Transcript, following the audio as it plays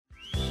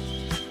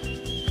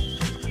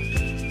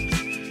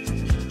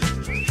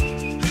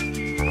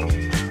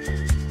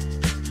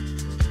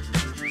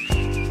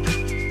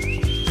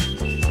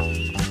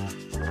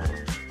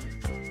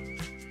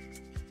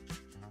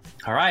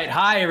All right.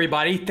 Hi,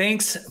 everybody.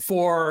 Thanks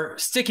for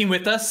sticking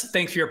with us.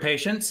 Thanks for your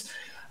patience.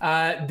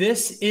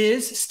 This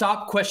is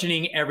Stop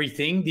Questioning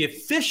Everything, the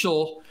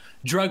official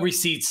Drug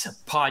Receipts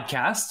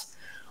podcast.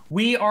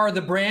 We are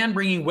the brand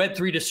bringing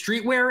Web3 to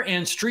streetwear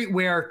and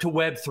streetwear to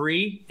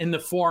Web3 in the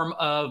form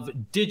of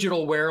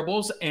digital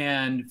wearables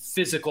and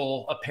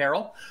physical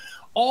apparel,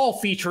 all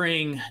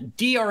featuring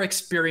DR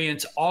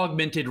experience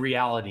augmented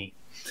reality.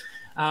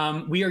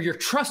 We are your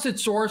trusted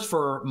source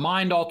for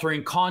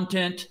mind-altering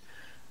content,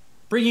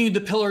 bringing you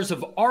the pillars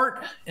of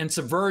art and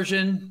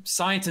subversion,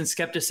 science and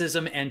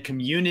skepticism, and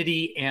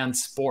community and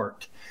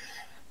sport.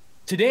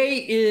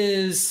 Today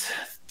is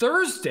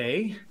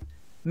Thursday,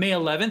 May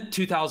 11th,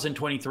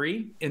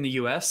 2023 in the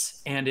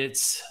US, and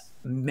it's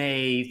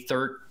May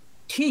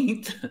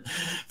 13th,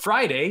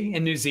 Friday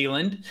in New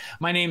Zealand.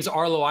 My name's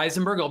Arlo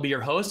Eisenberg. I'll be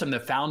your host. I'm the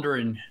founder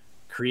and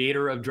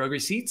creator of Drug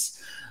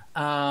Receipts.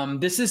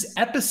 This is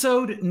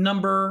episode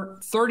number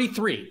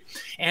 33,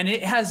 and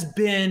it has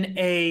been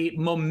a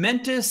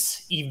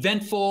momentous,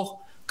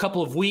 eventful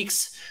couple of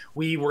weeks.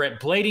 We were at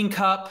Blading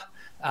Cup.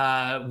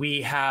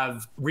 We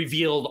have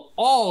revealed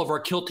all of our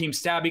Kill Team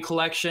Stabby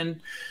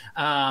collection.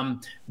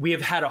 We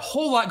have had a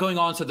whole lot going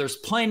on, so there's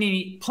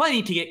plenty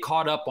to get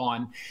caught up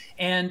on.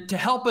 And to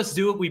help us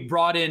do it, we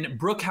brought in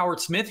Brooke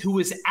Howard Smith, who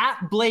was at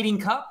Blading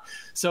Cup,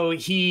 so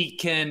he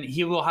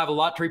will have a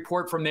lot to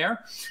report from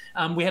there.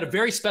 We had a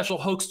very special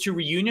Hoax 2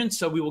 reunion,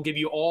 so we will give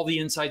you all the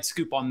inside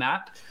scoop on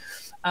that.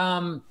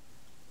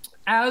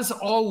 As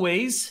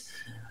always,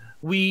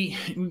 we're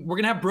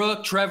gonna have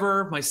Brooke,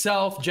 Trevor,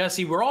 myself,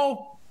 Jesse. We're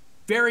all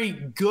very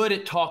good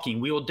at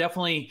talking. We will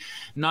definitely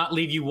not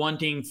leave you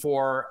wanting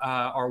for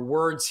our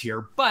words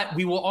here, but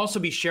we will also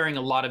be sharing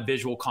a lot of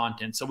visual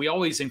content. So we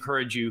always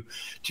encourage you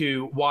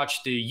to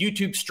watch the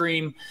YouTube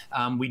stream.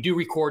 We do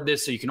record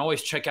this, so you can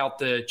always check out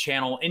the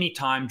channel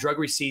anytime, Drug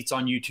Receipts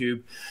on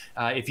YouTube,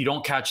 if you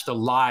don't catch the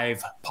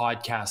live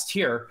podcast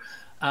here.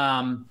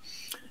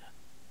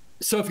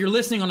 So if you're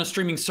listening on a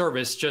streaming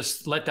service,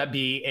 just let that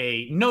be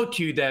a note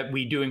to you that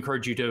we do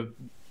encourage you to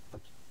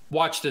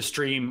watch the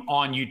stream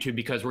on YouTube,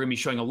 because we're going to be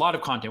showing a lot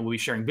of content. We'll be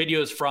sharing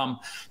videos from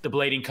the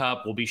Blading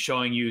Cup. We'll be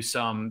showing you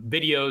some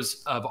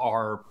videos of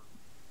our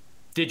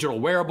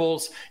digital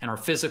wearables and our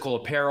physical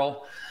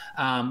apparel.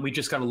 We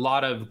just got a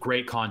lot of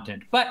great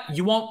content, but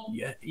it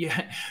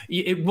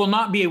will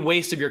not be a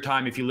waste of your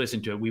time if you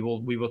listen to it. We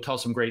will tell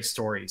some great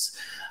stories.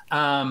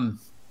 And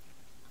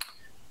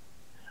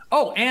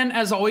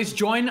as always,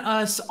 join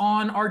us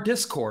on our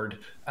Discord,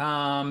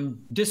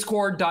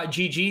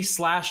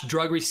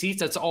 discord.gg/drug receipts.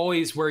 That's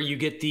always where you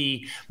get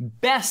the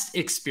best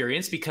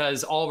experience,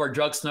 because all of our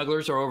drug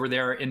snugglers are over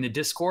there in the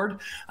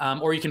Discord,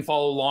 or you can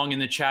follow along in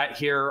the chat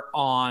here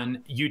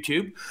on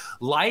YouTube.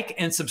 Like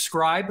and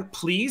subscribe,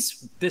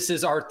 please. This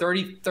is our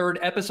 33rd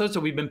episode, so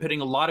we've been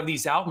putting a lot of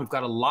these out, and we've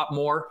got a lot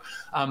more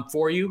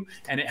for you,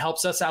 and it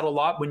helps us out a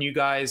lot when you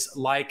guys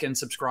like and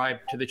subscribe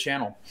to the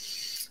channel.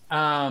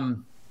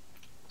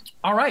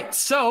 All right.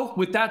 So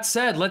with that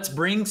said, let's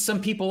bring some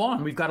people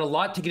on. We've got a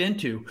lot to get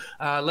into.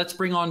 Let's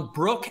bring on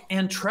Brooke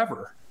and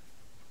Trevor.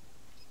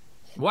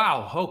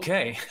 Wow.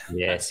 Okay.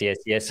 Yes.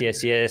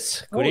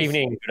 Good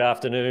evening, good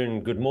afternoon,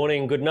 good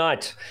morning, good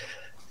night.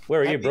 Where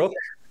are you, Brooke?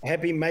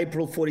 Happy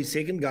April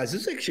 42nd, guys.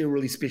 This is actually a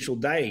really special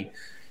day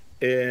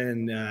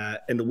in the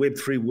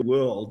Web3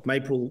 world.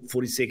 April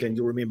 42nd,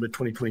 you'll remember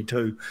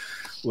 2022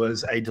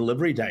 was a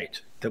delivery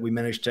date that we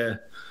managed to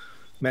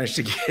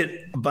get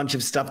a bunch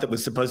of stuff that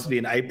was supposed to be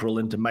in April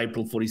into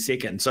April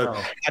 42nd. So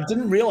I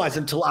didn't realize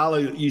until Arlo,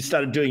 you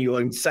started doing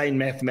your insane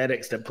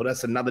mathematics that put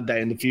us another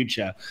day in the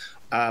future.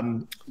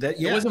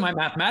 It wasn't my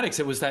mathematics.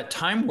 It was that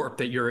time warp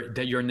that you're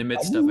in the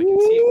midst of. I can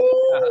see.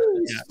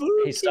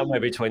 He's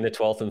somewhere between the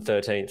 12th and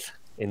 13th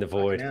in the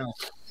void.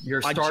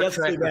 Your Star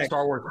Trek or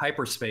Star Wars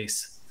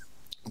hyperspace.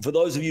 For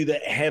those of you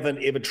that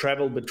haven't ever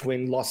traveled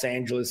between Los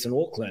Angeles and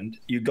Auckland,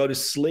 you go to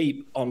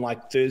sleep on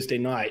like Thursday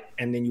night,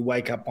 and then you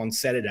wake up on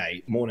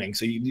Saturday morning.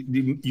 So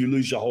you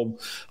lose a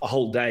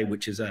whole day,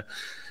 which is an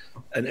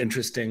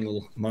interesting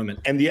little moment.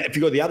 And if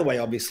you go the other way,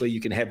 obviously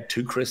you can have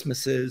 2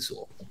 Christmases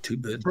or 2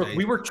 birthdays. Brooke,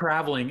 we were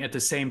traveling at the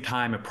same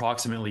time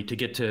approximately to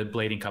get to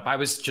Blading Cup. I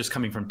was just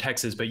coming from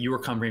Texas, but you were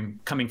coming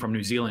from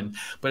New Zealand.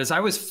 But as I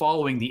was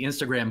following the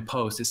Instagram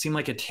post, it seemed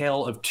like a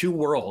tale of 2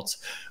 worlds,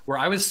 where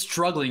I was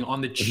struggling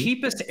on the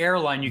cheapest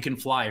airline you can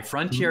fly,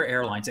 Frontier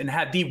Airlines, and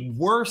had the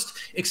worst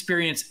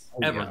experience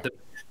ever. Yeah.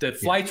 The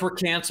flights were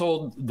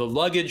canceled, the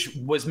luggage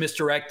was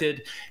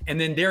misdirected, and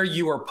then there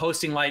you are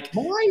posting like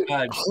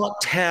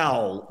hot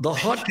towel. The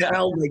hot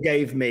towel they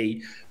gave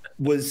me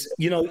was,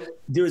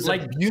 there's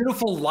like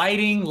beautiful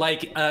lighting,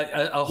 like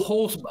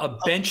a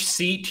bench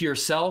seat to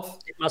yourself.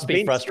 It must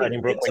be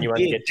frustrating, Brooke, when you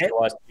only get 2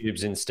 ice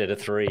cubes instead of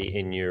 3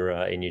 in your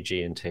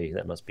G&T.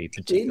 That must be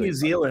particularly. New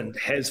Zealand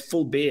has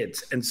full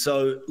beds, and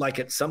so like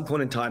at some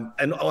point in time,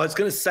 and I was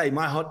going to say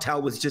my hot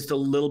towel was just a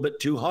little bit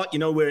too hot.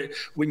 Where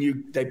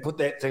when they put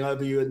that thing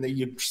over you and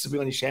you're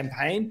sipping on your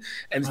champagne,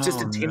 and it's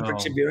just a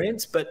temperature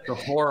variance. But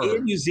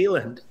in New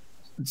Zealand,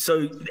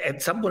 So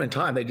at some point in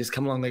time, they just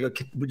come along. They go,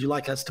 "Would you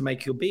like us to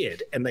make your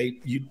bed?" And they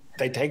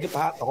take it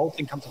apart. The whole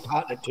thing comes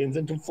apart, and it turns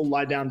into a full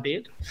lie down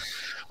bed.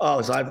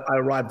 Oh, so I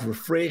arrived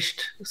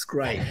refreshed. It's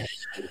great. I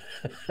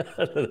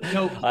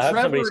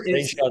have somebody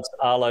screenshots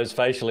Arlo's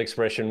facial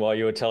expression while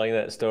you were telling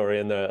that story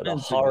and the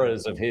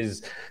horrors of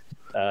his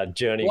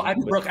journey. Well,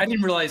 Brooke, I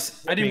didn't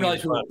realize we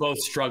were both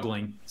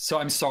struggling. So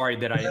I'm sorry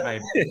that I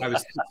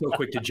was so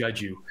quick to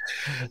judge you.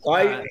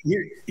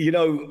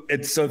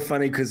 It's so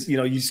funny because,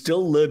 you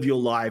still live your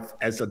life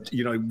as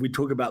we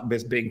talk about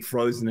best being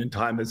frozen in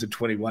time as a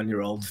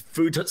 21-year-old,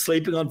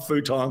 sleeping on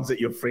futons at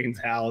your friend's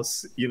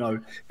house.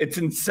 It's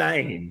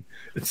insane.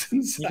 It's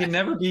insane. You can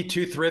never be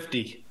too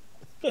thrifty.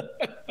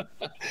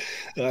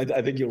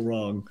 I think you're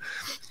wrong.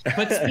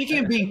 But speaking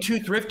of being too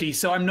thrifty,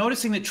 so I'm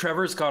noticing that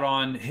Trevor's got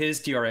on his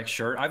DRX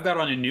shirt. I've got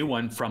on a new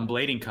one from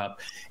Blading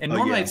Cup. And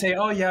normally I'd say,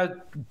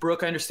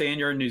 Brooke, I understand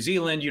you're in New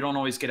Zealand. You don't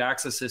always get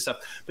access to this stuff.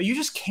 But you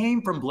just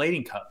came from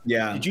Blading Cup.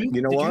 Yeah. Did you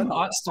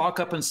not stock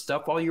up on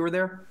stuff while you were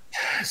there?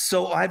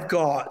 So I've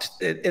got,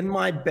 in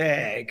my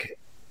bag,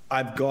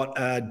 I've got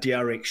a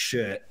DRX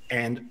shirt.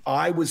 And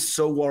I was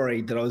so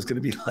worried that I was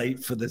going to be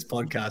late for this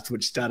podcast,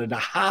 which started a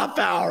half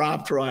hour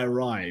after I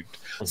arrived.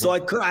 Mm-hmm. So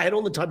I had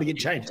all the time to get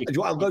changed.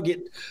 I'll go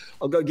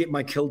get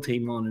my kill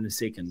team on in a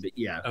second. But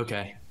yeah.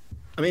 Okay.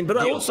 I mean, but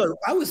I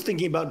was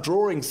thinking about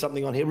drawing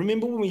something on here.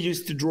 Remember when we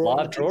used to draw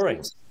live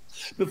drawings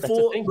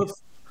before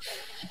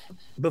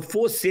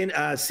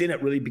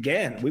Senate really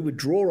began? We would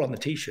draw on the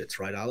T-shirts,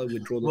 right, Arlo?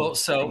 We'd draw.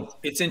 So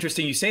it's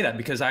interesting you say that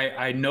because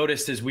I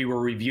noticed as we were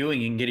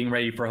reviewing and getting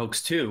ready for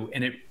Hoax 2,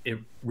 and it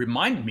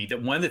reminded me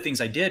that one of the things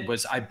I did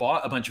was I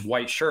bought a bunch of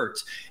white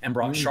shirts and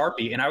brought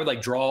Sharpie, and I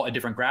would draw a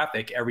different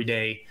graphic every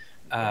day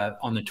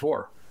on the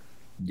tour.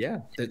 Yeah,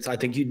 I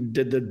think you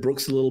did the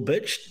Brooks Little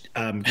Bitch.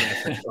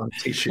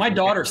 My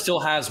daughter still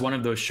has one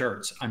of those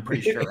shirts. I'm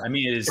pretty sure. I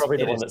mean, it is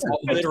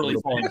literally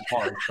falling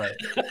apart.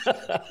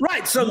 But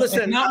right. So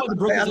listen,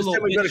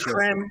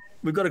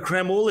 we've got to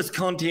cram all this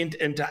content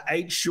into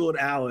 8 short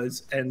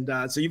hours, and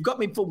so you've got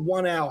me for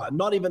 1 hour.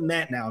 Not even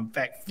that now. In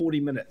fact, 40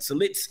 minutes. So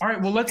let's. All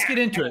right. Well, let's get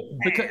into it.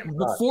 Because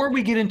before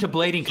we get into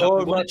Blading Cup,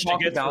 we want to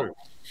talk about.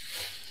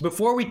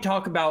 Before we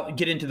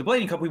get into the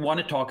Blading Cup, we want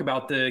to talk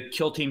about the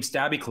Kill Team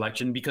Stabby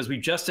collection because we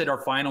just did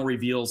our final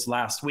reveals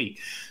last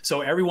week.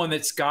 So everyone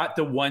that's got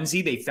the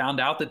onesie, they found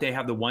out that they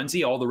have the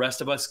onesie. All the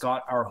rest of us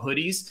got our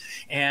hoodies.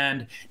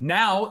 And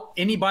now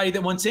anybody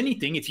that wants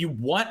anything, if you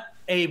want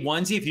a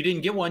onesie, if you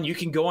didn't get one, you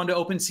can go onto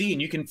OpenSea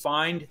and you can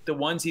find the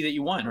onesie that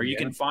you want, or you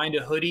can find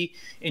a hoodie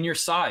in your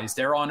size.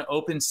 They're on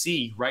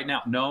OpenSea right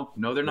now. No,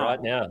 they're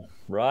not.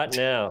 Right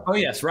now. Oh,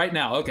 yes, right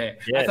now. Okay.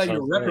 Yes, I thought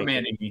you were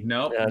reprimanding me.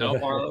 No,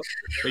 Arlo.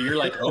 But you're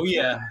like, oh,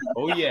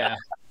 yeah.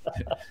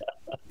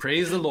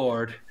 Praise the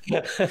Lord.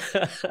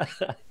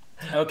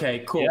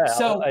 Okay, cool. Yeah,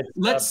 so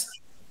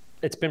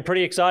it's been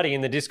pretty exciting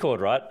in the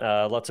Discord, right?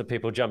 Lots of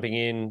people jumping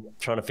in,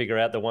 trying to figure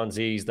out the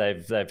onesies.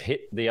 They've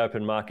hit the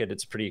open market.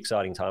 It's a pretty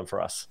exciting time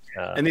for us.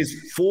 And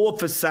there's 4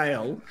 for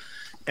sale.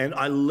 And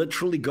I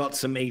literally got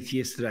some ETH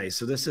yesterday.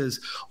 So this is,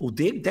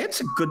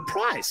 that's a good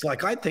price.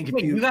 I think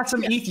if you got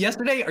some ETH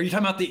yesterday? Are you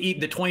talking about the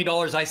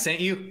 $20 I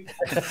sent you?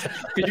 Because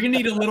you're going to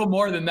need a little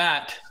more than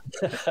that.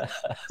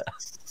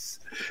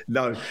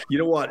 No, you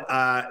know what?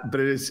 But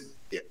it is,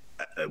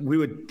 we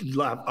would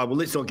love,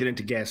 let's not get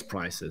into gas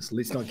prices.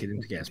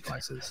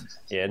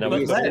 Yeah, no,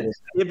 every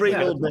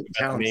little bit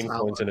counts.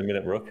 Coins in a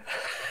minute, Brooke.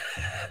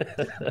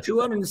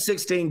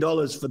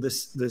 $216 for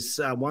this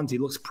onesie.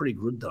 Looks pretty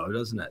good though,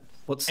 doesn't it?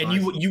 What size? And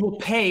you will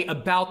pay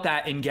about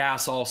that in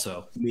gas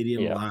also.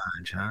 Medium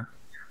large, huh?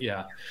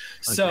 Yeah.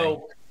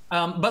 So,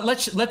 but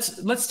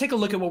let's take a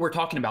look at what we're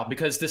talking about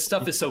because this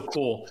stuff is so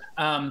cool.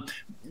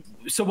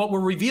 So what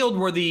were revealed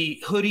were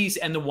the hoodies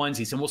and the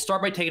onesies, and we'll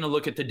start by taking a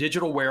look at the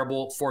digital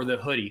wearable for the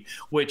hoodie,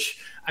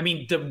 which, I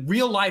mean, the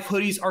real life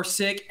hoodies are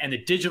sick and the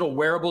digital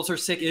wearables are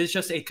sick.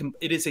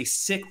 It is a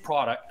sick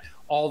product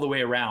all the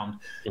way around.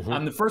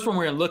 Mm-hmm. The first one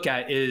we're going to look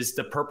at is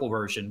the purple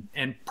version,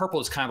 and purple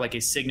is kind of like a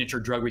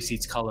signature drug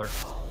receipts color.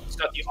 It's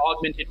got the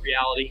augmented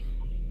reality,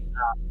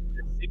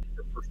 the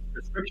signature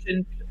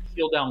prescription, the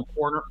peel down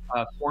corner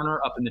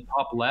up in the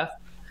top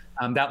left.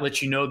 That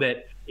lets you know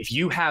that if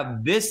you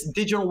have this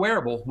digital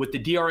wearable with the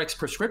DRX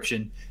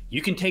prescription,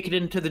 you can take it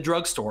into the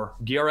drugstore,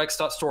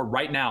 drx.store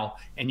right now,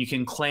 and you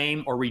can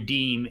claim or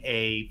redeem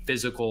a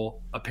physical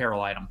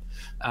apparel item,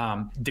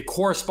 the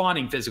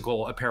corresponding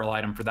physical apparel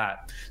item for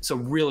that. So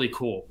really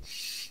cool.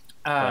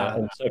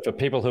 And so for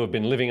people who have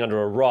been living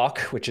under a rock,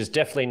 which is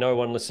definitely no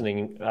one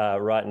listening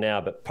right now,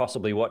 but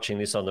possibly watching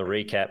this on the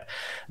recap,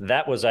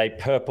 that was a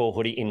purple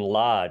hoodie in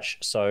large.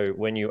 So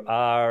when you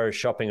are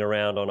shopping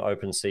around on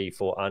OpenSea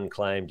for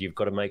unclaimed, you've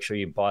got to make sure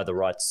you buy the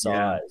right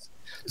size.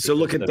 Yeah. So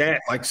look at that.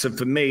 So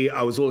for me,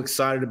 I was all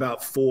excited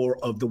about 4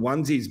 of the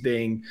onesies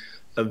being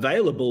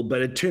available,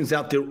 but it turns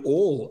out they're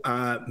all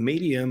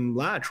medium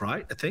large,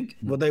 right? I think.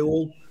 Were they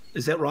all?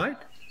 Is that right?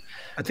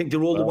 I think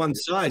they're all the one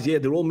size. Yeah,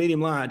 they're all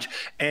medium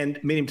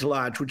to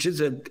large, which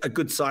is a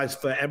good size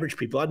for average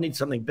people. I'd need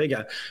something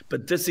bigger.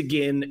 But this,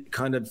 again,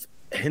 kind of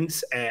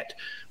hints at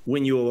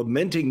when you're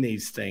minting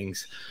these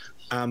things,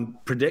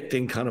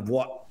 predicting kind of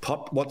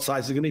what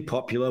size is going to be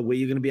popular, where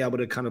you're going to be able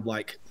to kind of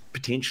like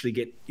potentially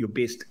get your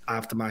best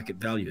aftermarket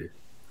value.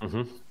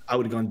 Mm-hmm. I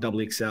would have gone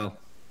double XL.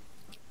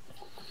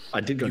 I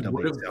did go double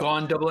XL. Would have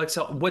gone double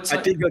XL.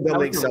 I did go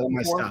double XL on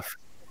my stuff.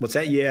 What's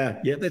that? Yeah.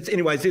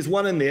 Anyways, there's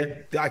one in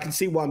there. I can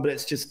see one, but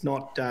it's just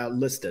not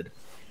listed.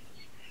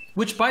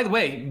 Which, by the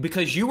way,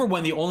 because you were one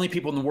of the only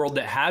people in the world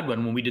that had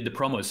one when we did the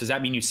promos, does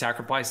that mean you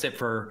sacrificed it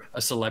for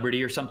a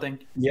celebrity or something?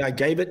 Yeah, I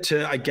gave it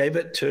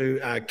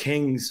to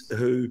Kings,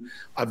 who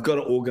I've got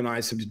to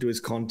organize him to do his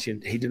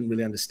content. He didn't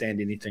really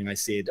understand anything I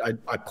said.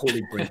 I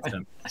poorly briefed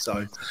him.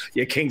 So,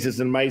 yeah, Kings is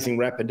an amazing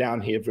rapper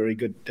down here. Very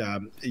good.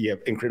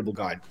 Incredible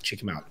guy.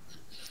 Check him out.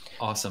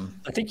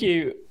 Awesome. I think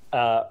you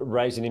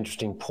raise an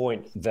interesting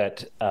point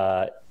that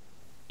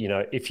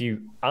if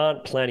you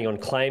aren't planning on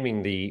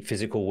claiming the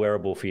physical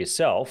wearable for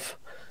yourself,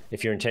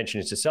 if your intention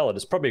is to sell it,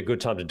 it's probably a good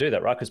time to do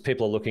that, right? Because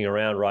people are looking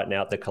around right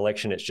now at the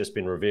collection. It's just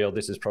been revealed.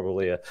 This is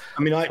probably I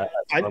need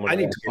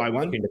to buy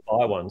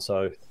one.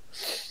 So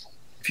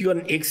if you got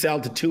an XL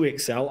to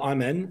 2XL,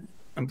 I'm in.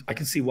 I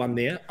can see one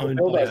there.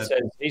 Bildo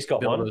says he's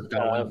got one.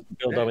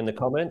 Bildo in the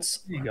comments.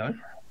 There you go.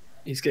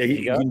 You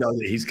know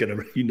he's gonna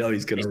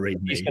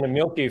read me. He's gonna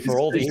milk you for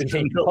all the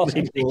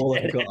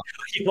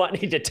You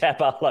might need to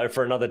tap Arlo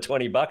for another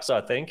 $20,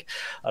 I think.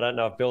 I don't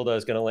know if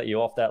Bildo's gonna let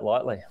you off that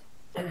lightly.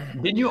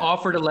 Didn't you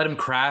offer to let him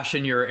crash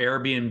in your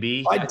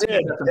Airbnb? I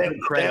did.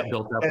 Credit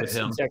built up with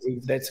him. Exactly.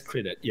 That's a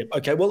credit. Yep.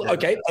 Okay. Well.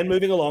 Okay. And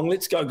moving along.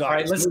 Let's go, guys. All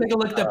right. Let's take a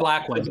look at the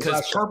black one,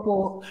 because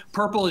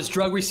purple is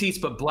drug receipts,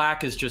 but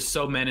black is just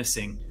so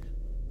menacing.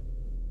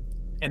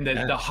 And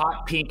the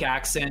hot pink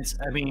accents.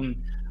 I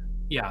mean.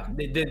 Yeah,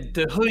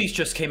 the hoodies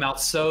just came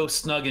out so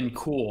snug and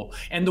cool.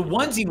 And the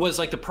onesie was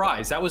like the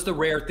prize. That was the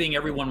rare thing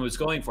everyone was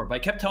going for. But I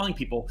kept telling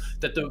people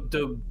that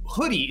the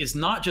hoodie is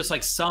not just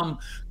like some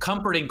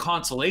comforting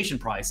consolation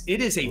prize.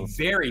 It is a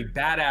very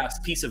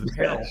badass piece of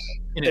apparel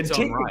in its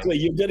own right. Technically,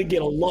 you're going to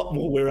get a lot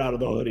more wear out of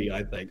the hoodie,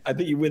 I think. I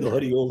think you wear the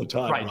hoodie all the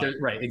time.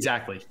 Right,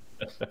 exactly.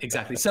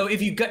 Exactly. So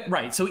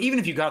even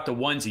if you got the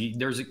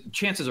onesie,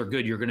 chances are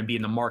good you're going to be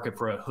in the market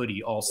for a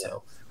hoodie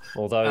also.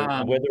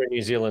 Although weather in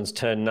New Zealand's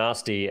turned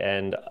nasty,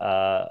 and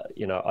I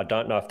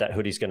don't know if that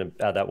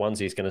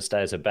onesie is going to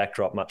stay as a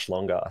backdrop much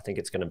longer. I think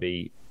it's going to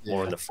be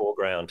more in the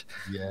foreground.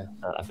 Yeah,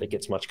 if it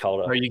gets much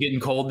colder. Are you getting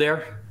cold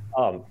there?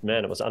 Oh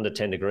man, it was under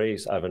 10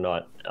 degrees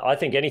overnight. I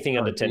think anything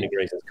under 10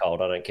 degrees is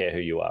cold. I don't care who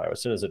you are.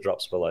 As soon as it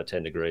drops below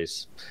 10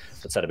 degrees,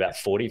 it's at about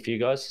 40 for you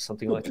guys,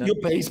 something like that. Your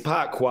bees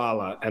park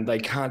koala, and they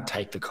can't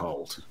take the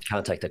cold.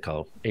 Can't take the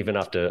cold. Even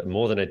after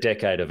more than a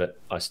decade of it,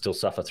 I still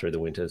suffer through the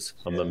winters.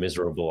 I'm a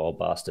miserable old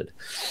bastard.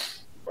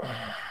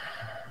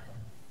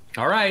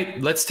 All right,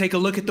 let's take a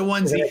look at the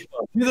onesie.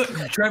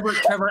 Trevor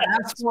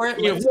asked for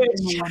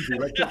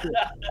it.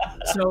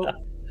 So,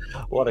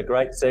 what a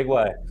great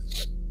segue.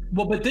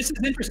 Well, but this is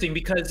interesting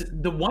because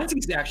the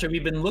onesies, actually,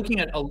 we've been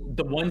looking at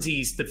the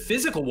onesies, the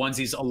physical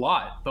onesies a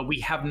lot, but we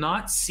have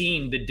not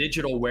seen the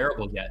digital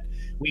wearable yet.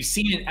 We've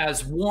seen it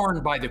as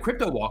worn by the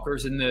crypto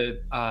walkers in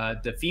the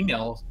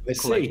female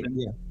collection.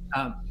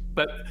 Yeah.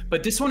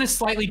 But this one is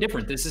slightly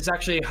different. This is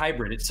actually a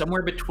hybrid. It's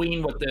somewhere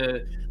between what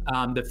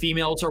the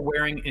females are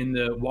wearing in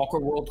the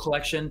Walker World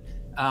collection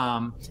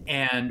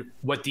and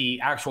what the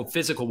actual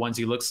physical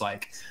onesie looks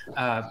like.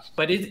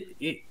 But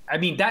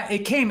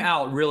it came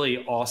out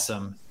really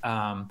awesome.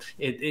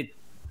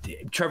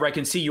 Trevor, I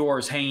can see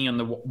yours hanging on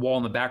the wall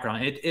in the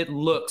background.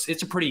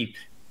 It's a pretty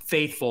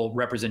faithful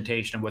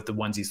representation of what the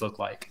onesies look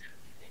like.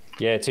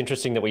 Yeah, it's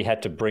interesting that we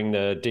had to bring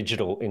the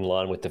digital in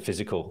line with the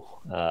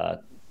physical.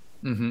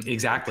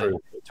 Exactly.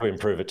 To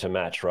improve it to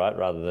match, right?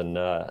 Rather than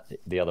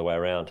the other way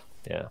around.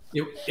 Yeah.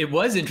 It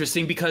was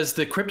interesting because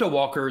the Crypto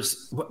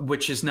Walkers,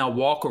 which is now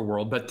Walker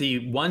World, but the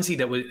onesie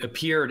that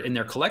appeared in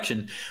their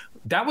collection,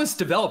 that was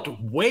developed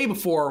way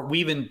before we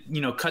even,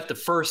 cut the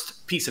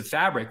first piece of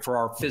fabric for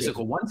our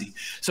physical onesie.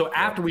 So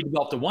after we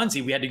developed the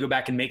onesie, we had to go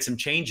back and make some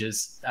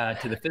changes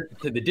to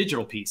the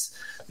digital piece.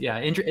 Yeah,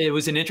 it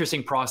was an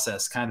interesting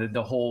process, kind of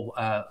the whole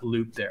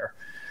loop there.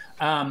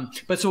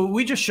 But so what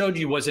we just showed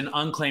you was an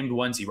unclaimed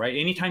onesie, right?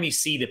 Anytime you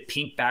see the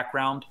pink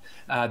background,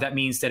 that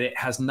means that it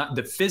has not,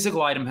 the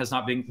physical item has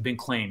not been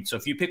claimed. So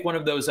if you pick one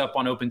of those up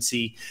on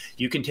OpenSea,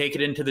 you can take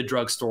it into the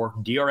drugstore,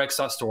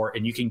 drx.store,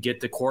 and you can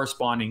get the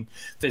corresponding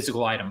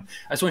physical item.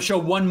 I just want to show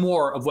one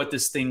more of what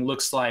this thing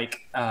looks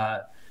like.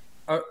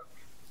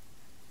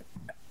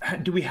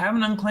 Do we have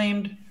an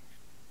unclaimed?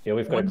 Yeah,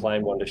 we've got a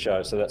claimed one to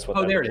show. So that's what.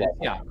 Oh, there it is.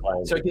 Yeah.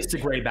 So it gets the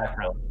gray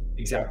background.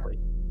 Exactly.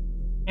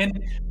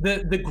 And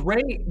the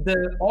gray,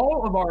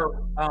 all of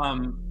our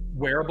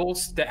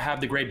wearables that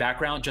have the gray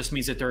background just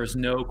means that there is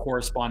no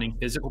corresponding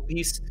physical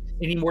piece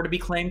anymore to be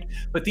claimed.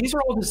 But these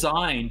are all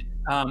designed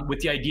with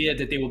the idea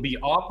that they will be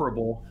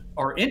operable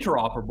or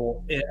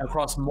interoperable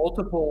across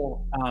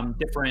multiple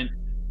different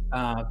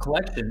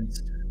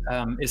collections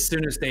as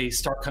soon as they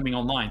start coming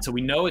online. So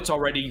we know it's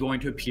already going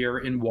to appear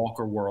in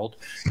Walker World.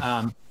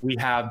 We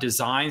have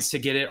designs to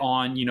get it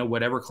on,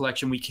 whatever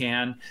collection we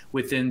can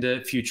within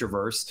the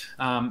Futureverse.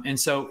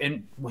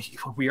 And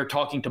we are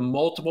talking to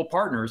multiple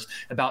partners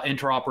about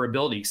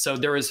interoperability. So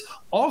there is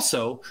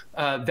also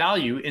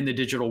value in the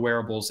digital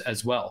wearables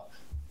as well.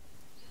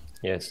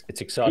 Yes, it's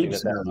exciting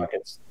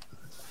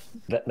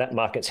that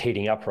market's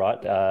heating up,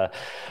 right?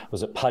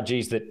 Was it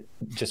Pudgies that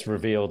just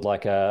revealed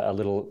like a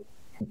little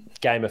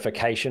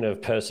gamification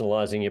of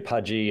personalizing your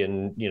Pudgy,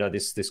 and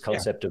this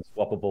concept of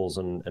swappables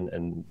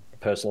and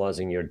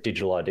personalizing your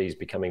digital IDs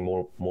becoming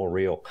more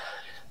real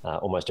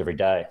almost every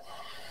day.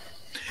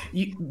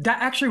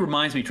 That actually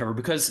reminds me, Trevor,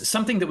 because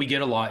something that we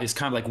get a lot is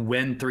kind of like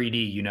when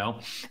 3D,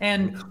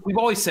 and we've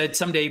always said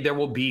someday there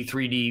will be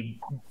 3D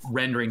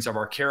renderings of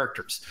our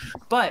characters.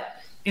 But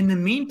in the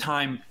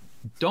meantime,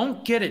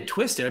 don't get it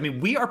twisted. I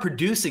mean, we are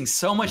producing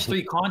so much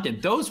 3D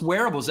content. Those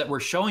wearables that we're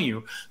showing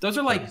you, those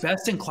are like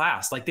best in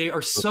class. Like, they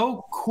are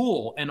so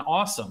cool and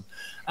awesome.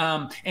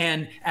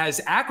 And as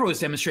Acro has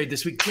demonstrated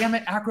this week, damn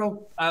it,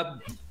 Acro,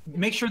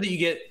 make sure that you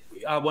get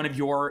one of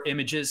your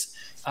images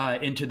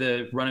into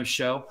the run of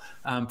show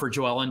for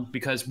Joellen,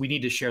 because we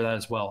need to share that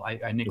as well.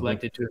 I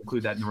neglected to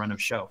include that in the run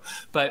of show.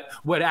 But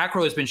what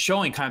Acro has been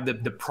showing, kind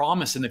of the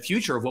promise in the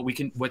future of what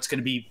it's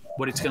going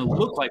to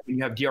look like when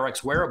you have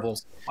DRX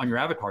wearables on your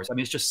avatars. I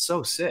mean, it's just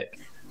so sick.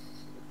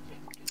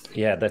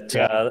 Yeah,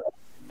 that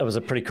was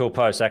a pretty cool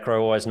post.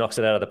 Acro always knocks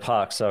it out of the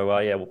park. So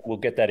we'll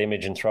get that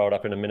image and throw it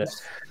up in a minute.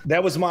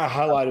 That was my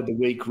highlight of the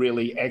week,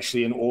 really,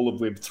 actually, in all of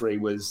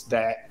Web3, was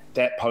that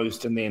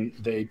post, and then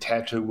the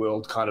tattoo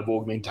world kind of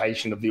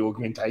augmentation of the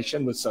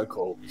augmentation was so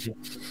cool.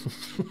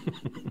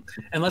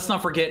 And let's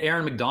not forget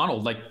Aaron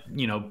McDonald,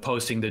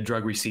 posting the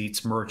drug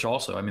receipts merch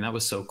also. I mean, that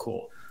was so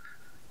cool.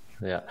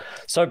 Yeah.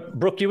 So,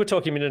 Brooke, you were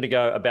talking a minute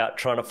ago about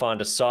trying to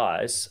find a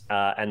size,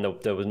 and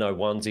there was no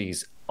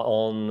onesies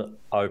on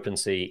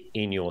OpenSea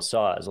in your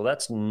size. Well,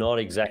 that's not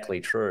exactly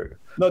true.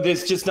 No,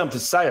 there's just none for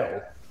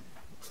sale.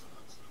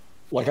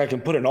 Like, I can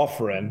put an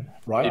offer in,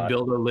 right? Did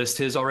Builder list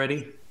his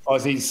already? Oh,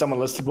 is someone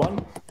listed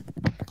one?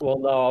 Well,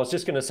 no, I was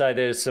just going to say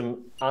there's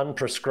some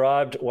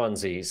unprescribed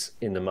onesies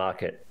in the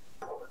market.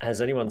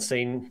 Has anyone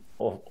seen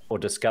or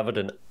discovered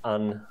an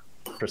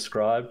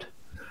unprescribed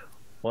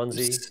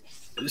onesie?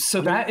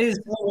 So that is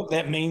what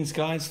that means,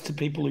 guys, to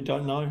people who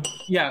don't know.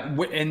 Yeah,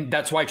 and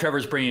that's why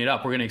Trevor's bringing it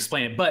up. We're going to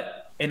explain it.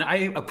 And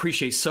I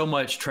appreciate so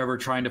much, Trevor,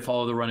 trying to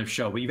follow the run of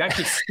show, but you've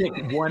actually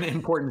skipped one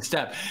important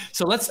step.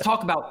 So let's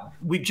talk about,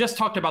 we've just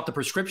talked about the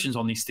prescriptions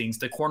on these things,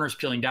 the corners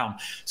peeling down.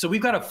 So we've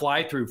got a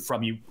fly through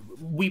from you.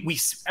 We've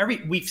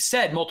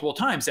said multiple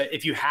times that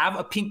if you have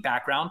a pink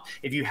background,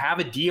 if you have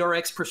a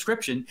DRX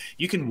prescription,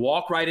 you can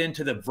walk right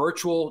into the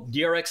virtual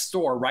DRX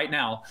store right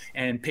now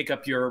and pick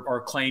up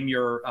or claim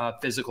your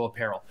physical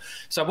apparel.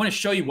 So I want to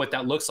show you what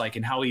that looks like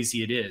and how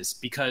easy it is,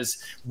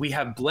 because we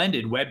have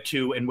blended Web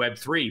 2 and Web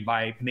 3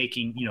 by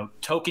making,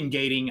 token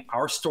gating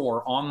our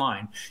store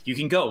online. You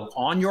can go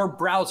on your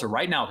browser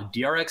right now to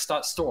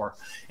drx.store.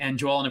 And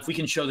Joellen, if we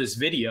can show this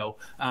video,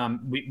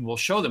 we'll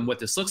show them what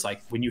this looks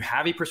like when you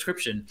have a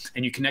prescription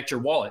and you connect your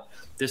wallet.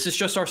 This is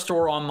just our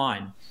store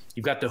online.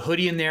 You've got the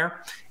hoodie in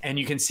there, and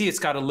you can see it's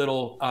got a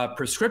little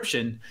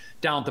prescription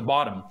down at the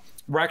bottom.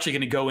 We're actually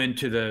going to go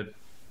into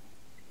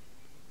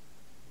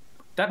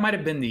that might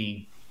have been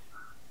the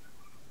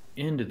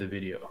end of the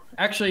video.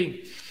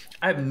 Actually,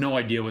 I have no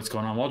idea what's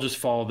going on. I'll just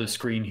follow the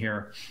screen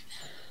here.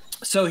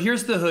 So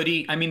here's the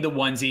hoodie, the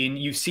onesie, and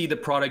you see the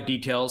product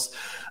details.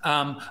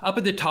 Up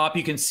at the top,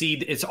 you can see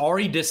it's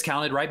already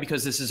discounted, right?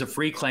 Because this is a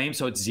free claim,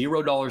 so it's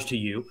 $0 to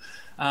you.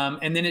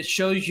 And then it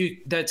shows you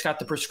that it's got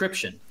the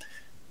prescription.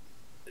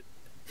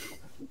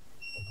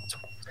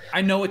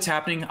 I know what's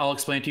happening. I'll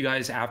explain it to you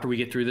guys after we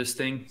get through this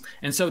thing.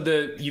 And so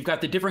you've got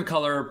the different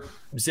color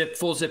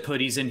full zip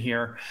hoodies in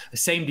here.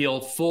 Same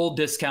deal, full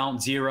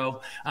discount,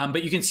 $0.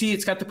 But you can see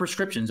it's got the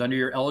prescriptions under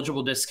your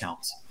eligible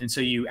discounts. And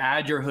so you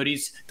add your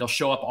hoodies. They'll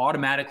show up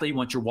automatically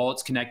once your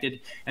wallet's connected,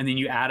 and then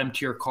you add them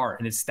to your cart.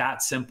 And it's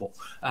that simple.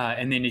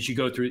 And then as you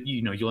go through,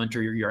 you'll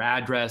enter your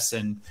address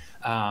and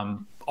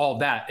all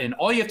that. And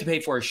all you have to pay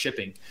for is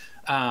shipping.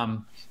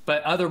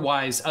 But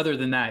otherwise, other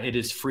than that, it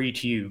is free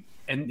to you.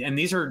 And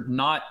these are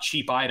not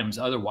cheap items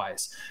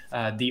otherwise.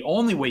 The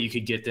only way you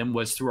could get them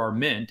was through our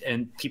mint,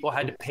 and people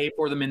had to pay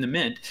for them in the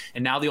mint.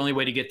 And now the only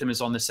way to get them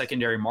is on the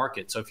secondary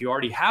market. So if you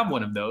already have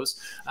one of those,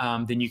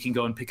 then you can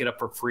go and pick it up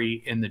for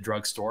free in the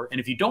drugstore.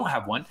 And if you don't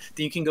have one,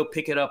 then you can go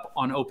pick it up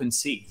on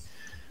OpenSea.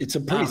 It's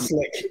a pretty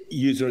slick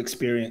user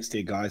experience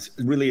there, guys.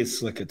 It really is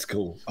slick. It's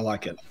cool. I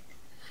like it.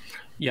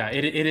 Yeah,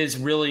 it is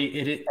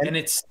really, and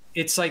it's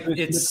like,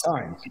 it's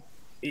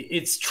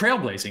it's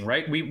trailblazing,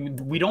 right?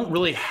 We don't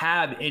really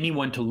have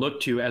anyone to look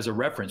to as a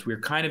reference. We're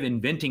kind of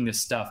inventing this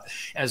stuff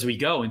as we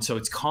go. And so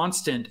it's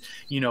constant,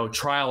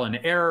 trial and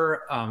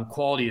error,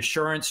 quality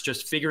assurance,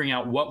 just figuring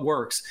out what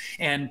works.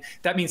 And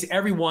that means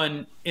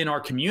everyone in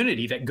our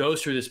community that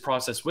goes through this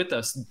process with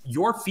us,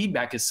 your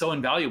feedback is so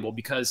invaluable,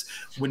 because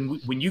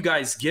when you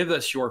guys give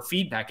us your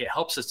feedback, it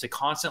helps us to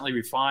constantly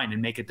refine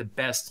and make it the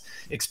best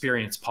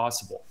experience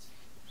possible.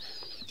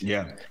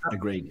 Yeah,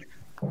 agreed.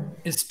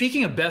 And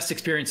speaking of best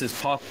experiences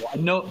possible,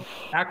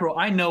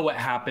 I know what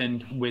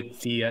happened with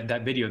the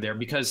that video there,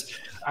 because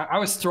I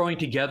was throwing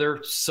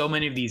together so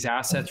many of these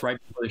assets right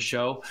before the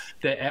show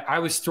that I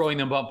was throwing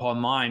them up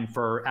online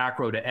for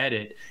Acro to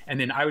edit, and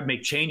then I would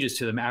make changes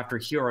to them after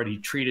he already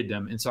treated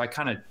them, and so I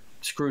kind of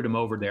screwed him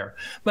over there.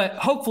 But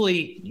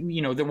hopefully,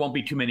 there won't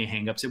be too many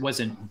hangups. It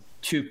wasn't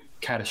too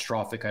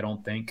catastrophic, I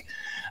don't think.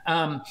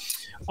 On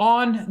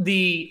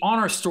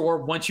our store,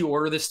 once you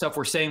order this stuff,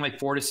 we're saying like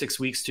 4 to 6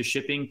 weeks to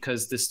shipping,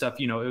 because this stuff,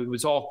 it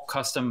was all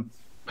custom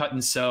cut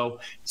and sew,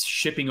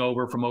 shipping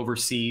over from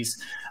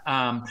overseas.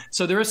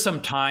 So there is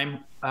some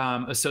time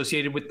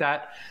associated with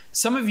that.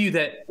 Some of you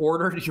that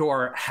ordered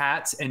your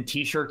hats and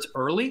t-shirts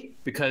early,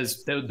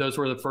 because those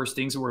were the first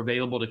things that were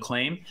available to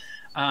claim,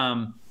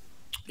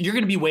 you're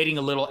going to be waiting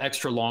a little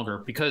extra longer,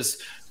 because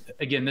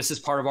again, this is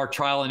part of our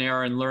trial and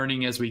error and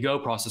learning as we go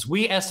process.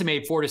 We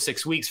estimate 4 to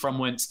 6 weeks from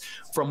when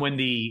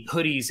the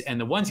hoodies and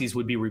the onesies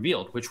would be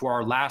revealed, which were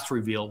our last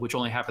reveal, which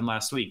only happened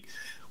last week.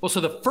 Well, so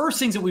the first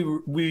things that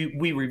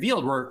we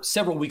revealed were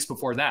several weeks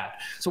before that.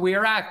 So we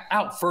are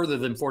out further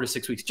than 4 to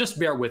 6 weeks. Just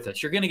bear with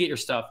us. You're going to get your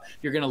stuff.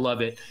 You're going to love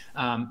it.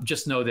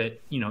 Just know that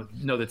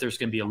there's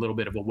going to be a little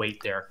bit of a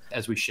wait there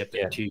as we ship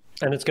it to you.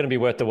 And it's going to be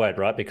worth the wait,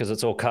 right? Because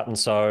it's all cut and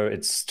sew.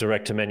 It's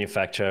direct to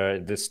manufacture.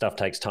 This stuff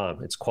takes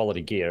time. It's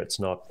quality gear. It's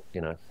not,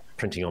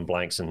 printing on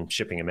blanks and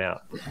shipping them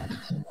out.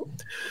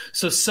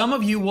 So some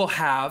of you will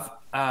have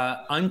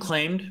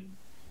unclaimed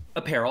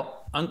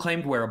apparel,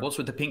 unclaimed wearables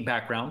with the pink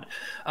background.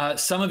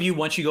 Some of you,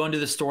 once you go into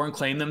the store and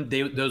claim them,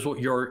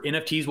 your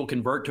NFTs will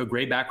convert to a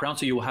gray background,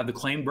 so you will have the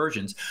claimed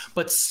versions.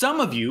 But some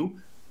of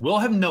you will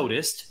have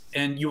noticed,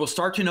 and you will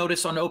start to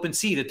notice on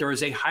OpenSea, that there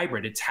is a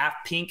hybrid. It's half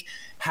pink,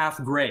 half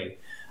gray.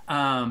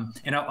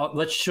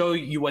 Let's show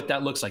you what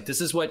that looks like. This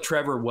is what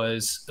Trevor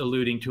was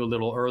alluding to a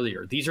little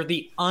earlier. These are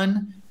the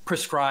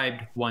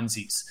unprescribed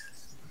onesies.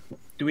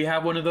 Do we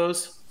have one of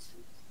those?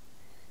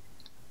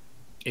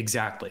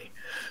 Exactly.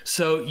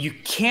 So you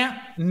can't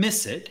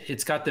miss it.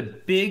 It's got the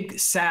big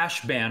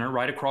sash banner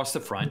right across the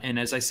front. And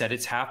as I said,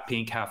 it's half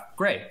pink, half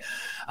gray.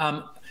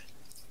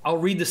 I'll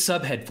read the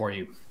subhead for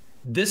you.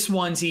 This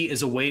onesie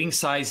is awaiting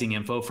sizing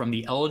info from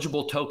the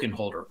eligible token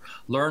holder.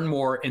 Learn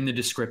more in the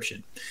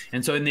description.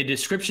 And so in the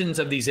descriptions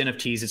of these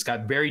NFTs, it's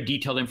got very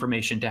detailed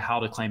information to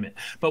how to claim it.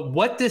 But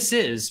what this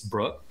is,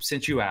 Brooke,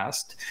 since you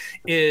asked,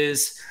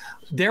 is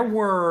there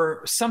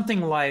were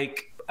something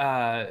like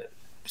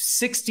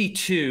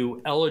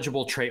 62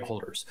 eligible trait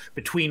holders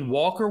between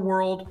Walker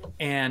World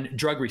and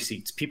drug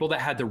receipts, people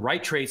that had the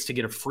right traits to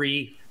get a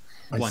free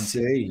onesie. I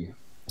see.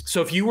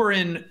 So if you were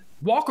in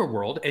Walker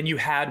World and you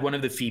had one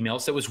of the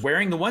females that was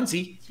wearing the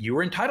onesie, you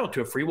were entitled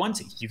to a free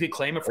onesie. You could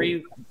claim a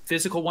free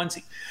physical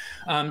onesie.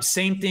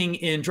 Same thing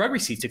in drug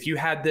receipts. If you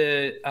had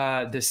the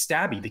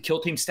Stabby, the Kill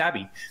Team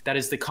Stabby, that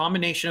is the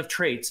combination of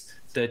traits,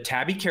 the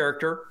Tabby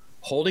character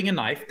holding a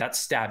knife,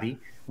 that's Stabby,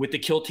 with the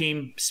Kill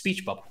Team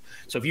speech bubble.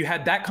 So if you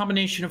had that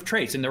combination of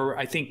traits, and there were,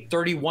 I think,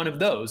 31 of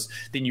those,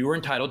 then you were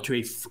entitled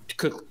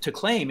to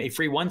claim a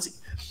free onesie.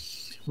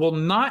 Well,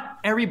 not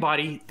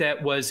everybody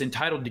that was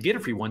entitled to get a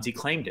free onesie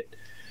claimed it.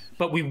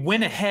 But we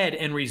went ahead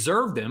and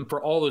reserved them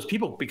for all those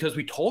people because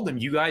we told them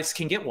you guys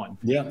can get one.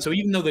 Yeah. So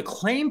even though the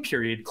claim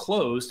period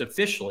closed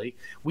officially,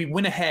 we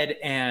went ahead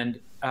and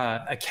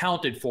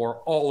accounted for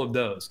all of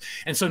those.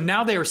 And so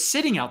now they are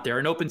sitting out there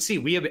in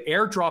OpenSea. We have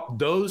airdropped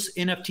those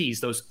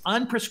NFTs, those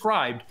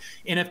unprescribed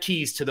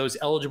NFTs, to those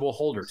eligible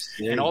holders.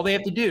 Yeah. And all they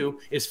have to do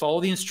is follow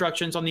the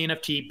instructions on the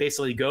NFT,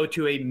 basically go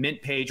to a mint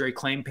page or a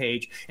claim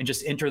page and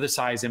just enter the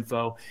size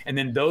info. And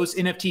then those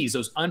NFTs,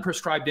 those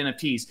unprescribed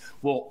NFTs,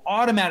 will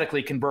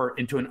automatically convert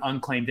into an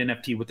unclaimed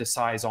NFT with the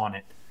size on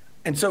it.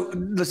 And so,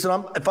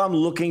 listen, if I'm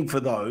looking for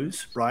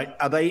those, right,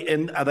 are they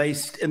in the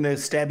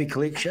Stabby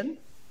collection?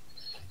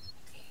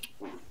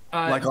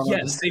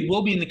 Yes, they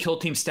will be in the Kill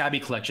Team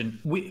Stabby collection.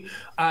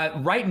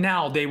 Right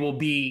now they will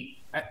be.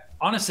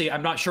 Honestly,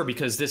 I'm not sure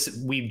because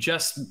we've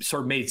just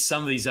sort of made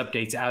some of these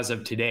updates as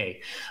of today.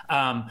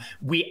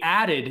 We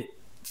added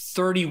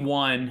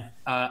 31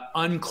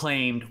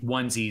 unclaimed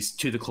onesies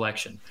to the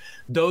collection.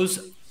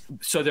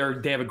 So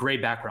they have a gray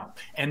background,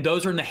 and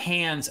those are in the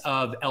hands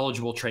of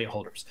eligible trait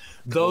holders.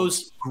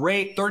 Those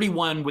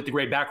 31 with the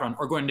gray background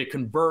are going to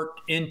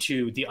convert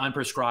into the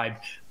unprescribed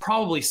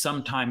probably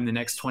sometime in the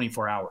next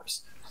 24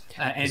 hours.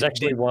 There's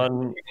actually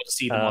one. You'll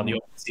see them on the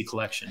OpenSea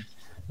collection.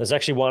 There's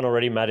actually one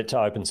already made it to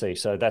OpenSea,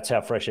 so that's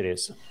how fresh it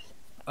is.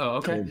 Oh,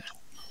 okay. Cool.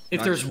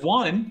 If there's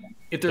one,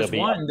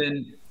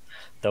 then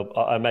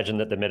I imagine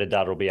that the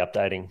metadata will be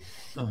updating,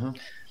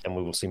 and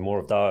we will see more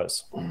of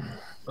those.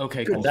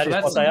 Okay, cool. That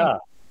is what they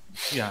are.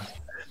 Yeah.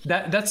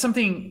 That's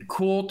something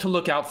cool to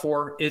look out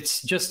for.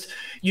 It's just,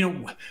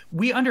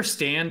 we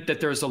understand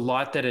that there's a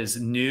lot that is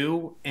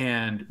new,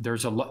 and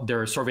there's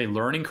sort of a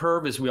learning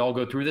curve as we all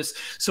go through this.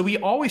 So we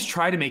always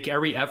try to make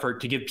every effort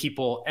to give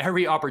people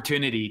every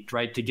opportunity,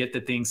 right, to get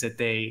the things that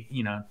they,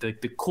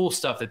 the cool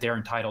stuff that they're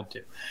entitled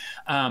to.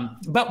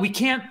 But we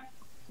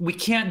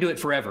can't do it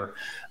forever.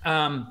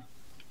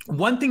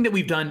 One thing that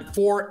we've done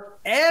for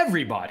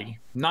everybody,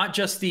 not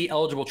just the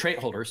eligible trait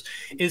holders,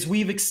 is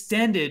we've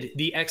extended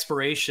the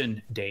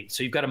expiration date.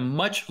 So you've got a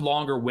much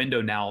longer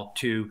window now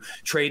to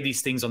trade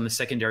these things on the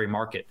secondary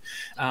market.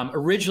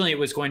 Originally, it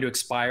was going to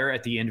expire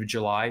at the end of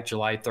July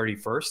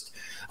 31st.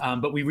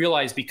 But we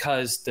realized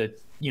because the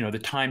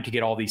time to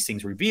get all these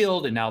things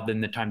revealed, and now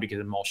then the time to get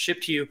them all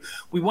shipped to you,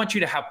 we want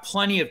you to have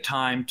plenty of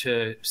time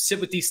to sit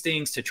with these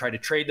things, to try to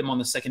trade them on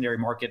the secondary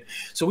market.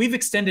 So we've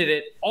extended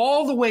it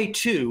all the way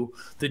to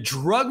the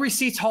drug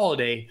receipts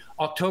holiday,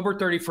 October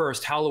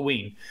 31st,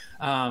 Halloween.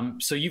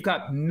 So you've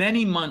got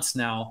many months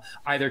now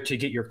either to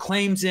get your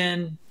claims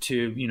in,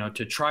 to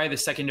try the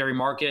secondary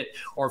market,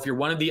 or if you're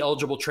one of the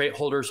eligible trait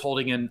holders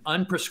holding an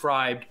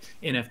unprescribed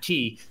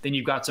NFT, then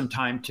you've got some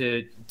time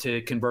to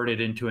convert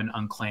it into an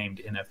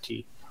unclaimed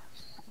NFT.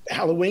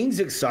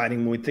 Halloween's exciting.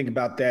 When we think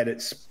about that,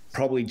 it's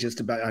probably just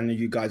about, I know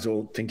you guys are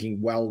all thinking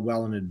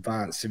well in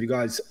advance. Have you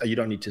guys, you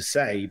don't need to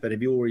say, but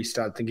have you already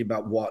started thinking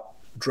about what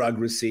drug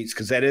receipts,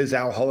 because that is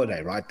our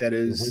holiday, right? That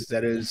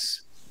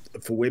is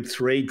for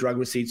Web3, drug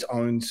receipts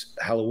owns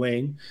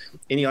Halloween.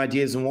 Any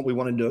ideas on what we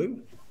want to do?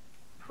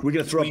 We're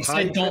going to throw a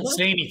party. Said don't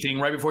say anything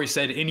right before you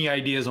said any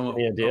ideas on what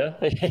any idea.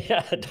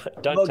 Yeah,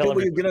 don't tell them. Are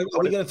we going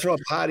to throw a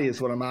party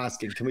is what I'm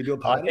asking. Can we do a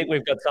party? I think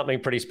we've got something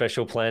pretty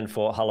special planned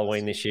for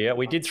Halloween this year.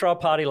 We did throw a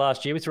party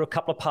last year. We threw a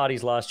couple of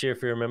parties last year,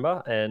 if you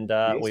remember, and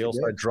we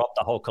also dropped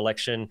the whole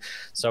collection.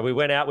 So we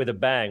went out with a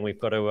bang. We've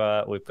got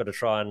to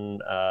try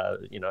and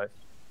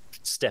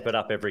step it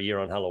up every year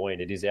on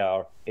Halloween. It is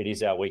our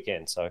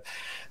weekend. So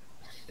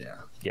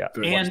yeah.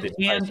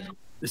 And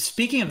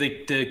speaking of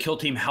the Kill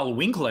Team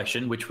Halloween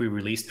collection, which we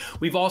released,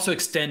 we've also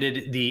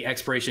extended the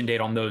expiration date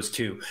on those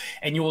too.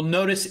 And you will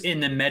notice in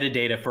the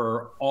metadata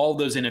for all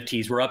those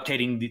NFTs, we're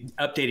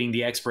updating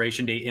the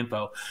expiration date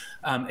info.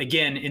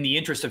 Again, in the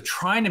interest of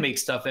trying to make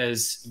stuff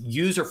as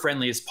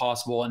user-friendly as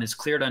possible and as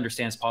clear to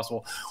understand as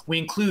possible, we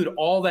include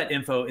all that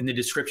info in the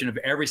description of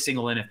every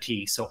single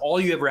NFT. So all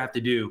you ever have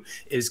to do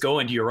is go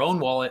into your own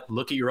wallet,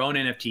 look at your own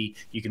NFT.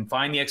 You can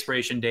find the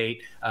expiration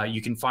date.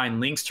 You can find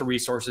links to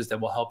resources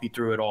that will help you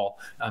through it all.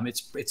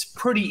 It's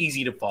pretty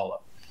easy to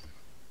follow.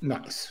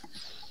 Nice.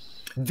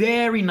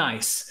 Very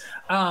nice.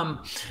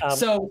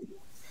 So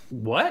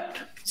what?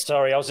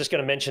 Sorry, I was just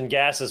going to mention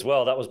gas as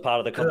well. That was part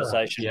of the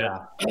conversation.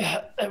 Yeah.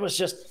 It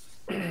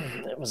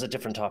was a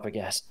different type of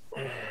gas.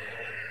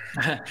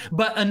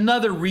 But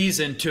another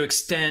reason to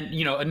extend,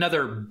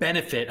 another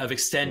benefit of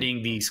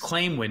extending these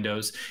claim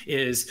windows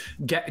is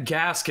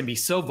gas can be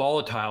so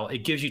volatile. It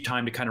gives you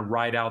time to kind of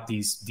ride out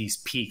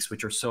these peaks,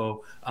 which are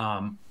so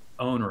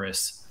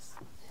onerous.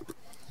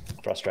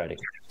 Frustrating.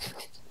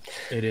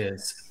 It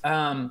is.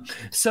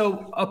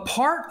 So a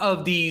part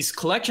of these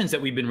collections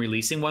that we've been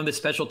releasing, one of the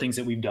special things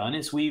that we've done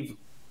is we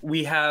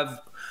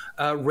have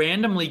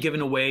randomly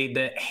given away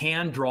the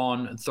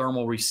hand-drawn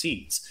thermal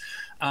receipts.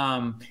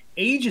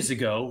 Ages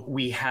ago,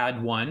 we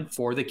had one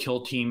for the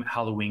Kill Team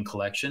Halloween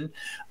collection.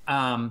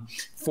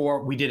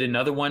 We did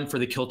another one for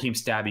the Kill Team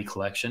Stabby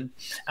collection.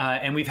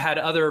 And we've had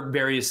other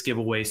various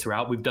giveaways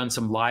throughout. We've done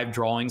some live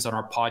drawings on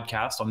our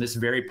podcast, on this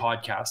very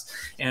podcast,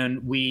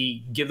 and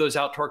we give those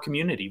out to our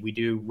community. We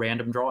do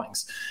random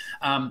drawings.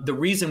 The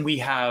reason we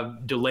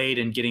have delayed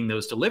in getting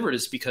those delivered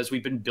is because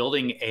we've been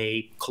building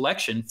a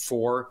collection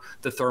for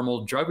the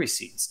thermal drug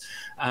receipts.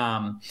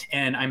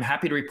 And I'm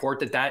happy to report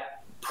that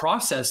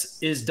process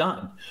is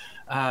done.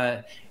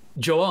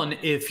 Joellen,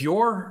 if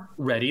you're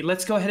ready,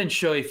 let's go ahead and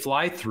show a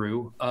fly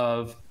through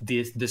of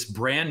this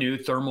brand new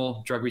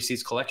thermal drug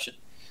receipts collection.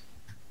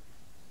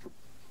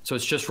 So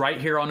it's just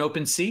right here on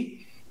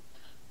OpenSea.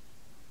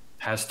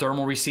 Has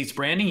thermal receipts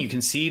branding. You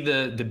can see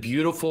the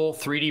beautiful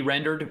 3D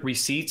rendered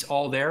receipts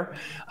all there.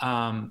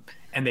 And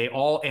they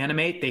all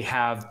animate. They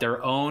have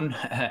their own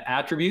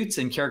attributes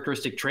and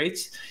characteristic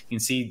traits. You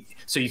can see,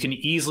 so you can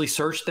easily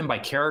search them by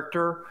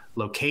character,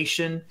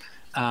 location.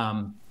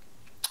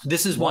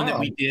 This is one that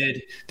we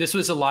did. This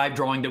was a live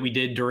drawing that we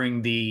did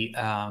during the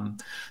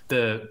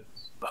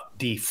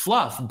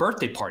Fluff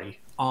birthday party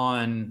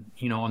on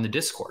the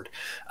Discord.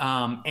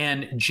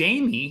 And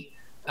Jamie,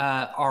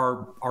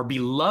 our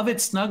beloved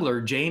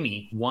snuggler,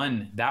 Jamie,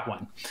 won that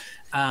one.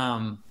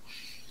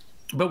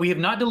 But we have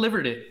not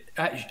delivered it.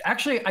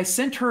 Actually, I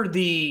sent her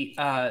the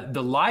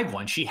live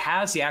one. She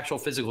has the actual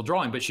physical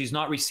drawing, but she's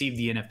not received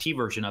the NFT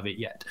version of it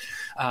yet.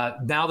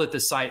 Now that the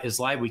site is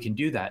live, we can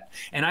do that.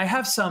 And I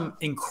have some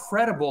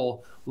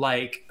incredible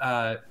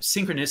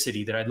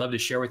synchronicity that I'd love to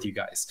share with you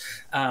guys.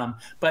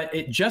 But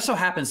it just so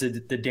happens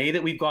that the day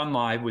that we've gone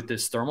live with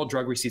this thermal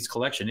drug receipts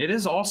collection, it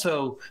is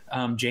also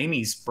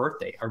Jamie's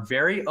birthday, our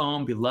very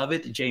own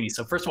beloved Jamie.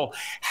 So first of all,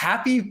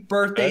 happy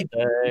birthday.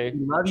 We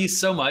love you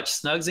so much.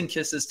 Snugs and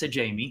kisses to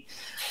Jamie.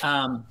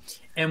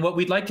 And what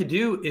we'd like to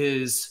do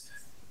is,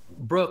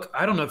 Brooke,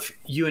 I don't know if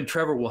you and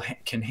Trevor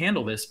can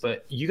handle this,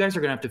 but you guys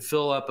are going to have to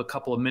fill up a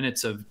couple of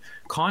minutes of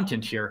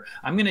content here.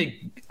 I'm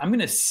going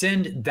to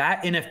send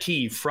that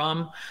NFT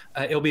from,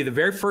 it'll be the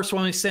very first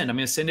one we send. I'm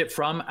going to send it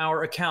from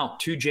our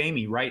account to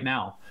Jamie right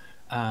now.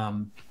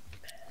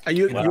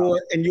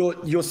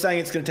 You're saying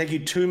it's going to take you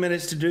 2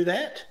 minutes to do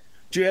that?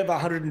 Do you have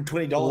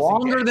 $120?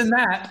 Longer than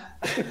that.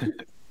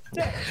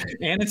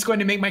 And it's going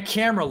to make my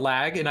camera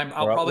lag, and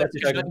I'll probably have to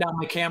shut down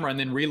my camera and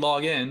then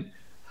re-log in.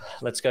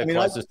 Let's go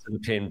closest to the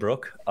pin,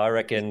 Brooke. I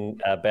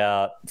reckon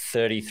about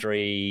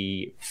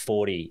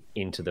 33:40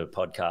 into the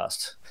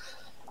podcast,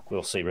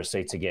 we'll see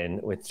receipts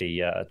again with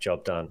the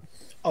job done.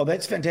 Oh,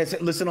 that's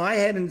fantastic. Listen, I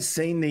hadn't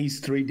seen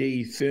these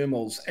 3D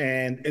thermals,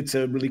 and it's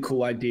a really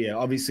cool idea.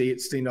 Obviously,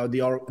 it's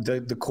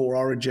the core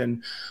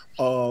origin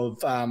of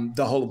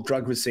the whole of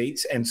drug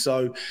receipts. And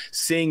so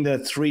seeing the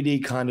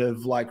 3D kind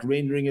of like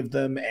rendering of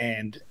them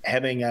and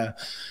having a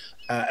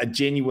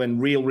genuine,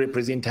 real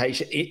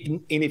representation,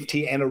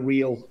 NFT and a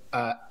real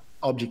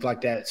object like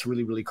that, it's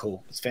really, really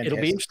cool. It's fantastic.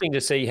 It'll be interesting to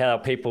see how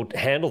people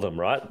handle them,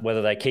 right?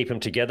 Whether they keep them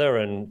together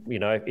and,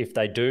 if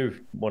they do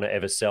want to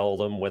ever sell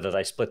them, whether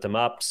they split them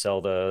up,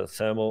 sell the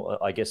thermal.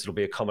 I guess it'll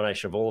be a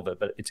combination of all of it,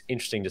 but it's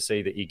interesting to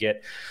see that you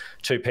get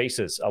two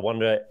pieces. I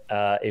wonder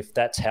if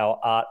that's how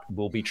art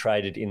will be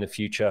traded in the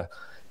future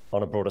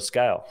on a broader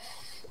scale.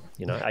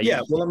 It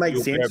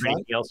makes sense.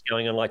 Anything else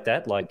going on like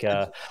that?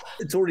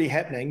 It's already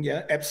happening.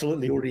 Yeah,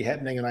 absolutely, already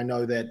happening. And I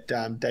know that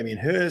Damien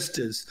Hirst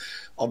is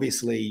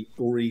obviously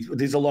already.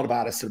 There's a lot of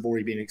artists that have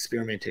already been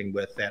experimenting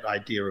with that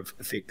idea of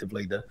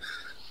effectively the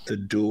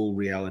dual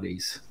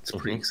realities. It's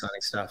pretty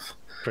exciting stuff.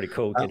 Pretty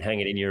cool. You can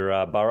hang it in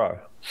your burrow.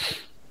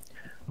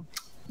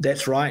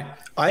 That's right.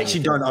 I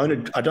actually don't own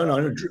a. I don't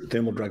own a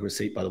thermal drug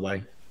receipt, by the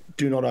way.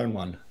 Do not own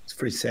one. It's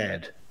pretty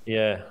sad.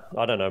 Yeah,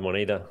 I don't own one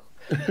either.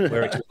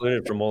 We're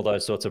excluded from all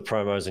those sorts of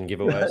promos and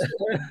giveaways.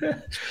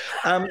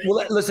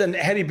 Well, listen,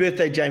 happy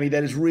birthday, Jamie.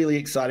 That is really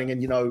exciting.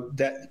 And,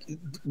 that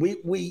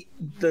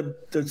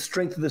the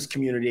strength of this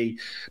community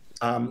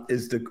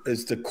is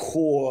this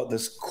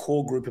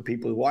core group of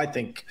people who I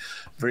think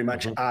very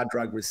much are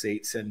drug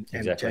receipts. And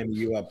Exactly. Jamie,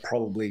 you are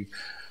probably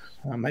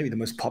maybe the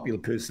most popular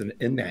person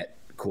in that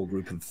core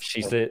group of.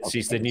 She's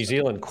the New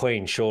Zealand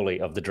queen, surely,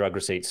 of the drug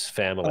receipts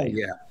family. Oh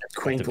yeah,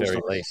 queen at the very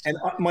least. And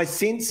my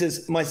sense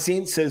is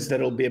that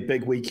it'll be a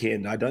big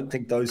weekend. I don't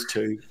think those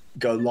two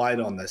go light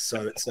on this.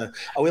 So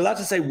are we allowed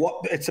to say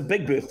what? It's a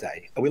big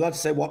birthday. Are we allowed to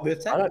say what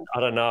birthday? I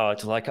don't know.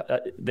 It's like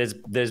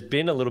there's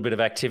been a little bit of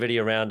activity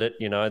around it.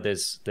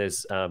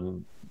 There's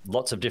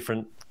lots of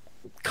different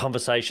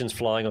conversations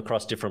flying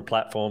across different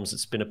platforms.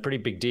 It's been a pretty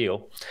big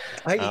deal.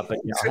 I have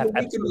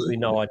absolutely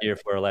no idea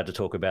if we're allowed to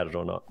talk about it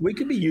or not. We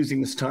could be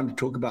using this time to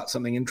talk about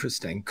something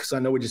interesting, because I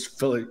know we're just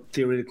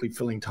theoretically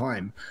filling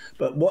time.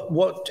 But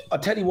what I'll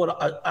tell you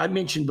what I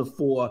mentioned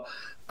before,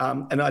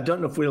 and I don't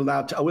know if we're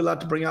allowed to. Are we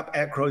allowed to bring up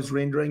Acro's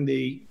rendering,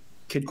 the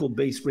Kid Called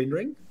Beast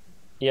rendering?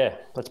 Yeah,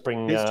 let's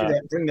do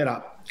that. Bring that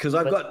up, because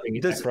I've got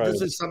this.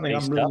 This is something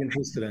I'm really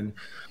interested in.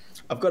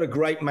 I've got a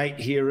great mate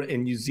here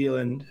in New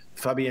Zealand,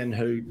 Fabian,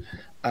 who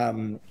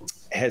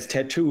has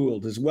Tattoo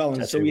World as well.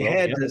 And so we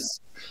had this,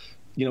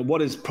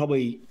 what is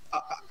probably,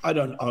 I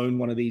don't own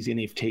one of these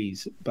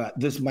NFTs, but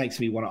this makes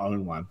me want to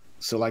own one.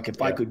 So like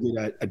if I could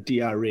get a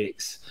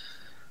DRX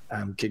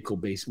Kid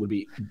Called Beast would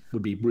be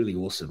really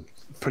awesome.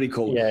 Pretty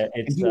cool. Yeah.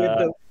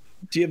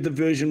 Do you have the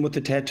version with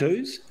the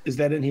tattoos? Is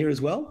that in here as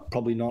well?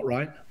 Probably not,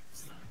 right?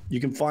 You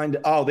can find,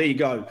 there you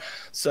go.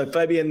 So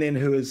Fabian then,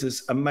 who is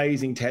this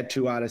amazing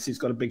tattoo artist, he's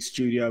got a big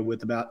studio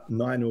with about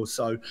 9 or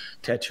so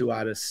tattoo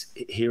artists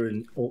here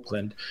in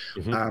Auckland,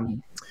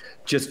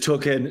 just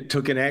took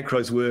in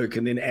Acro's work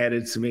and then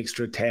added some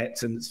extra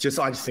tats. And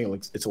I just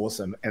think it's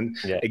awesome. And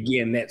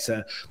again, that's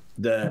a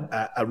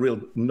real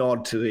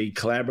nod to the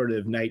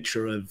collaborative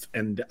nature of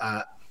and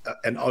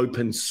an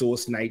open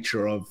source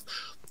nature of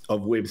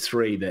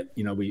Web3, that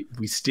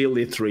we steal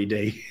their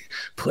 3D,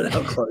 put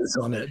our clothes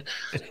on it,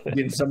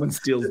 then someone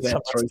steals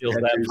that, puts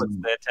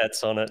their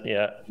tats on it.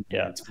 Yeah,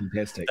 it's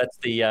fantastic. That's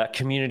the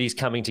communities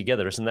coming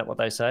together, isn't that what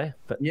they say?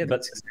 But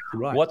that's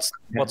exactly right. What's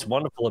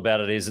wonderful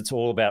about it is it's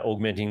all about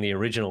augmenting the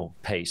original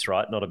piece,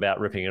 right? Not about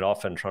ripping it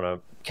off and trying to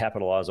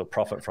capitalize or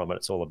profit from it.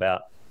 It's all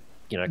about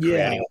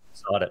creating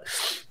inside it.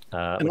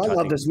 And I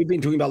love this. We've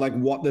been talking about like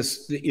what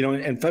this,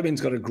 and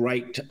Fabian's got a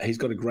great,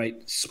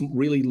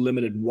 really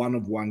limited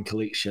one-of-one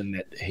collection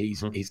that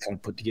he's kind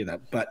of put together.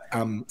 But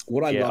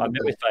what I love, I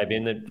met with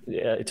Fabian.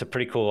 It's a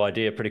pretty cool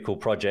idea, pretty cool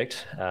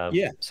project. So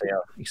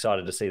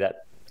excited to see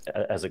that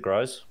as it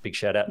grows. Big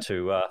shout out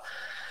to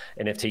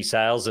NFT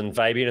Sales and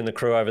Fabian and the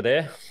crew over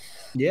there.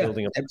 Yeah,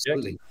 building a project.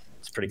 Absolutely.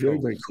 It's pretty cool.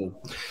 Very, very cool.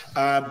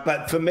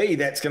 But for me,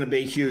 that's going to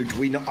be huge.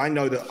 I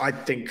know that I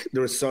think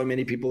there are so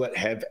many people that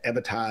have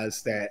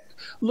avatars that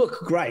look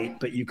great,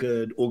 but you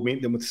could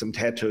augment them with some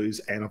tattoos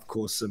and, of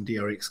course, some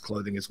DRX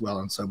clothing as well.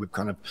 And so we've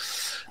kind of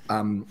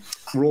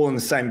we're all in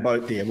the same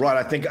boat there, right?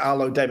 I think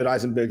Arlo David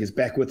Eisenberg is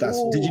back with us.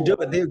 Did you do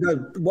it? There you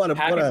go.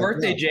 Happy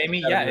birthday,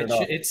 Jamie. Yeah,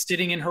 it's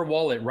sitting in her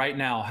wallet right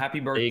now.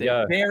 Happy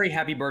birthday. Very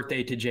happy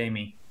birthday to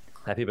Jamie.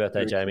 Happy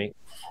birthday, Jamie.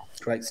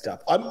 Great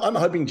stuff. I'm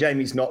hoping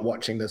Jamie's not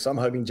watching this. I'm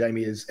hoping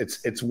Jamie is.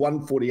 It's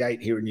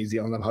 1:48 here in New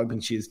Zealand. I'm hoping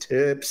she is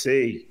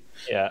tipsy.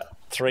 Yeah,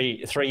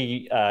 three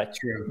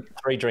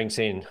drinks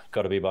in,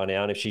 got to be by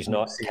now. And if she's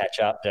not, catch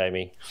up,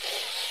 Jamie.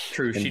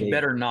 True. She'd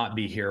better not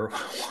be here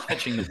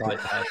watching the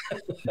podcast.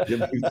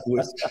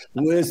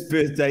 worst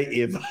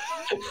birthday ever.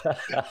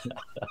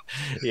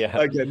 Yeah.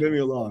 Okay,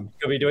 moving along.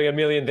 She'll be doing a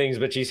million things,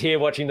 but she's here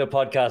watching the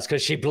podcast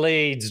because she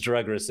bleeds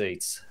drug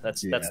receipts.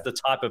 That's the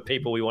type of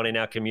people we want in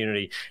our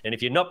community. And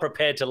if you're not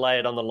prepared to lay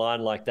it on the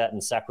line like that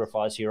and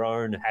sacrifice your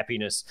own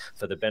happiness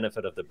for the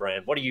benefit of the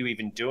brand, what are you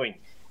even doing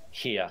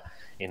here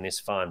in this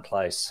fine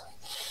place?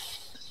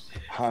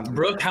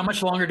 Brooke, how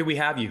much longer do we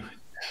have you?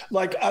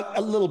 Like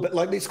a little bit,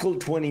 like let's call it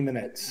 20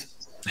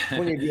 minutes.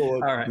 20 of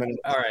your All right.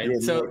 minutes. All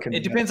right. So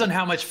it depends on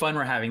how much fun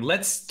we're having.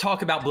 Let's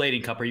talk about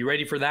Blading Cup. Are you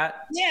ready for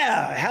that?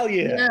 Yeah, hell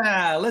yeah.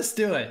 Yeah, let's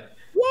do it.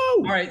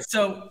 Whoa. All right.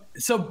 So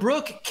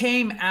Brooke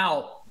came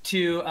out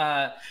to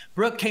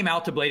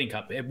Blading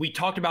Cup. We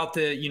talked about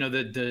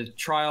the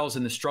trials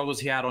and the struggles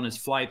he had on his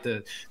flight.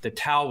 The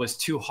towel was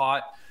too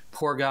hot.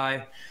 Poor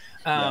guy.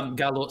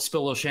 Got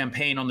spill a little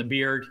champagne on the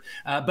beard.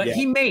 But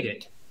he made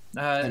it.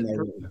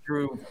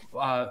 Through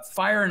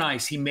fire and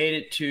ice, he made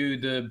it to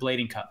the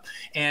Blading Cup.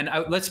 And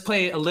let's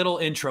play a little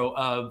intro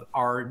of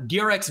our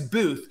DRX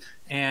booth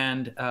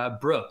and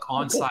Brooke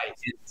on site.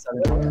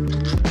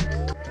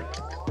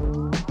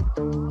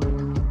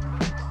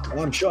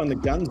 I'm showing the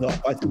guns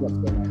off. I think that's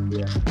going on.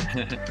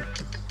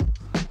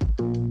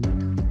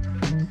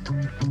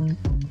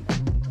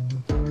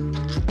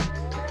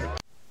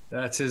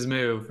 That's his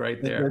move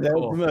right there.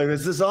 Cool.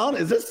 Is this on?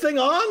 Is this thing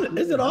on?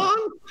 Is it on?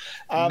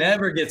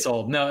 Never gets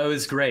old. No, it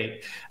was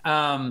great.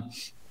 And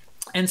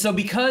so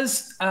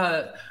because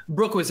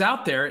Brooke was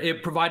out there,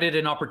 it provided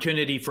an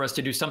opportunity for us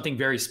to do something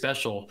very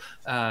special.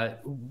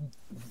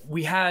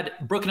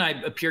 Brooke and I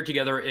appeared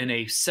together in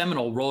a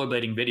seminal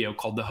rollerblading video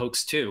called The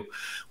Hoax 2,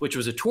 which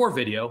was a tour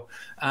video,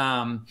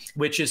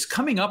 which is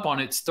coming up on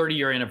its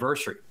 30-year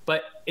anniversary.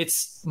 But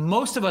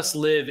most of us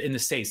live in the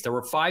States. There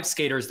were 5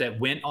 skaters that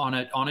went on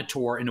a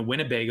tour in a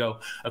Winnebago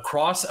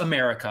across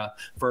America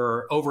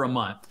for over a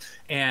month.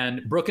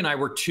 And Brooke and I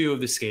were 2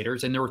 of the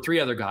skaters, and there were 3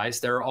 other guys.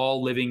 They're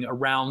all living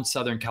around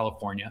Southern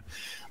California.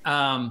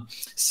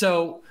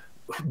 So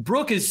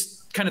Brooke is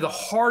kind of the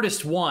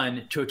hardest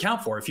one to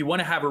account for. If you want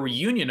to have a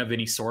reunion of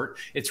any sort,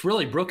 it's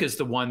really Brooke is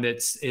the one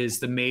is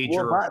the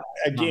major. Well,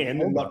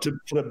 again, not to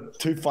put a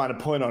too fine a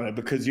point on it,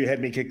 because you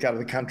had me kicked out of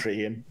the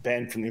country and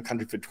banned from your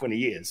country for 20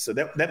 years. So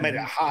that made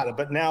it harder,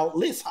 but now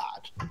less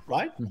hard,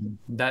 right?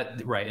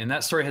 Mm-hmm. Right. And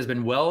that story has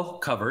been well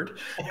covered.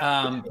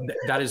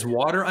 That is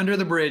water under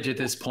the bridge at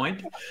this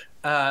point.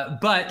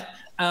 But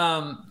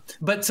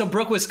so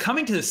Brooke was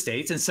coming to the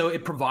States, and so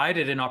it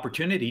provided an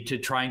opportunity to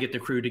try and get the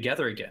crew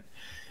together again.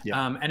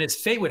 Yeah. And as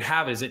fate would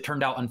have it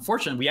turned out,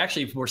 unfortunately, we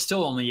actually were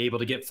still only able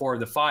to get 4 of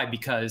the 5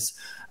 because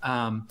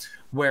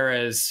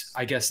whereas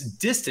I guess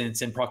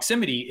distance and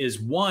proximity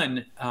is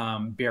one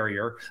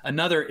barrier,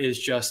 another is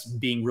just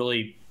being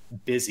really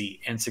busy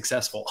and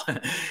successful.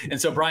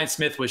 And so Brian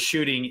Smith was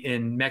shooting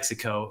in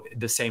Mexico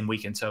the same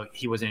weekend, so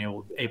he wasn't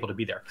able to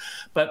be there.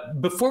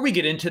 But before we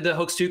get into the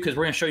Hoax 2, because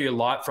we're going to show you a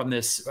lot from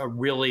this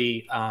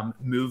really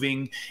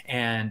moving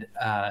and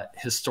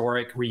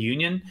historic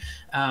reunion,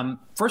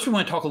 first we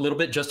want to talk a little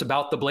bit just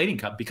about the Blading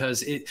Cup, because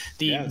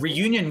the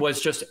reunion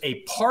was just a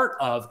part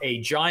of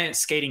a giant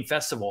skating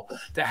festival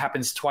that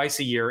happens twice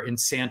a year in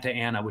Santa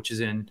Ana, which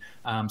is in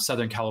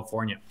Southern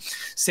California.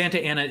 Santa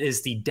Ana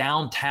is the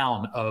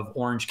downtown of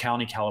Orange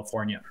County,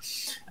 California.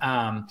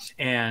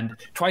 And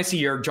twice a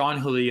year, John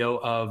Julio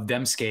of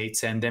Them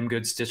Skates and Them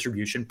Goods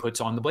Distribution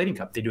puts on the Blading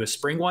Cup. They do a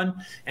spring one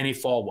and a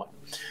fall one.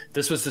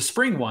 This was the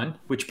spring one,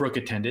 which Brooke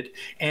attended.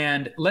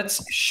 And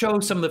let's show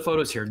some of the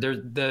photos here.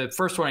 The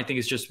first one, I think,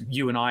 is just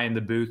you and I in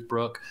the booth,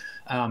 Brooke.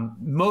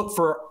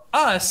 For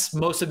us,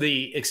 most of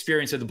the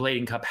experience of the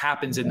Blading Cup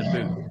happens in the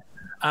booth.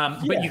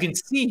 But you can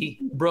see,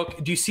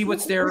 Brooke, do you see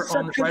what's there right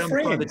on the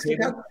front of the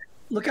table?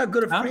 Look how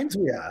good of friends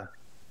we are.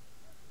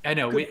 I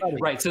know.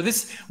 Right. So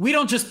we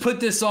don't just put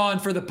this on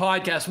for the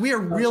podcast. We are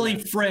really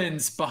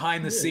friends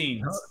behind the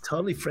scenes.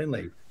 Totally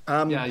friendly.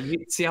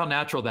 You see how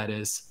natural that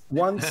is.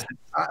 Once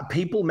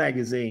People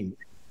Magazine.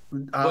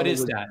 What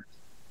is that?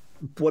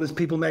 What is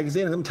People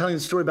Magazine? And I'm telling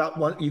the story about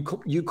what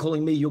you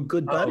calling me your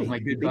good buddy. Oh, my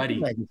good buddy.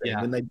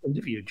 When they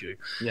interviewed you.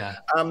 Yeah.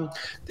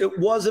 It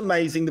was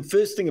amazing. The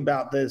first thing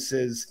about this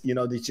is,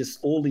 there's just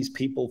all these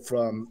people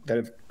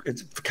that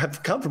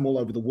have come from all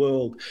over the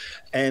world.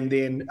 And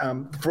then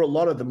for a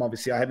lot of them,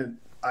 obviously, I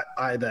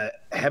either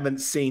haven't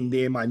seen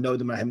them, I know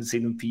them, I haven't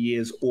seen them for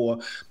years, or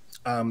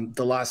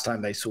the last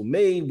time they saw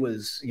me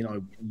was,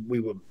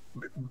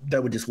 they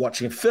were just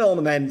watching a film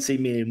and they hadn't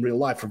seen me in real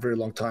life for a very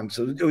long time.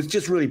 So it was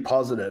just really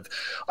positive.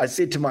 I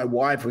said to my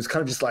wife, it was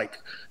kind of just like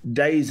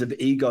days of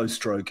ego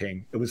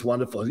stroking. It was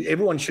wonderful.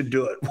 Everyone should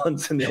do it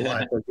once in their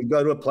life. Like, you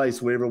go to a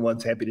place where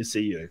everyone's happy to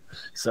see you.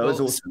 So it was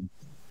awesome.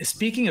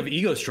 Speaking of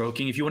ego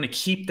stroking, if you want to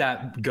keep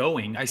that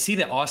going, I see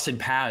that Austin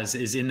Paz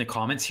is in the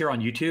comments here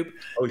on YouTube.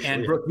 Oh, sure,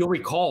 and Brooke, you'll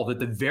recall that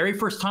the very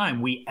first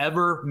time we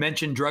ever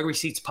mentioned drug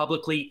receipts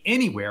publicly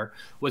anywhere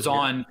was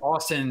on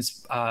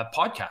Austin's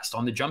podcast,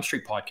 on the Jump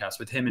Street podcast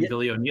with him and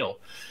Billy O'Neill.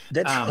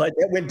 That's right.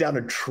 That went down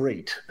a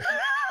treat.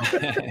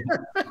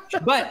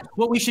 But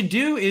what we should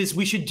do is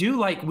we should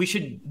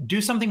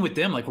do something with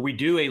them, like where we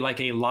do a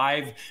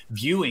live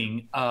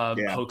viewing of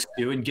Hoax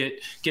 2 and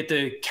get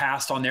the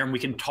cast on there, and we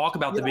can talk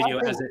about the video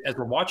as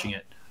we're watching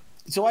it.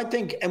 So I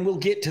think, and we'll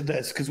get to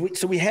this, because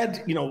we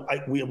had,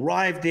 we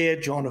arrived there.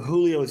 John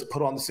Julio has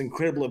put on this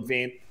incredible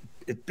event.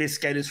 Best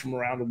skaters from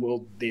around the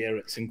world there.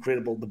 It's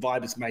incredible. The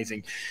vibe is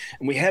amazing.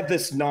 And we have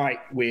this night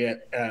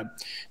where, and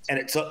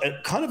it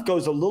kind of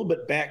goes a little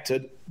bit back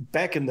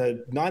in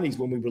the 90s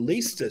when we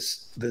released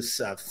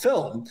this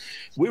film.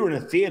 We were in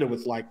a theater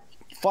with like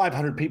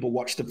 500 people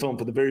watched the film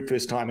for the very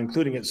first time,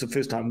 including it's the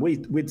first time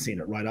we'd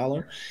seen it, right,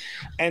 Arlo?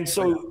 And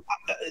so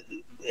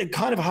it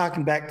kind of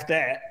harkened back to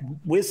that.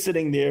 We're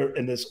sitting there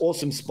in this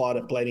awesome spot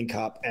at Blading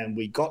Cup, and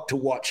we got to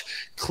watch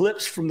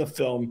clips from the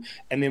film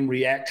and then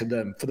react to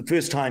them for the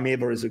first time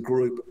ever as a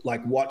group,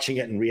 like watching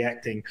it and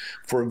reacting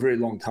for a very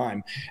long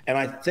time. And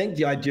I think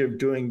the idea of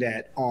doing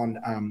that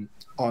on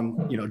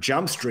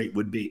Jump Street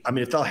would be,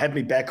 if they'll have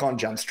me back on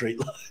Jump Street,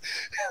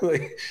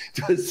 there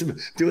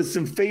was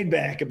some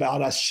feedback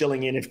about us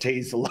shilling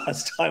NFTs the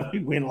last time we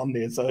went on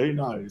there, so who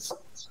knows?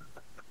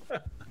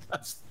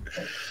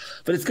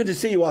 But it's good to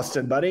see you,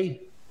 Austin,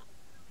 buddy.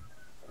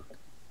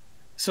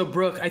 So,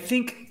 Brooke, I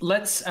think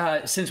let's,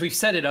 since we've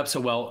set it up so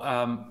well,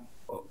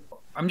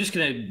 I'm just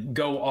going to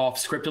go off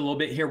script a little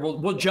bit here.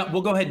 We'll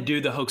go ahead and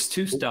do the Hoax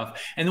 2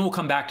 stuff, and then we'll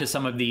come back to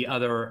some of the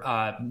other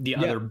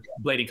other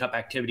Blading Cup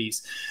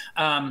activities.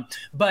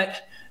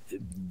 But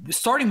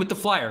starting with the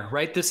flyer,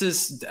 right? This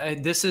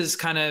is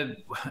kind of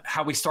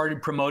how we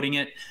started promoting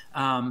it.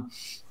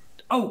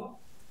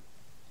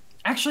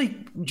 Actually,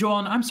 Joel,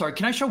 I'm sorry.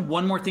 Can I show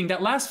one more thing?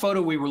 That last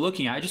photo we were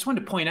looking at, I just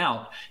wanted to point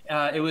out,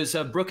 it was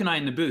Brooke and I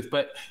in the booth.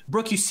 But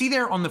Brooke, you see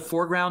there on the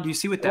foreground, do you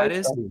see what that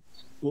is?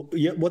 Well,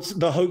 yeah. What's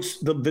the Hoax,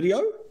 the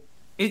video?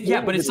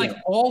 But it's like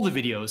all the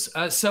videos.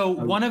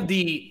 One of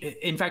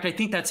in fact, I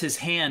think that's his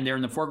hand there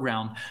in the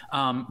foreground.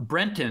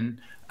 Brenton,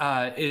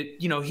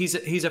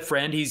 he's a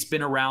friend. He's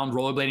been around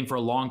rollerblading for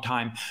a long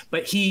time,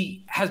 but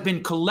he has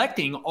been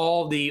collecting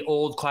all the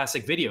old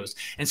classic videos.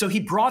 And so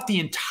he brought the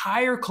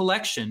entire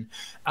collection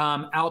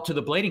out to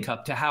the Blading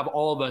Cup to have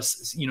all of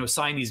us,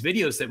 sign these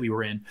videos that we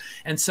were in.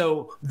 And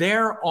so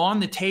there on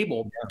the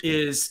table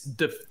is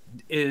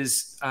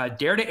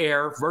Dare to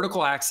Air,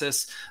 Vertical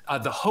Axis,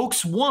 the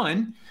Hoax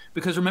 1,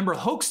 because remember,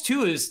 Hoax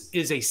 2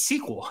 is a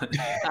sequel.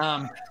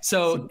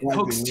 So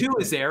Hoax 2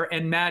 is there,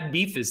 and Mad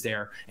Beef is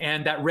there.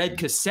 And that red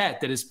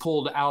cassette that is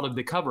pulled out of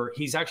the cover,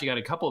 he's actually got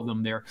a couple of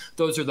them there.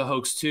 Those are the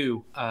Hoax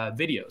 2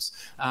 videos.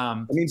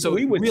 So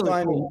we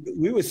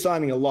were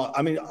signing a lot.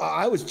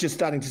 I was just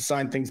starting to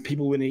sign things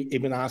people weren't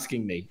even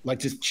asking me, like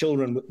just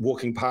children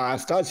walking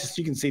past.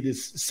 You can see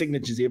there's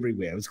signatures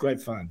everywhere. It was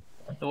great fun.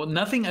 Well,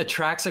 nothing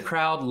attracts a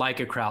crowd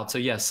like a crowd. So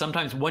yes,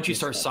 sometimes once you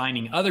start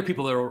signing, other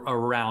people that are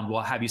around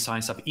will have you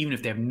sign stuff, even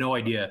if they have no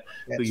idea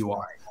who you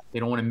are. They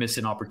don't want to miss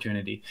an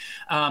opportunity.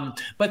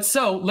 But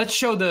so let's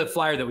show the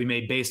flyer that we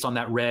made based on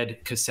that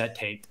red cassette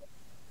tape.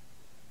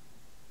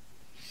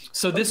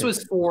 So this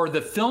was for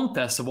the film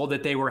festival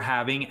that they were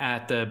having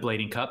at the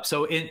Blading Cup.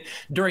 So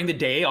during the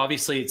day,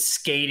 obviously it's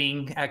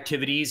skating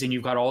activities and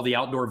you've got all the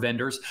outdoor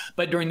vendors.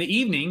 But during the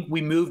evening,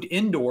 we moved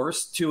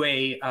indoors to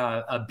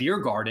a beer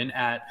garden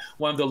at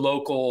one of the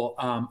local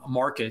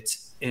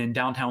markets in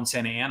downtown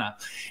Santa Ana.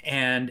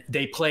 And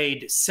they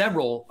played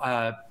several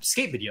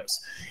skate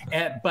videos.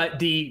 But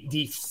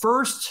the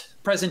first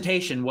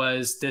presentation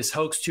was this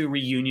Hoax 2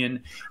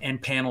 reunion and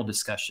panel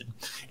discussion.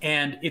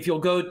 And if you'll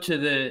go to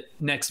the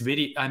next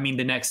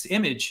the next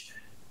image.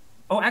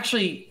 Oh,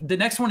 actually, the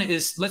next one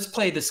is, let's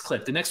play this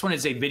clip. The next one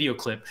is a video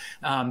clip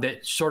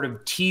that sort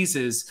of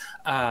teases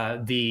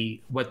what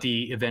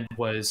the event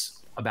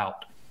was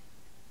about.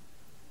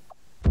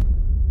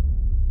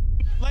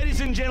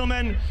 Ladies and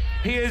gentlemen,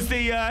 he is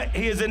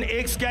an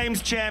X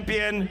Games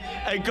champion,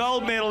 a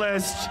gold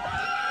medalist,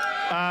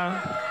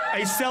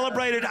 a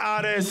celebrated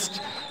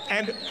artist,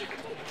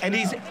 and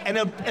he's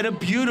a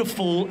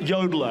beautiful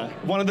yodeler,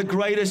 one of the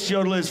greatest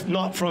yodelers,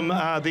 not from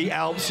the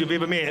Alps you've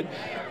ever met.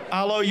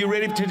 Arlo, you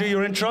ready to do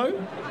your intro?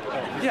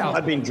 Yeah.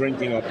 I've been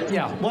drinking up.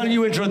 Yeah. Why don't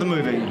you intro the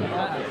movie?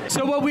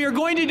 So what we are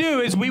going to do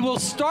is we will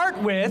start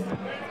with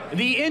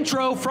the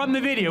intro from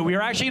the video. We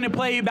are actually going to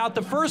play about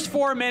the first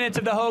 4 minutes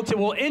of the Hoax. It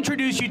will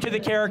introduce you to the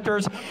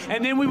characters,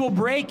 and then we will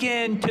break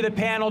into the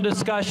panel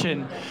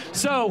discussion.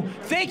 So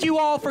thank you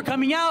all for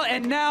coming out,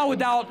 and now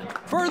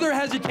without further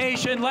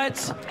hesitation,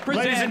 let's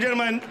present... Ladies and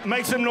gentlemen,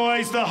 make some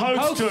noise, the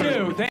Hoax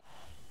 2.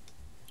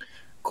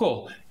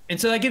 Cool. And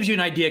so that gives you an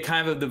idea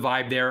kind of the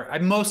vibe there. I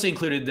mostly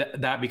included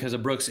that because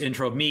of Brooke's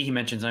intro of me. He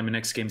mentions I'm an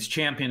X Games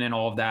champion and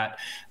all of that.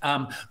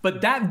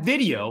 But that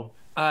video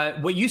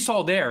what you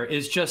saw there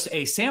is just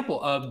a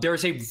sample of,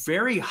 there's a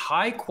very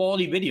high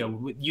quality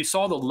video. You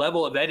saw the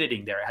level of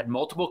editing there. It had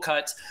multiple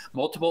cuts,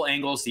 multiple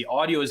angles. The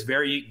audio is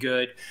very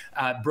good.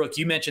 Brooke,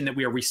 you mentioned that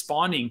we are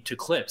responding to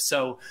clips.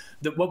 So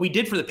what we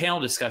did for the panel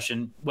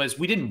discussion was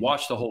we didn't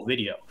watch the whole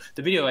video.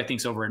 The video, I think,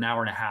 is over an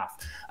hour and a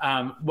half.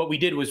 What we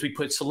did was we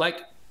put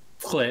select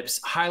clips,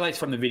 highlights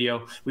from the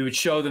video. We would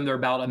show them. They're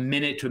about a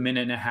minute to a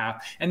minute and a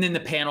half, and then the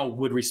panel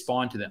would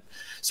respond to them.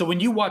 So when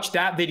you watch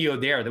that video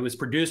there that was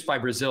produced by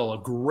Brazil, a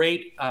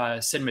great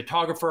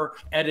cinematographer,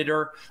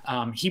 editor,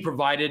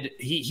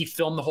 he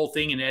filmed the whole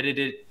thing and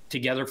edited it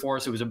together for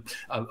us. It was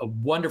a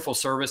wonderful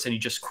service, and he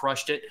just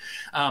crushed it.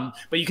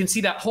 But you can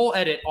see that whole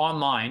edit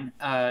online.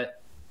 I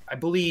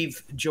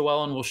believe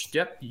Joellen will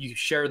you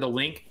share the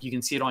link. You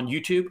can see it on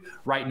YouTube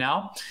right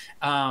now.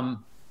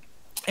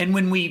 And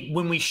when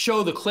we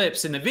show the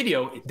clips in the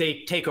video,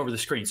 they take over the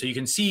screen. So you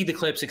can see the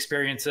clips,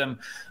 experience them,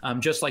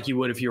 just like you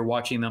would if you were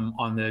watching them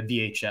on the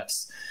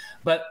VHS.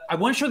 But I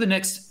want to show the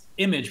next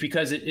image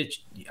because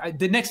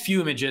the next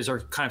few images are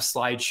kind of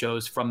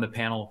slideshows from the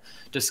panel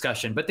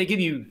discussion, but they give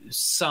you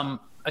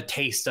a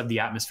taste of the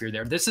atmosphere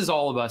there. This is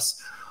all of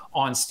us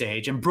on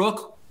stage, and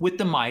Brooke with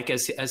the mic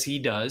as he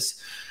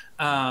does.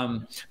 We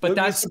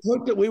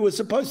were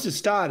supposed to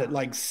start at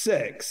like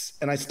 6,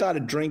 and I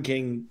started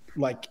drinking,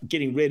 like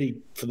getting ready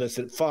for this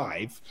at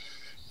 5,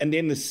 and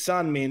then the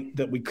sun meant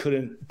that we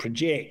couldn't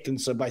project, and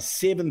so by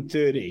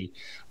 7:30,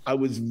 I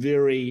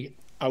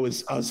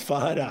was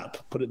fired up.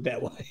 Put it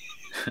that way.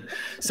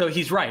 So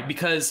he's right,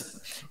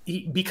 because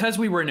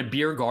we were in a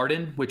beer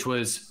garden, which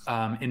was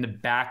in the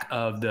back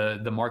of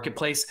the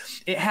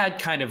marketplace. It had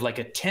kind of like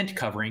a tent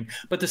covering,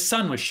 but the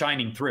sun was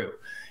shining through.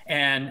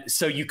 And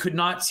so you could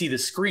not see the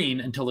screen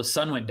until the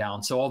sun went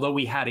down. So although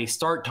we had a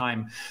start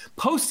time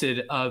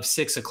posted of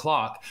 6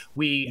 o'clock,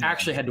 we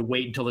actually had to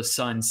wait until the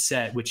sun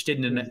set, which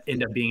didn't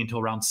end up being until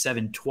around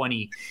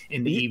 7:20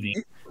 in the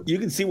evening. You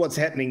can see what's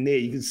happening there.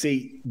 You can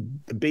see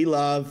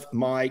B-Love,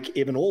 Mike,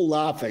 Evan all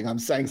laughing. I'm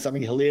saying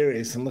something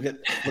hilarious. And look at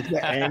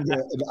the anger.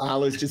 And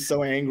Arlo's just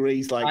so angry.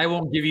 He's like, I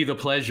won't give you the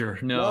pleasure.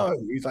 No.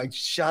 He's like,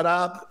 shut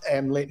up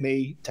and let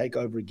me take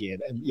over again.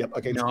 And yep,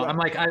 okay. No, I'm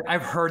like,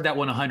 I've heard that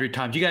one 100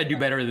 times. You got to do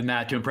better than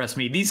that to impress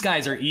me. These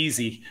guys are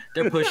easy.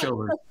 They're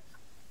pushovers.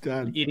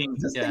 Done. Eating.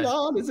 Is this thing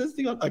on? Is this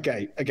thing on?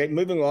 Okay,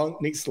 moving on.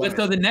 Next slide. Let's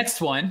go to the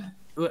next one,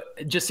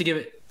 just to give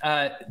it.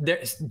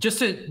 Just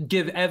to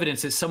give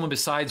evidence that someone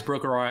besides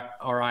Brooke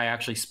or I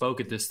actually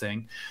spoke at this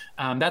thing.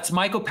 That's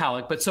Michael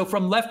Palak. But so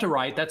from left to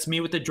right, that's me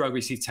with the drug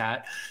receipts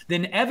hat.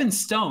 Then Evan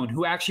Stone,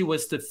 who actually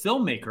was the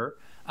filmmaker.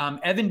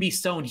 Evan B.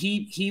 Stone,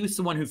 he was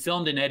the one who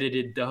filmed and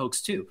edited The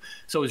Hoax 2.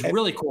 So it was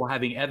really cool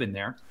having Evan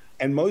there.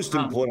 And most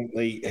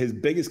importantly, his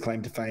biggest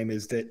claim to fame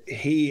is that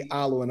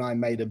Arlo and I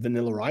made a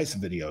Vanilla Ice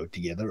video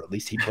together. At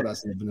least he put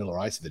us in the Vanilla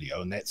Ice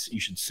video, and you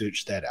should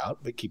search that out.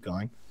 But keep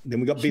going. Then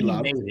we got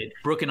B-Love.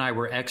 Brooke and I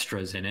were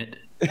extras in it,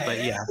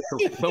 but yeah,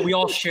 but we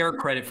all share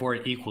credit for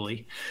it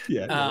equally.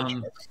 Yeah.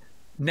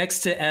 Next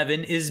to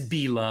Evan is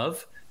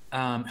B-Love,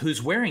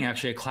 who's wearing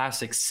actually a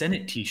classic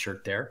Senate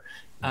T-shirt there.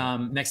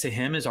 Next to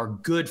him is our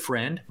good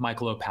friend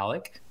Michael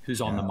Opalek,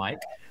 who's on the mic.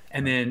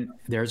 And then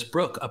there's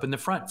Brooke up in the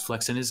front,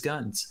 flexing his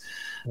guns.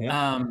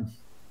 Yeah.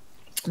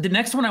 The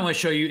next one I want to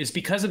show you is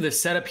because of the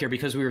setup here,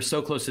 because we were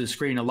so close to the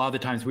screen, a lot of the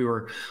times we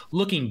were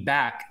looking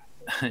back.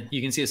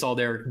 You can see us all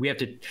there. We have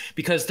to,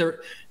 because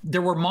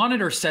there were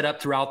monitors set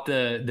up throughout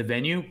the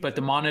venue, but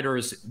the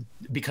monitors,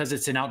 because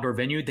it's an outdoor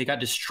venue, they got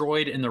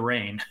destroyed in the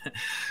rain.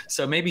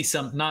 So maybe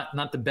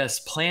not the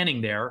best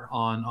planning there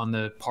on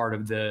the part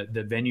of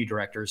the venue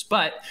directors,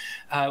 but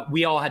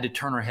we all had to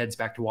turn our heads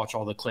back to watch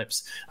all the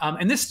clips.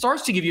 And this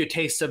starts to give you a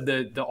taste of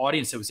the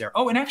audience that was there.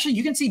 Oh, and actually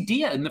you can see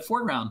Dia in the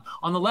foreground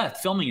on the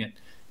left filming it,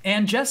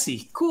 and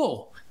Jesse,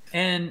 cool,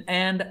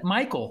 and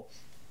Michael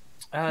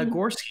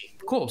Gorski.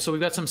 Cool. So we've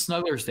got some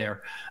snugglers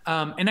there.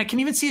 And I can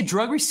even see a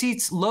Drug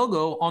Receipts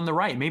logo on the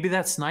right. Maybe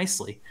that's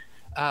nicely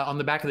on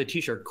the back of the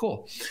T-shirt.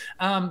 Cool.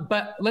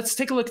 But let's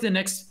take a look at the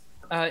next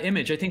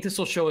image. I think this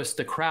will show us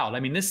the crowd. I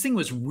mean, this thing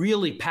was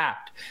really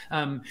packed.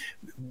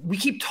 We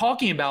keep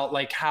talking about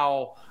like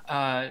how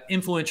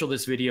influential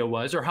this video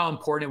was, or how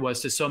important it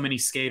was to so many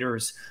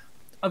skaters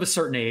of a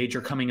certain age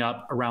or coming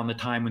up around the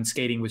time when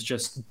skating was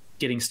just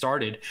getting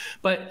started.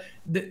 But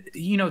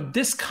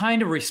this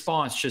kind of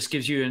response just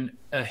gives you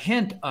a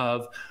hint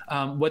of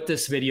what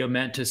this video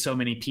meant to so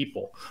many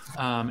people,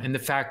 and the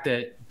fact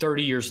that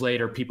 30 years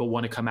later people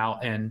want to come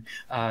out and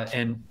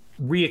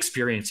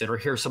re-experience it or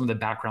hear some of the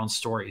background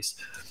stories.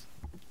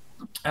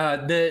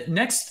 The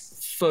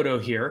next photo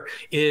here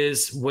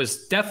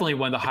was definitely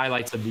one of the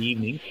highlights of the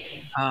evening,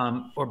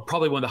 or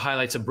probably one of the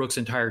highlights of Brooke's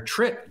entire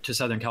trip to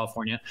Southern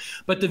California.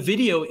 But the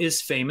video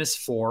is famous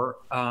for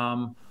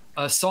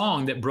a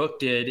song that Brooke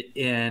did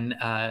in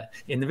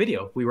the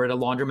video. We were at a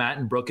laundromat,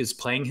 and Brooke is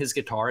playing his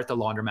guitar at the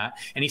laundromat,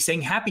 and he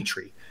sang Happy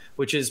Tree,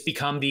 which has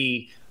become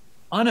the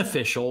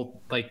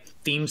unofficial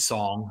theme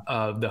song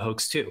of The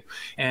Hoax 2.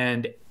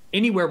 And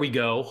anywhere we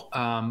go,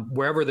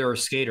 wherever there are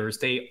skaters,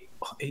 they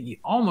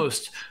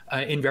almost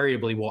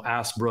invariably will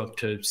ask Brooke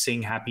to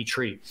sing Happy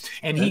Tree.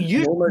 And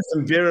he almost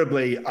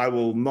invariably, I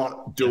will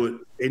not do it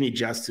any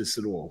justice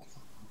at all.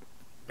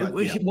 But,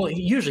 well,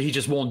 usually he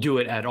just won't do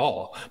it at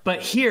all.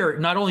 But here,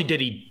 not only did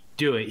he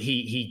do it,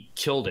 he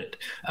killed it.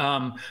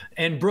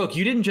 And Brooke,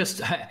 you didn't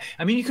just,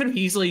 I mean, you could have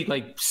easily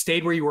like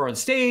stayed where you were on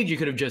stage. You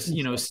could have just,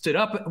 stood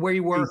up where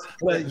you were.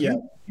 But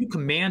you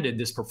commanded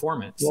this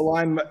performance. Well,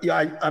 I'm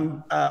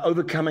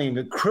overcoming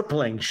a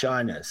crippling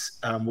shyness,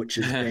 which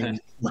has been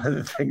one of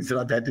the things that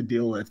I've had to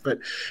deal with. But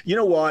you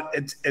know what?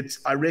 It's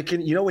I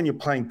reckon, when you're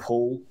playing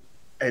pool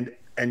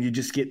and you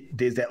just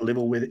there's that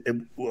level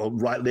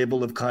right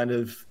level of kind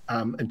of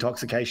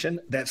intoxication.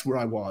 That's where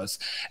I was.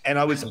 And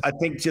I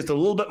think just a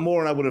little bit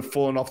more and I would have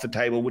fallen off the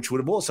table, which would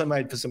have also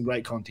made for some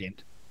great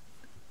content.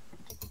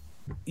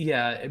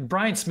 Yeah.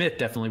 Brian Smith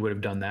definitely would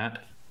have done that.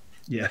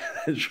 Yeah,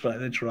 that's right.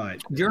 That's right.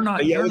 You're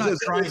not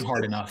trying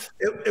hard enough.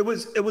 It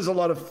was a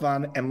lot of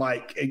fun and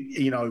like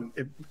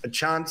a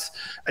chance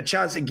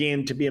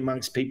again to be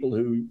amongst people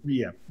who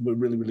were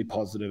really, really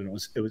positive, and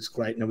it was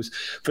great. And it was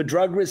for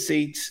Drug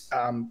Receipts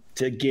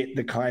to get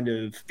the kind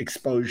of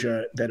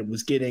exposure that it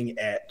was getting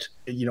at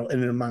in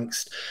and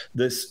amongst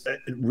this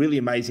really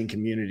amazing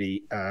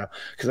community.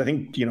 Because I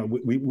think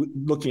we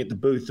looking at the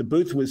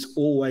booth was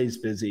always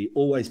busy,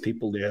 always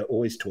people there,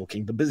 always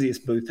talking. The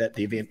busiest booth at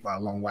the event by a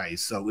long way.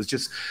 So it was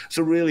it's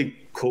a really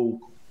cool.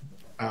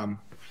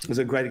 It was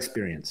a great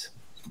experience.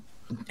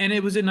 And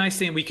it was a nice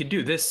thing we could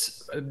do.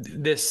 This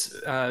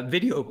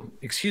video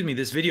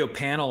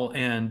panel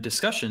and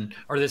discussion,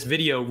 or this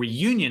video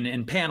reunion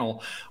and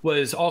panel,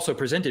 was also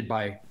presented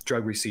by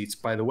Drug Receipts,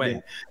 by the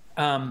way.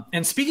 Yeah.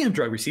 And speaking of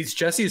Drug Receipts,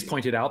 Jesse has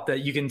pointed out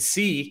that you can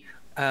see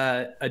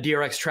a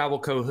DRX Travel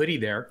Co. hoodie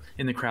there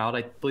in the crowd.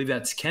 I believe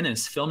that's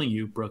Kenneth filming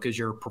you, Brooke, as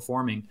you're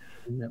performing.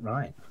 Isn't that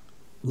right?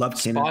 Love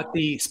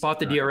Kenneth. Spot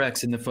the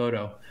DRX in the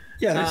photo.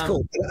 Yeah, that's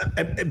cool.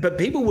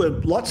 But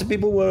lots of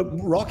people were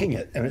rocking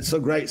it, and it's so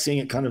great seeing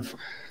it kind of,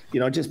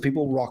 just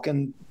people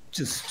rocking,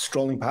 just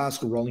strolling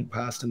past or rolling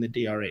past in the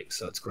DRX.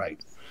 So it's great.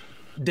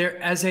 There,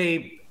 as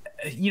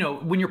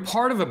when you're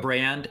part of a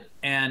brand,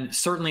 and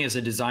certainly as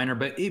a designer,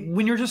 but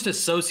when you're just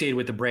associated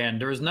with the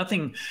brand, there is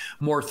nothing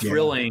more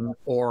thrilling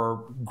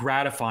or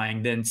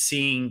gratifying than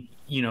seeing,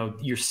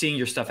 you're seeing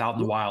your stuff out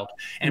in the wild.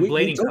 And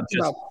Blading Cup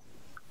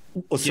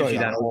gives you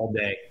that all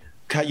day.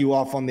 Cut you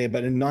off on there,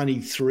 but in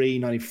 93,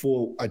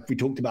 94, we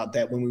talked about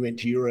that when we went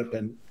to Europe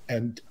and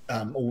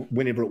or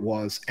whenever it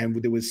was,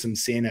 and there was some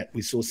Senate.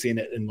 We saw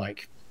Senate in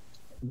like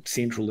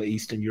Central to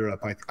Eastern Europe.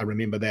 I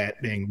remember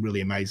that being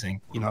really amazing,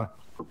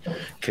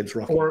 kids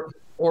rocking.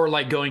 Or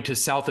like going to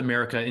South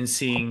America and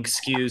seeing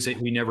SKUs that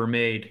we never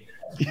made.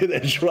 Yeah,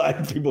 that's right.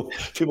 People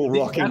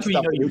rocking that's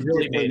stuff. You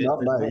really made it,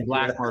 the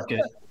black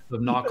market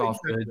of knockoff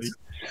goods.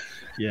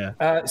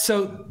 Yeah.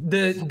 So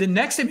the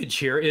next image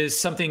here is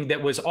something that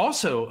was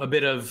also a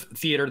bit of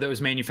theater that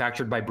was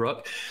manufactured by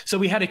Brooke. So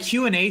we had a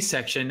Q&A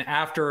section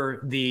after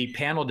the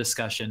panel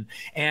discussion,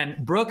 and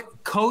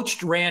Brooke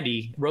coached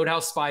Randy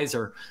Roadhouse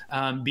Spicer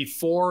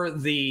before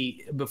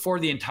the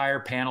entire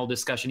panel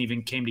discussion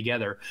even came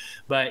together.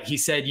 But he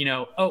said,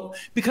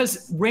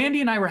 because Randy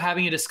and I were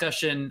having a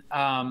discussion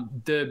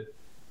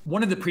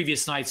one of the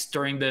previous nights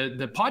during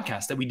the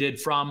podcast that we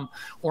did from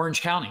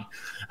Orange County.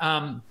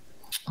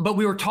 But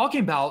we were talking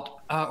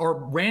about, or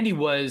Randy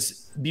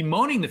was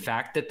bemoaning the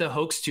fact that the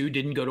Hoax 2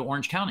 didn't go to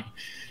Orange County.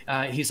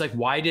 He's like,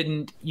 why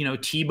didn't,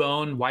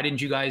 T-Bone, why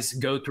didn't you guys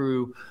go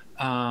through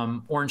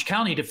Orange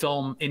County to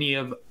film any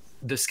of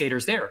the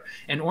skaters there?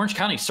 And Orange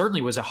County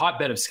certainly was a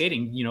hotbed of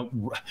skating.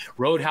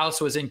 Roadhouse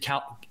was in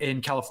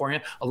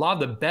California. A lot of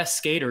the best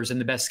skaters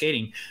and the best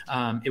skating,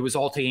 it was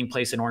all taking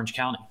place in Orange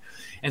County.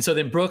 And so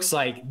then Brooke's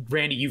like,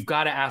 Randy, you've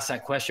got to ask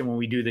that question when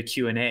we do the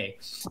Q&A.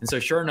 And so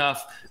sure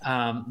enough,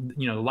 the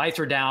lights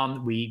are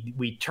down.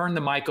 We turn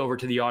the mic over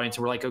to the audience,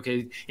 and we're like,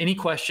 okay, any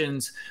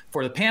questions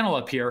for the panel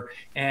up here?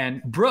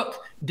 And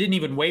Brooke didn't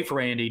even wait for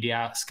Randy to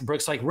ask.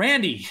 Brooke's like,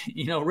 Randy,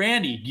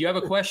 Randy, do you have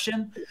a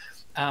question?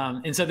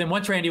 And so then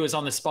once Randy was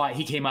on the spot,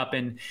 he came up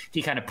and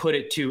he kind of put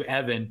it to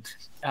Evan.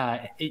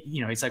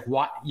 He's like,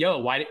 what?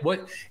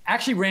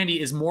 Actually, Randy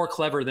is more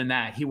clever than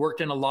that. He worked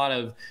in a lot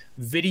of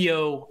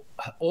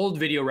old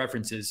video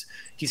references.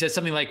 He said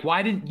something like,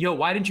 why didn't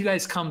you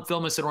guys come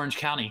film us at Orange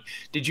County?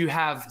 Did you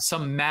have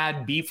some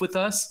mad beef with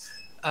us?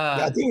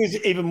 I think it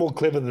was even more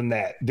clever than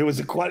that. There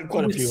was quite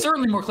a few.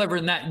 Certainly more clever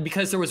than that,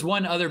 because there was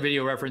one other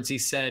video reference he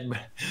said,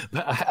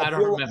 but I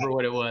don't remember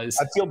what it was.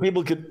 I feel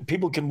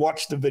people can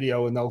watch the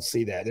video and they'll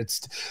see that.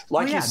 It's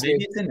like you said,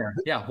 maybe it's in there.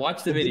 Yeah,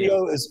 watch the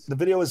video. The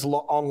video is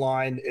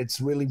online. It's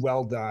really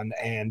well done,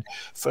 and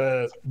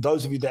for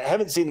those of you that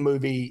haven't seen the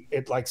movie,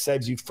 it like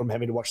saves you from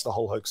having to watch the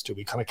whole Hoax too.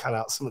 We kind of cut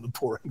out some of the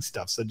boring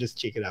stuff, so just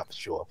check it out for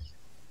sure.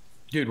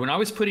 Dude, when I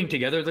was putting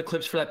together the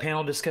clips for that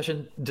panel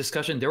discussion,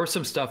 there was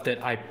some stuff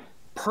that I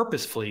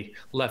purposefully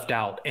left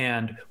out,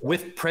 and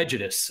with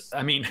prejudice.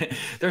 I mean,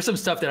 there's some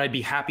stuff that I'd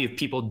be happy if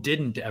people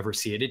didn't ever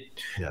see it.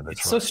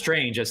 It's so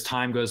strange as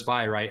time goes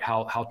by, right?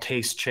 How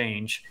tastes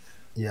change.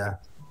 Yeah.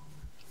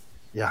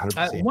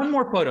 100%. One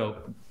more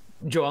photo.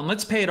 Joel,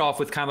 let's pay it off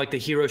with kind of like the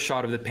hero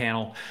shot of the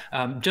panel,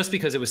 just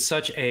because it was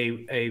such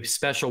a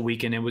special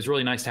weekend. It was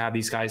really nice to have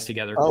these guys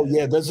together. Oh,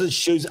 yeah. Those are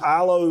shoes.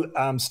 Arlo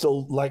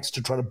still likes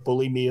to try to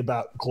bully me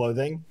about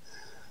clothing.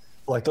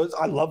 Like those,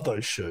 I love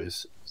those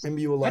shoes.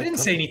 Remember you were like, I didn't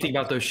say anything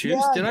about those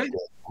shoes, did I?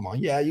 Come on.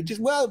 Yeah,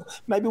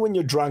 maybe when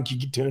you're drunk, you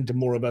can turn into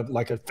more of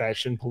a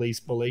fashion police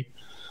bully.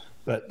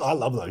 But I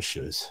love those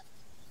shoes.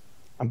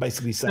 I'm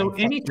basically saying. So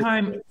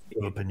anytime,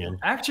 your opinion.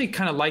 I actually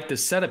kind of like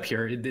this setup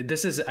here.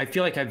 I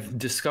feel like I've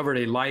discovered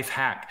a life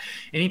hack.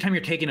 Anytime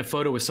you're taking a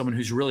photo with someone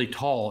who's really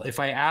tall, if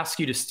I ask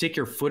you to stick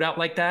your foot out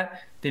like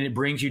that, then it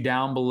brings you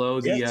down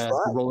below the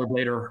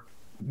rollerblader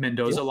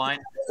Mendoza line.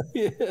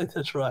 Yeah,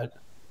 that's right.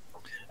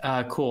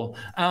 Cool.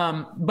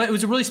 But it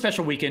was a really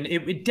special weekend.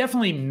 It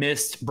definitely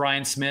missed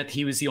Brian Smith.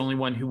 He was the only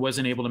one who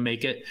wasn't able to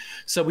make it.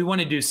 So we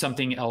want to do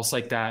something else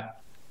like that.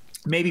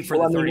 Maybe for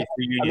the 30th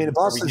reunion. I mean, if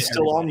Austin's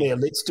still on there,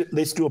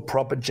 let's do a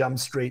proper jump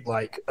street,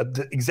 like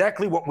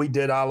exactly what we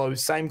did, Arlo.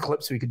 Same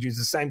clips. We could use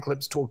the same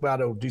clips, talk about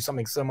it, or do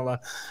something similar,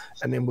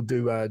 and then we'll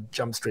do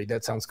jump street.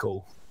 That sounds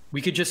cool.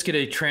 We could just get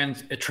a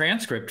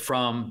transcript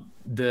from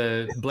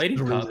the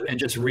Blading Cup and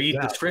just read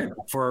the script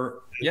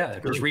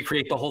just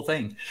recreate the whole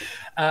thing.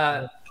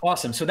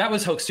 Awesome. So that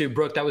was Hoax 2.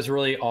 Brooke, that was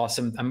really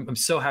awesome. I'm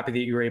so happy that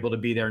you were able to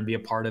be there and be a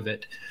part of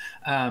it.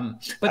 But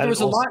there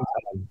was a lot.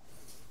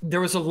 There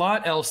was a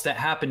lot else that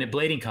happened at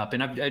Blading Cup,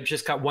 and I've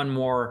just got one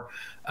more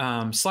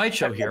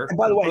slideshow here. And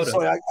by the way,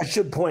 sorry, I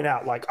should point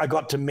out, like, I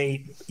got to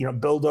meet,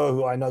 Bildo,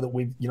 who I know that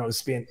we've,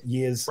 spent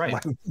years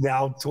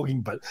now talking,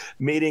 but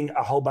meeting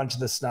a whole bunch of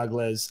the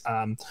snugglers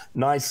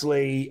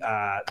nicely,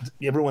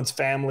 everyone's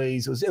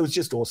families. It was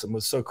just awesome. It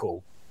was so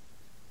cool.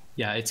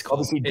 Yeah, it's cool.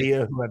 Obviously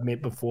Deer, who I've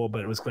met before, but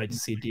it was great to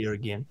see Deer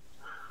again.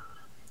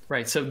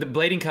 Right. So the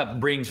Blading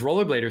Cup brings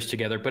rollerbladers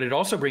together, but it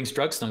also brings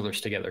drug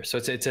snugglers together. So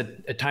it's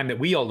a time that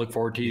we all look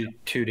forward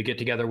to get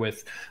together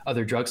with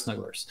other drug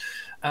snugglers.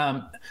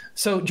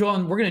 So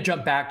Joel, we're going to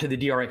jump back to the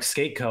DRX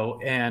Skate Co.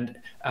 and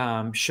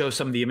show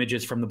some of the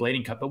images from the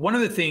Blading Cup. But one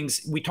of the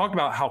things we talked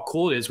about how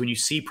cool it is when you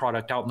see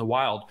product out in the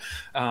wild.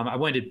 I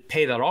wanted to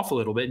pay that off a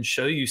little bit and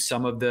show you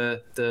some of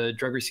the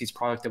Drug Receipts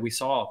product that we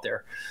saw out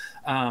there.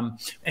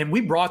 And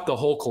we brought the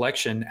whole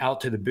collection out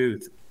to the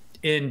booth.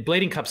 In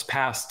Blading Cups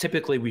past,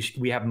 typically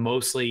we have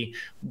mostly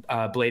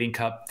Blading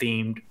Cup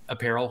themed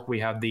apparel. We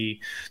have the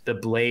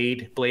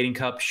Blade Blading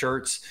Cup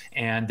shirts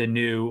and the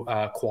new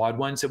quad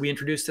ones that we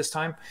introduced this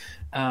time.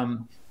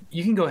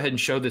 You can go ahead and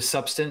show the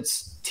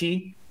Substance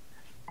tee.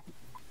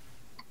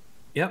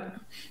 Yep.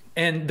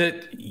 And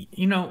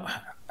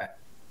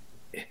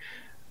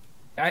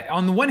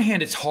on the one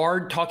hand, it's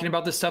hard talking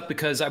about this stuff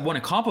because I want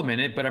to compliment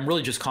it, but I'm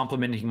really just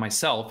complimenting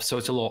myself. So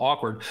it's a little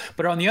awkward.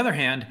 But on the other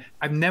hand,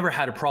 I've never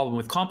had a problem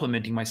with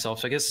complimenting myself.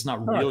 So I guess it's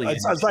not really. I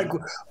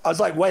was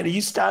like, wait, are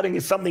you starting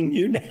something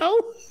new now?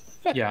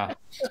 Yeah.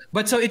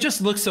 But so it just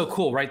looks so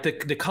cool, right?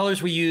 The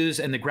colors we use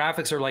and the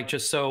graphics are like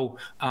just so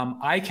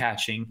eye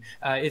catching.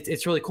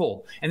 It's really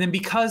cool. And then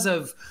because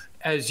of,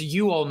 as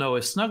you all know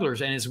as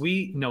snugglers and as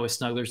we know as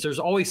snugglers, there's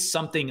always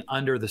something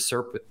under the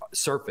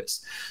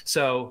surface.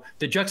 So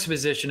the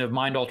juxtaposition of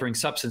mind-altering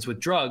substance with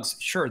drugs,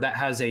 sure, that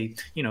has a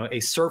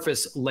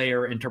surface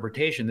layer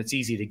interpretation that's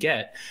easy to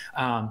get.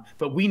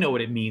 But we know what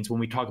it means when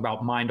we talk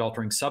about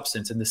mind-altering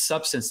substance and the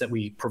substance that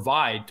we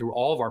provide through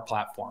all of our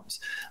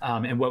platforms,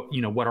 and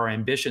what our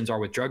ambitions are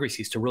with Drug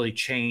Receipts to really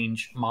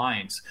change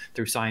minds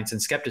through science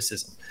and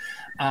skepticism.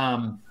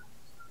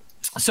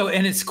 So,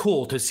 and it's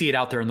cool to see it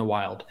out there in the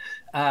wild.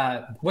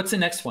 What's the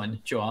next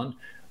one, Joan?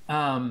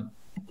 Of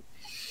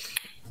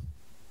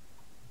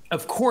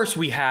course,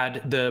 we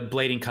had the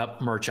Blading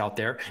Cup merch out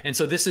there. And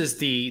so this is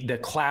the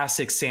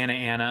classic Santa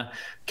Ana,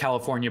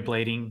 California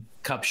Blading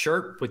Cup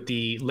shirt with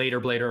the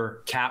later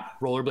blader cap,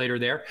 rollerblader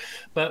there.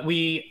 But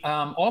we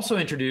also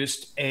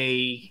introduced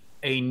a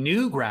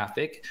new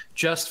graphic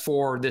just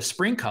for the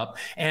Spring Cup.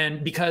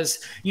 And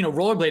because,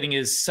 rollerblading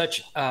is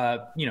such,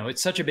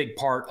 it's such a big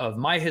part of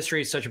my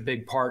history, such a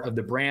big part of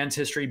the brand's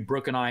history.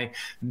 Brooke and I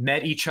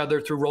met each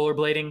other through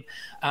rollerblading.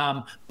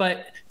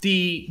 But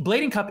the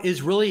Blading Cup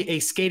is really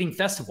a skating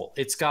festival.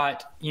 It's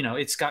got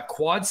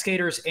quad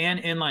skaters and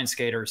inline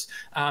skaters.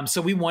 So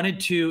we wanted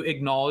to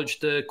acknowledge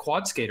the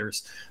quad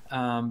skaters.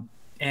 And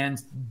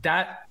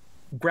that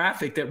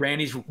graphic that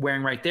Randy's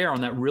wearing right there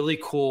on that really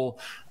cool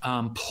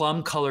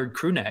plum colored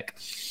crew neck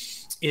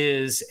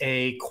is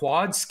a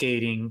quad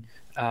skating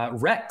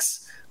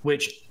Rex,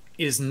 which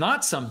is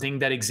not something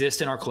that exists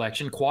in our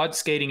collection. Quad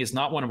skating is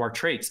not one of our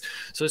traits.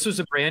 So this was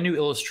a brand new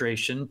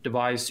illustration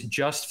devised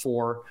just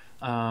for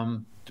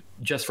the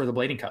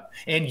Blading Cup.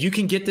 And you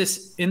can get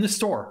this in the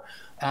store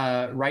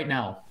right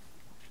now.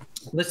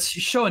 Let's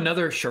show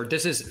another shirt.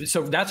 That's a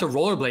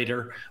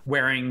rollerblader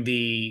wearing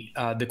the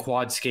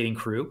quad skating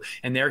crew,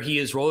 and there he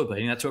is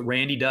rollerblading. That's what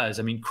Randy does.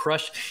 I mean,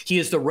 he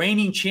is the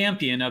reigning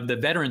champion of the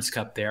Veterans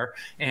Cup there,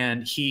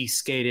 and he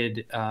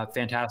skated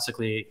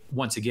fantastically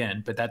once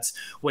again. But that's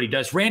what he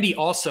does. Randy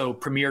also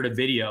premiered a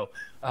video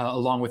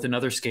along with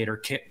another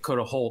skater,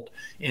 Coda Holt,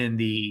 in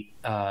the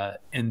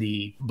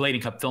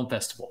Blading Cup Film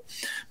Festival.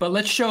 But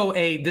let's show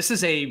this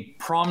is a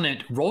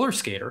prominent roller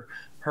skater.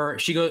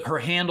 Her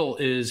handle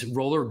is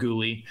Roller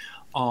Ghoulie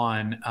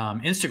on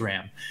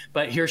Instagram,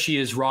 but here she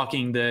is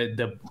rocking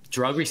the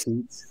Drug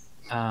Receipts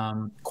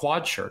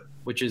quad shirt,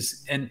 which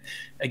is, and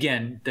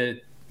again,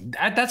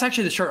 that's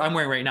actually the shirt I'm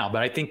wearing right now.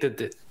 But I think that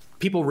the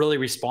people really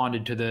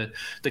responded to the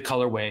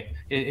colorway.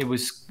 It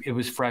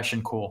was fresh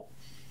and cool.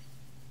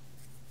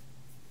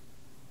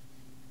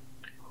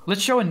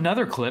 Let's show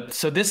another clip.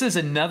 So this is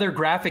another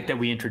graphic that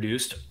we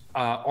introduced,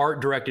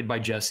 art directed by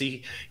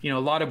Jesse. You know, a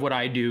lot of what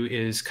I do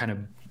is kind of,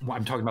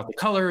 I'm talking about the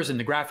colors and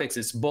the graphics.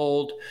 It's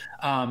bold.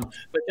 But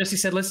Jesse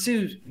said, let's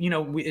do,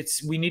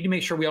 we need to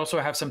make sure we also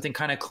have something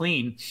kind of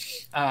clean.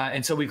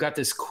 And so we've got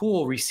this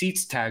cool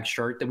receipts tag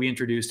shirt that we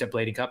introduced at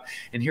Blading Cup.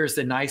 And here's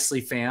the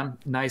Nicely fam,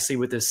 Nicely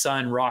with his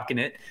son rocking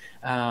it.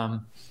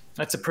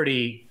 That's a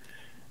pretty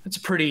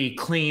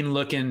clean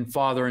looking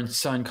father and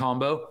son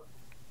combo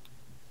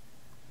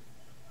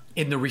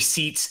in the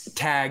receipts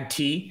tag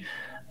tee.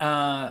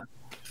 Let's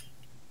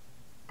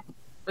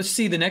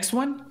see the next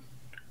one.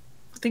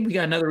 I think we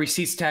got another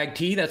receipts tag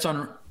tee that's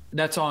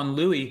on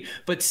Louis,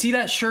 but see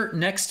that shirt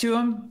next to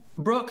him,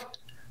 Brooke?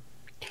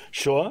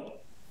 Sure.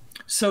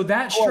 So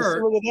that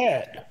shirt. Look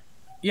at that.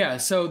 Yeah.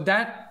 So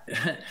that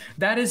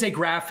is a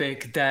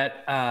graphic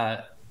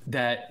that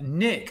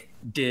Nick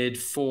did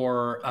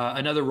for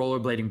another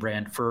rollerblading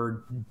brand,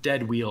 for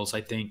Dead Wheels, I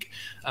think.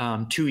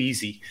 Too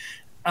Easy.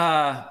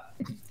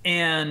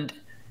 And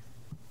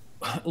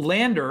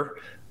Lander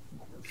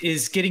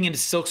is getting into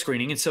silk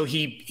screening, and so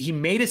he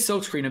made a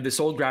silk screen of this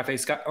old graphic.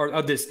 It's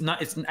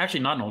actually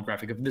not an old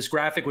graphic. Of this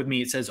graphic with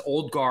me, it says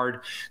 "Old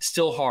Guard,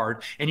 Still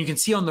Hard," and you can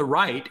see on the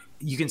right,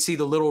 you can see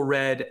the little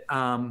red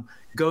the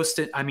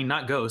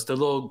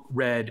little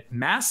red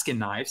mask and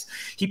knives.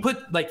 He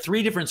put like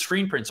 3 different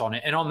screen prints on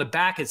it, and on the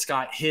back, it's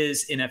got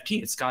his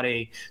NFT. It's got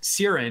a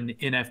Siren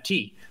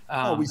NFT.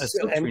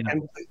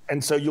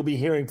 And so you'll be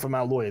hearing from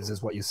our lawyers,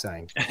 is what you're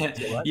saying. Right?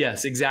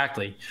 Yes,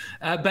 exactly.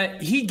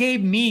 But he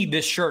gave me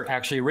this shirt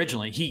actually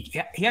originally. He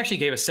actually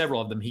gave us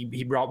several of them.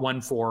 He brought one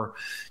for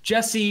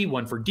Jesse,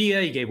 one for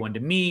Dia. He gave one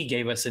to me,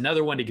 gave us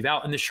another one to give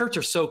out. And the shirts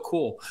are so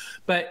cool.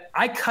 But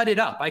I cut it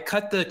up. I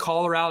cut the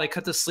collar out. I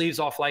cut the sleeves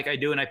off like I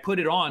do. And I put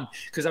it on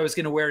because I was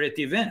going to wear it at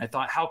the event. I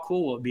thought, how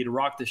cool will it be to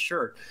rock this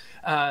shirt?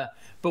 But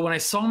when I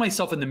saw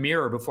myself in the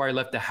mirror before I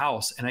left the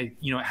house, and it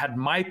had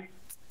my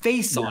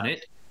face on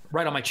it,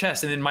 right on my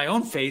chest, and then my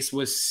own face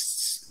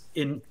was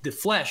in the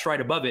flesh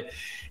right above it.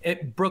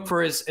 Brooke,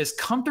 for as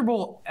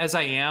comfortable as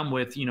I am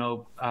with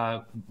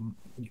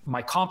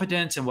my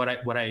competence and what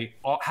I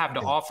have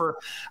to offer,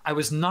 I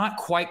was not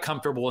quite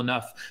comfortable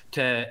enough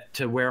to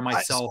wear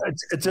myself.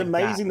 It's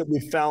amazing that we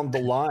found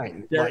the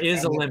line. There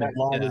is a limit,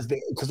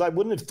 because I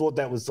wouldn't have thought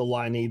that was the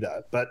line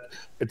either. But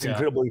it's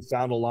incredible we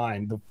found a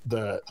line.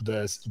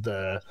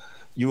 The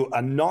you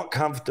are not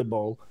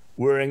comfortable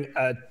wearing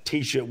a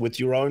T-shirt with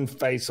your own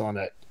face on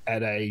it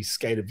at a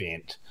skate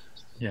event.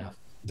 Yeah.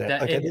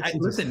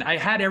 Listen, I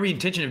had every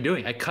intention of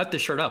doing it. I cut the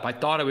shirt up. I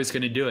thought I was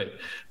going to do it.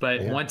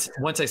 But once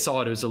I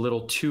saw it, it was a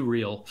little too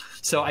real.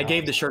 So I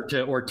gave the shirt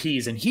to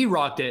Ortiz, and he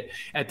rocked it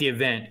at the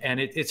event. And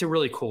it's a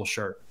really cool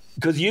shirt.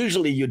 Because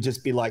usually you'd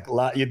just be like,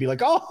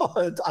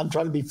 oh, I'm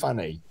trying to be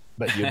funny.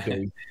 But you'd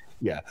be,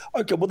 yeah.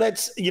 Okay, well,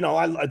 that's,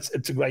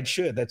 it's a great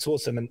shirt. That's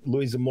awesome. And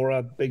Louis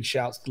Zamora, big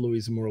shouts to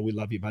Louis Zamora. We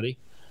love you, buddy.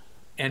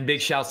 And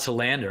big shouts to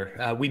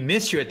Lander. We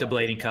missed you at the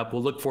Blading Cup.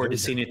 We'll look forward to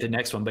seeing you at the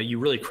next one, but you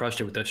really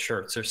crushed it with those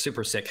shirts. They're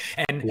super sick.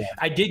 And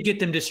I did get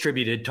them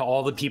distributed to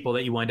all the people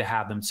that you wanted to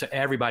have them. So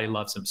everybody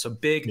loves them. So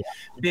big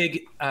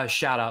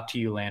shout out to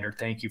you, Lander.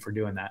 Thank you for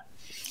doing that.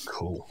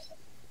 Cool.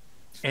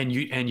 And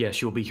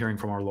yes, you'll be hearing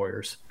from our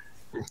lawyers.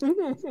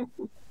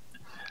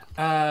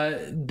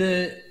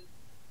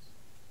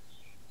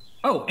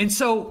 And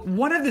so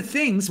one of the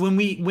things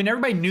when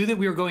everybody knew that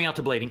we were going out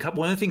to Blading Cup,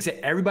 one of the things that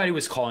everybody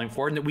was calling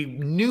for and that we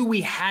knew we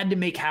had to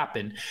make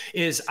happen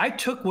is I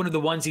took one of the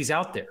onesies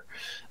out there.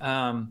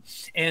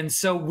 And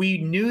so we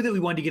knew that we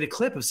wanted to get a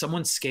clip of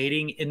someone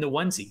skating in the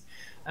onesie.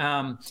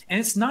 And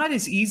it's not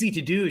as easy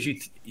to do as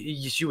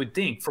you would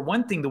think. For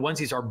one thing, the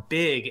onesies are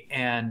big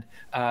and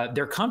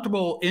they're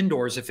comfortable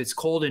indoors if it's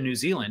cold in New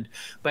Zealand.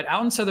 But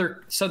out in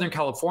Southern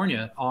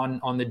California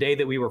on the day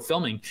that we were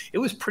filming, it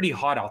was pretty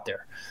hot out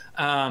there.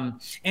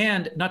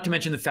 And not to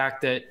mention the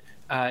fact that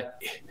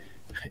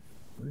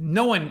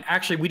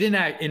we didn't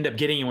end up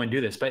getting anyone to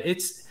do this, but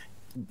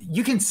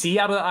you can see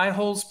out of the eye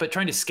holes, but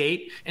trying to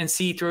skate and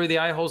see through the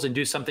eye holes and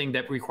do something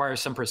that requires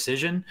some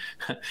precision,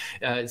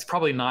 it's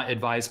probably not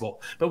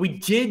advisable. But we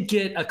did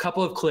get a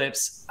couple of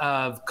clips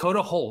of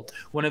Coda Holt,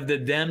 one of the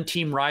Them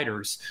team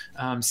riders,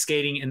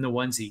 skating in the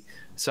onesie.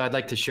 So I'd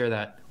like to share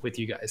that with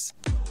you guys.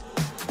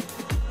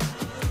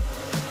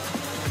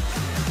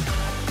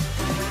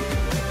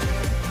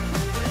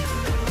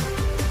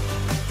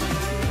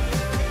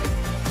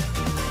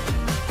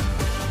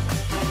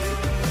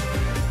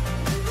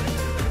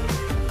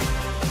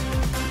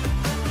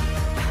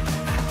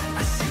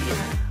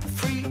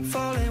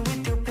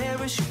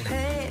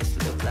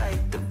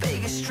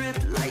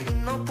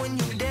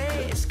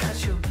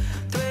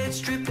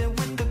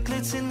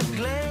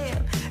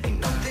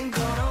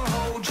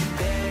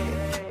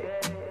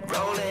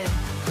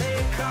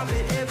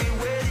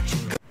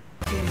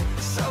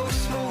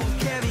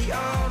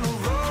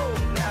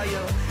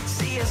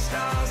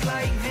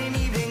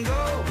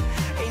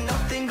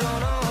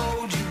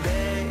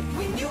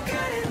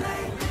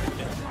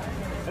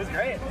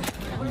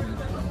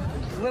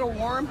 a little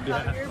warm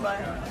out here, but,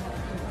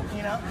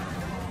 you know,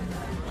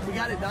 we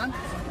got it done.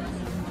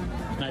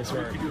 Nice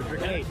work.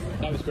 Hey,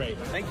 that was great.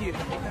 Thank you.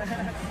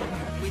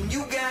 When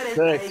you got it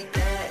Good. like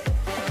that.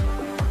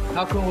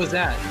 How cool was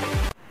that?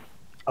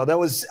 Oh, that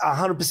was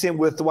 100%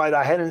 worth the wait.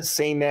 I hadn't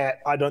seen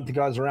that. I don't think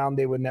I was around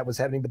there when that was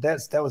happening, but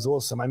that was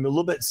awesome. I'm a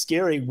little bit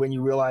scary when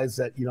you realize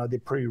that, you know, they're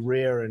pretty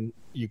rare and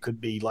you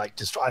could be like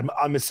destroyed.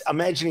 I'm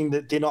imagining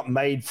that they're not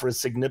made for a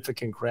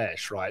significant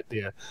crash, right?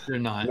 They're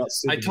not.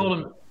 I told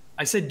him,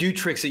 I said, do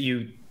tricks that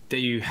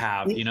you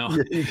have, you know.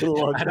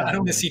 I don't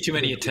want to see too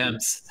many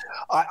attempts.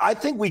 I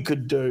think we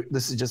could do,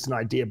 this is just an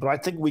idea, but I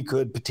think we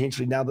could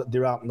potentially, now that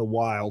they're out in the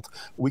wild,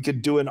 we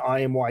could do an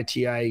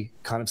IMYTA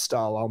kind of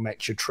style, I'll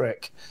match your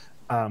trick,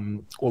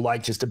 or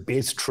like just a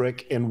best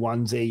trick in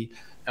onesie.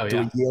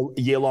 Do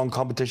a year-long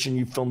competition.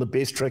 You film the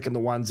best trick in the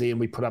onesie and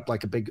we put up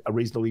like a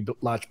reasonably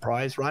large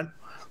prize, right?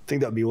 I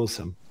think that would be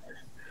awesome.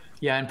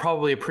 Yeah, and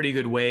probably a pretty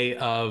good way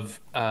of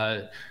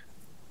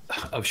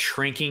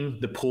shrinking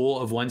the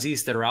pool of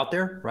onesies that are out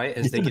there, right?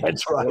 As they get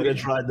That's right.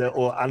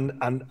 Or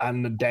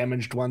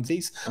undamaged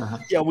onesies.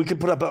 Yeah, we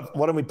could put up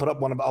why don't we put up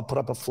one? I'll put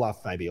up a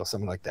fluff maybe or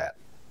something like that.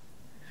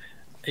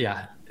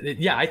 Yeah,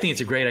 I think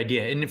it's a great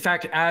idea. And in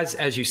fact,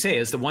 as you say,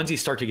 as the onesies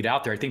start to get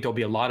out there, I think there'll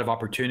be a lot of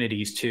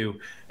opportunities to,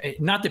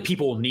 not that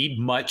people will need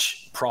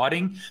much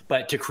prodding,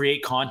 but to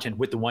create content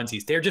with the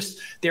onesies.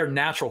 They're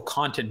natural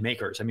content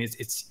makers. I mean,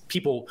 it's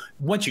people,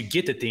 once you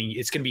get the thing,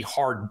 it's going to be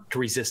hard to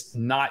resist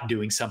not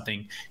doing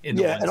something in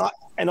the onesie.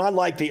 And I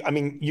like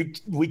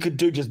we could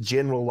do just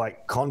general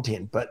like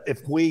content, but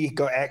if we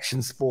go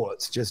action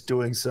sports, just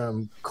doing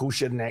some cool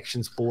shit in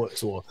action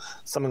sports or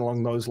something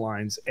along those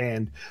lines,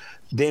 and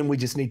then we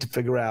just need to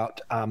figure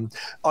out. I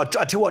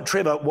tell you what,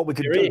 Trevor, what we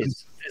could do.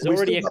 There's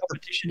already a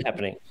competition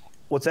happening.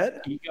 What's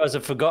that? You guys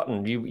have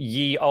forgotten, you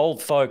ye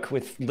old folk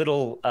with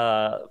little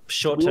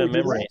short-term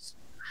memories.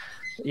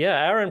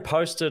 Yeah, Aaron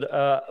posted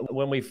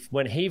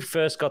when he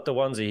first got the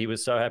onesie, he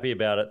was so happy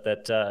about it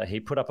that he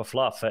put up a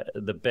fluff,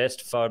 the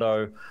best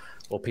photo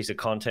or piece of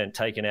content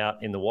taken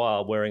out in the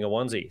wild wearing a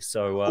onesie.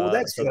 So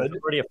that's good.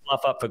 There's already a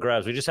fluff up for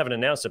grabs. We just haven't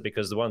announced it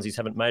because the onesies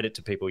haven't made it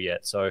to people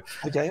yet. So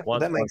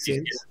that makes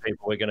sense.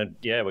 People, we're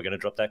gonna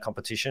drop that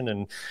competition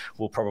and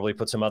we'll probably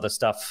put some other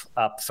stuff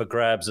up for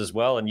grabs as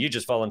well. And you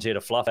just volunteered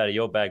a fluff out of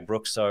your bag,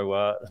 Brooke.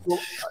 So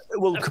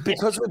well,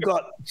 because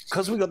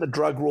we got the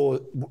drug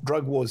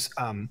wars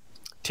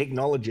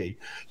technology,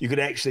 you could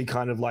actually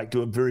kind of like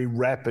do a very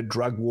rapid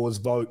drug wars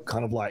vote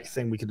kind of like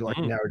thing. We could like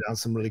narrow down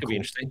some really cool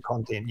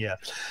content. Yeah,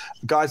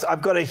 guys,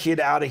 I've got to head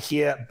out of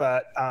here,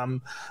 but I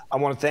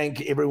want to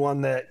thank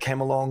everyone that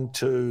came along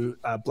to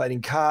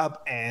Blading Carb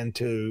and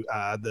to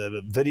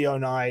the video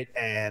night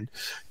and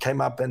came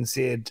up and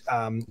said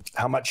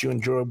how much you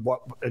enjoy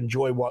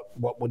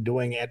what we're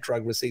doing at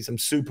Drug Receipts. I'm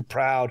super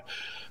proud.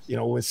 You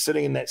know, we're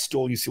sitting in that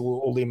stall, you see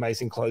all the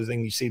amazing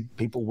clothing, you see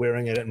people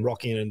wearing it and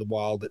rocking it in the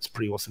wild. It's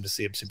pretty awesome to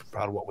see. I'm super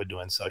proud of what we're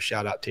doing. So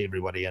shout out to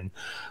everybody. And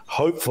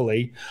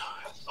hopefully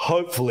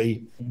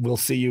we'll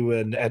see you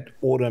at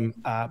Autumn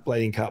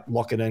Blading Cup.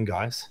 Lock it in,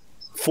 guys.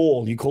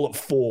 Fall, you call it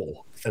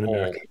fall in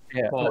America.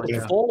 Yeah.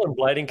 Fall and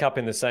Blading Cup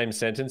in the same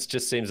sentence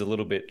just seems a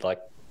little bit like,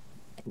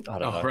 I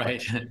don't know.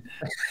 Right.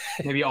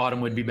 Maybe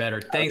autumn would be better.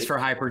 Thanks for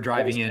hyper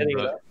driving in,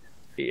 Brooke.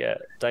 Yeah,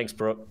 thanks,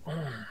 Brooke.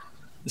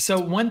 So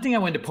one thing I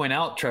wanted to point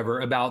out,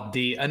 Trevor, about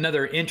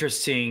another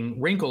interesting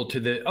wrinkle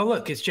to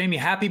look, it's Jamie.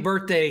 Happy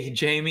birthday,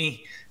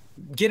 Jamie.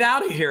 Get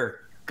out of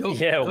here. Go.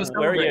 Yeah,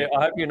 where are you?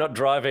 I hope you're not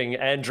driving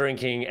and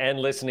drinking and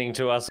listening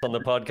to us on the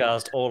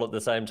podcast all at the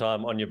same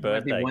time on your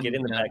birthday. Get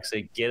in the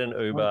backseat, get an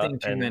Uber,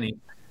 and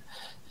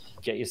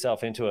get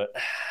yourself into it.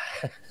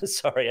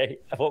 Sorry,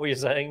 what were you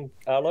saying,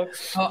 Arlo?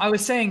 Oh, I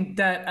was saying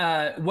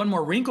that one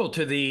more wrinkle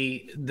to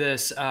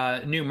this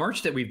new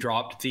merch that we've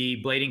dropped,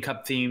 the Blading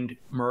Cup themed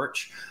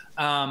merch,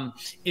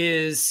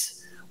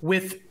 is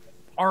with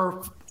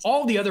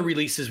all the other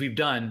releases we've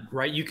done,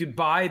 right? You could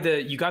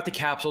you got the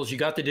capsules, you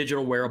got the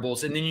digital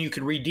wearables, and then you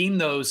could redeem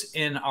those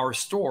in our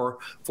store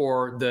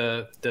for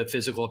the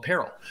physical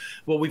apparel.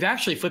 Well, we've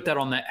actually flipped that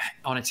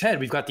on its head.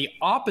 We've got the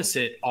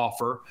opposite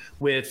offer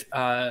with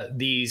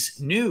the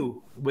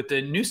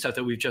new stuff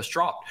that we've just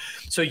dropped.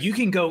 So you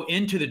can go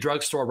into the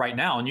drugstore right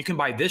now and you can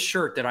buy this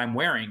shirt that I'm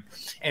wearing.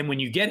 And when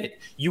you get it,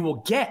 you will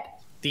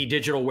get the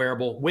digital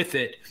wearable with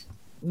it.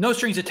 No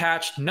strings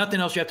attached, nothing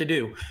else you have to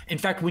do. In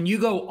fact, when you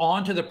go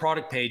onto the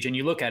product page and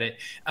you look at it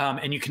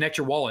and you connect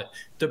your wallet,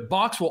 the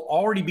box will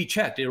already be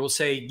checked. It will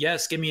say,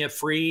 yes, give me a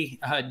free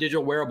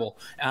digital wearable.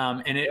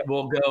 And it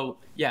will go,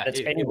 It's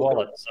any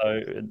wallet.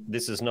 So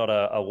this is not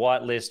a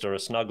whitelist or a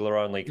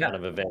snuggler only kind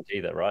of event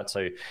either, right?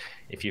 So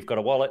if you've got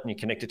a wallet and you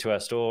connect it to our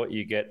store,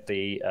 you get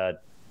the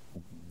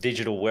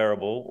digital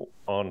wearable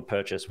on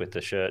purchase with the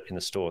shirt in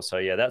the store. So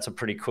yeah, that's a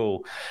pretty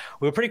cool.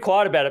 We were pretty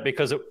quiet about it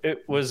because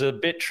it was a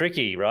bit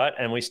tricky, right?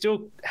 And we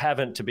still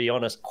haven't, to be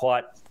honest,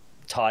 quite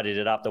tidied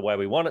it up the way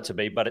we want it to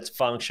be, but it's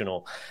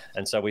functional.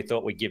 And so we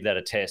thought we'd give that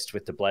a test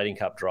with the Blading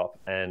Cup drop.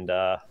 And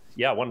I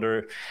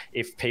wonder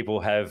if people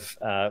have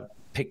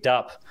picked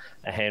up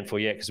a handful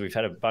yet because we've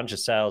had a bunch of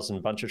sales and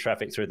a bunch of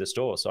traffic through the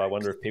store. So I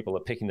wonder if people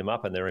are picking them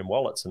up and they're in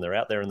wallets and they're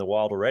out there in the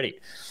wild already.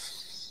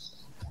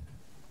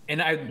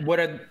 And what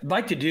I'd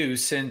like to do,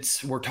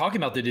 since we're talking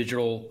about the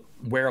digital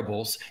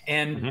wearables,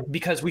 and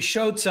because we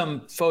showed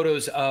some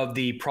photos of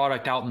the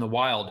product out in the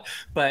wild,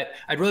 but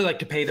I'd really like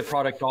to pay the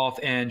product off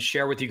and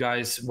share with you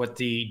guys what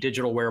the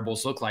digital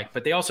wearables look like.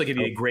 But they also give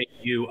you a great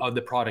view of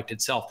the product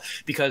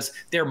itself because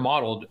they're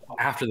modeled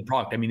after the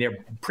product. I mean, they're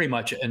pretty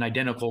much an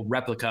identical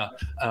replica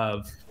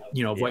of,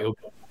 what.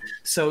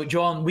 So,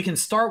 Joel, we can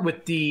start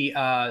with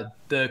the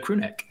crew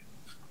neck.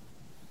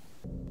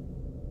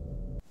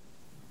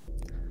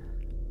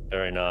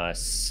 Very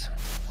nice.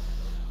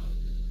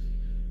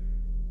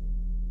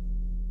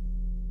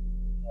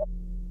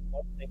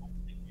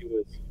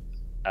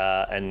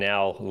 And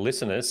now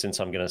listeners, since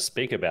I'm going to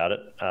speak about it,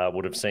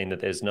 would have seen that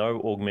there's no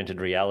augmented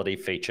reality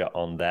feature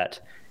on that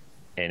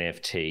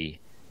NFT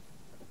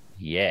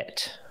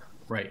yet.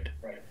 Right.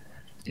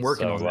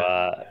 Working on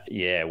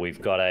that.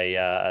 We've got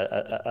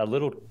a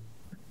little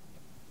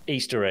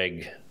Easter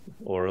egg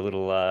or a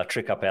little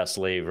trick up our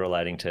sleeve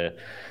relating to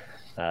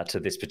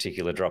this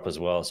particular drop as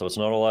well. So it's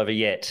not all over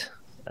yet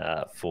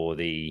for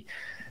the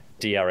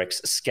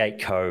DRX Skate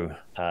Co.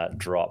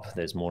 Drop.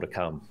 There's more to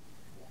come.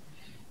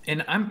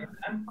 And I'm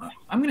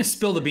going to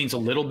spill the beans a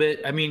little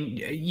bit. I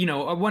mean,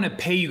 I want to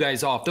pay you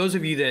guys off. Those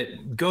of you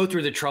that go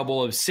through the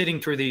trouble of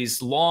sitting through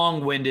these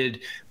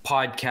long-winded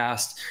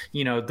podcasts,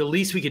 the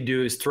least we could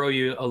do is throw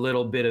you a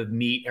little bit of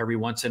meat every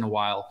once in a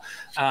while.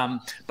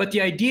 But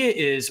the idea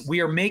is we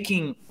are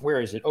making,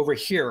 where is it? Over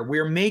here.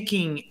 We're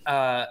making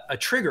a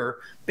trigger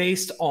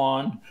based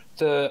on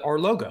our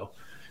logo,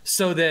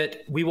 so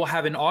that we will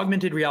have an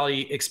augmented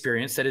reality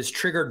experience that is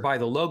triggered by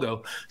the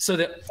logo, so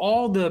that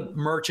all the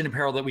merch and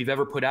apparel that we've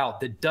ever put out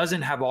that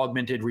doesn't have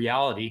augmented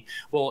reality,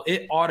 well,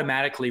 it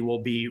automatically will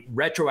be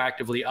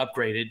retroactively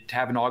upgraded to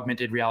have an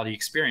augmented reality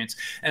experience.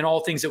 And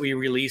all things that we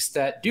release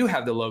that do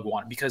have the logo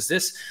on, because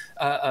this,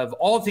 of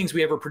all the things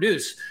we ever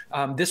produce,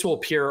 this will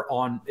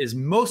is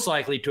most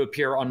likely to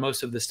appear on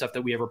most of the stuff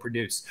that we ever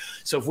produce.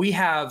 So if we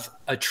have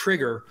a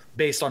trigger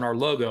based on our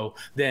logo,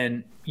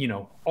 then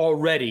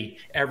already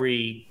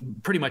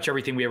pretty much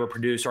everything we ever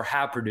produce or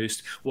have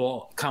produced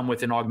will come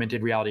with an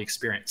augmented reality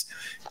experience.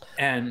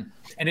 And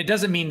it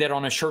doesn't mean that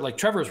on a shirt like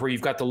Trevor's, where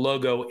you've got the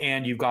logo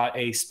and you've got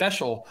a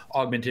special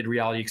augmented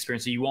reality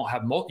experience, that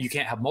you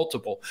can't have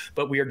multiple.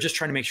 But we are just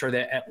trying to make sure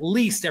that at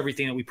least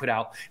everything that we put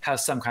out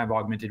has some kind of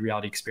augmented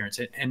reality experience.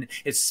 And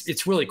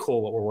it's really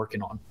cool what we're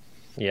working on.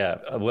 Yeah,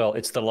 well,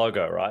 it's the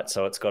logo, right?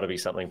 So it's got to be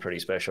something pretty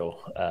special.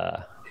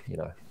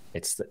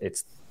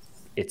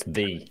 It's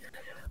the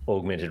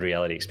augmented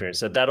reality experience.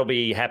 So that'll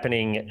be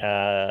happening.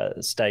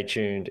 Stay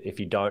tuned. If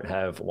you don't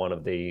have one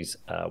of these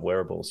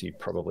wearables, you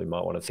probably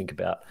might want to think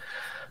about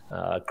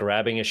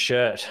grabbing a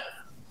shirt.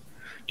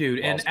 Dude,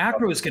 and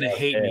Acro is going to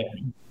hate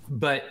me,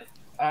 but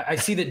I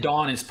see that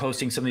Don is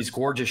posting some of these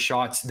gorgeous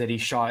shots that he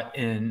shot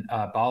in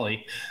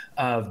Bali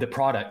of the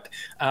product.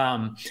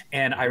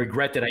 And I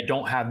regret that I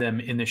don't have them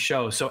in the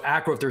show. So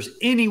Acro, if there's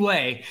any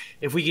way,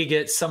 if we could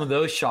get some of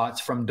those shots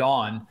from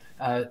Don,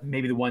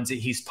 maybe the ones that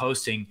he's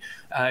posting,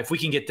 if we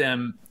can get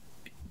them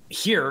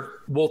here,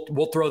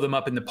 we'll throw them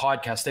up in the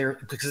podcast there,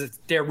 because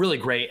they're really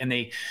great and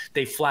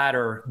they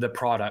flatter the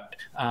product.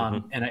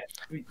 And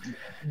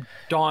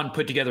Don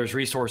put together his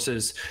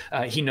resources.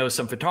 He knows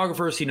some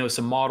photographers, he knows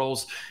some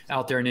models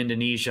out there in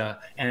Indonesia,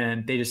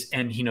 and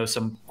he knows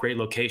some great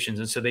locations.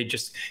 And so they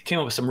just came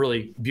up with some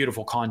really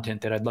beautiful content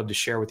that I'd love to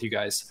share with you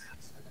guys.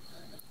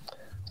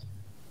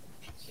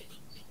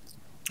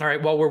 All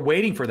right, while we're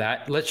waiting for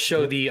that, let's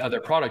show the other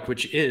product,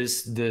 which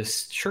is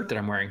this shirt that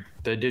I'm wearing,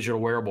 the digital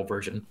wearable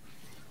version.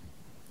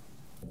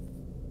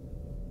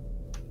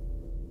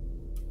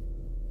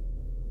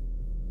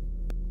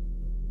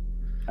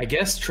 I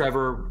guess,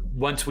 Trevor,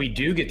 once we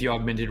do get the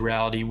augmented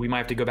reality, we might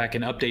have to go back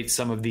and update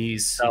some of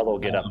these. They'll all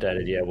get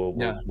updated. Yeah,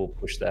 we'll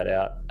push that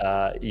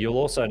out. You'll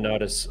also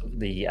notice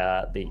the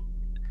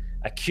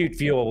acute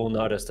viewer will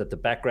notice that the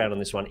background on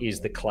this one is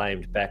the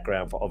claimed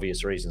background for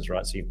obvious reasons,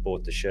 right? So you've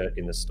bought the shirt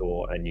in the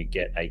store and you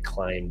get a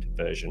claimed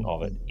version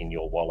of it in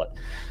your wallet.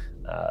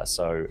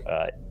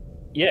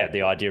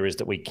 The idea is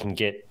that we can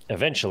get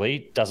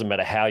eventually, doesn't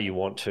matter how you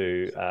want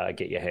to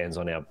get your hands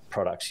on our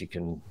products, you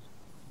can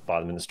buy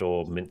them in the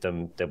store, mint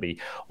them. There'll be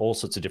all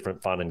sorts of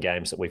different fun and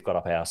games that we've got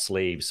up our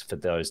sleeves for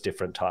those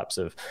different types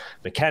of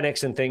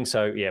mechanics and things.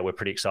 So yeah, we're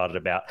pretty excited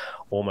about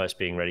almost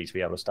being ready to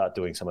be able to start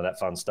doing some of that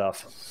fun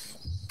stuff.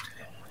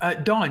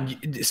 Don,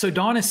 so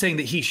Don is saying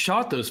that he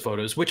shot those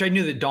photos, which I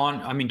knew that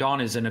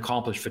Don is an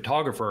accomplished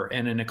photographer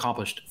and an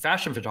accomplished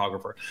fashion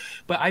photographer,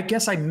 but I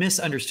guess I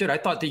misunderstood. I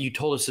thought that you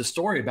told us a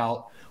story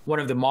about one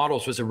of the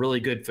models was a really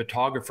good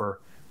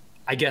photographer.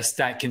 I guess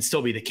that can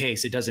still be the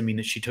case. It doesn't mean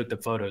that she took the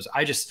photos.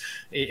 I just,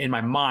 in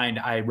my mind,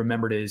 I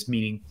remembered it as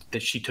meaning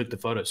that she took the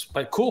photos.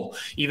 But cool,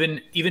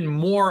 even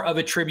more of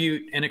a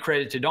tribute and a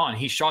credit to Don.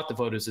 He shot the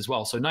photos as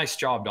well. So nice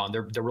job, Don.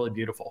 They're really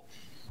beautiful.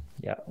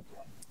 Yeah.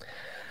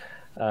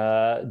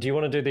 Do you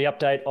want to do the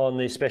update on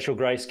the special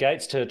grey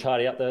skates to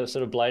tidy up the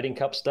sort of Blading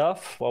Cup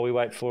stuff while we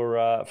wait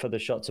for the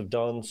shots of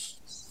Don's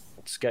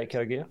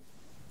Skateco gear?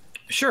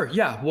 Sure.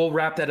 Yeah, we'll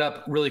wrap that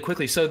up really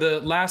quickly. So the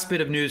last bit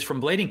of news from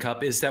Blading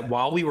Cup is that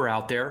while we were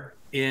out there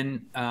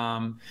in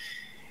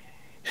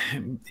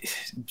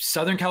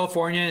Southern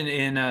California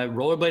in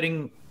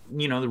rollerblading,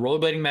 the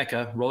rollerblading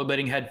mecca,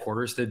 rollerblading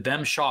headquarters, the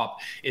Them Shop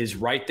is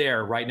right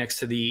there, right next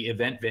to the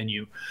event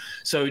venue.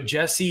 So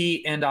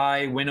Jesse and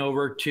I went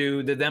over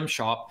to the Them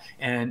Shop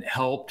and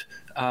helped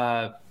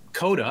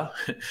Coda,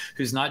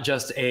 who's not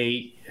just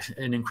an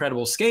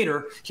incredible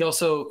skater, he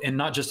also, and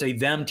not just a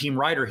Them team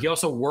rider, he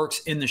also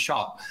works in the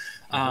shop.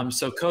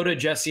 So Coda,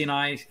 Jesse, and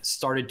I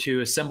started to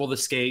assemble the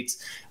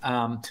skates.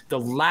 The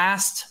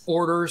last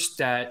orders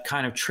that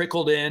kind of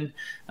trickled in,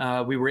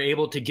 we were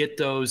able to get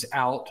those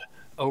out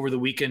over the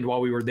weekend while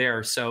we were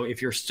there. So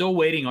if you're still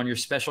waiting on your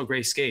special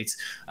gray skates,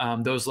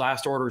 those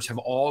last orders have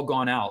all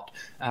gone out.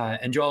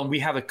 And Joel, we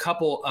have a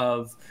couple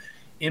of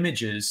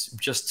images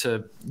just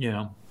to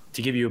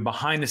give you a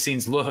behind the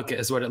scenes look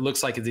as what it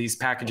looks like as these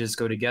packages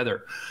go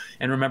together.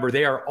 And remember,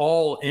 they are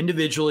all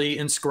individually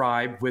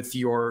inscribed with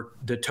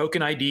the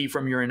token ID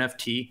from your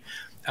NFT.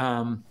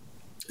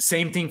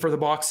 Same thing for the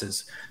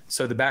boxes.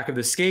 So the back of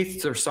the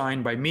skates are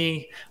signed by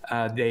me.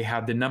 They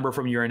have the number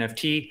from your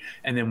NFT,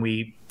 and then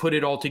we put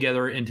it all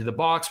together into the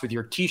box with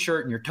your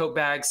t-shirt and your tote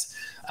bags.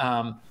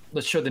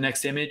 Let's show the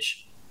next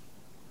image.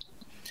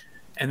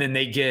 And then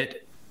they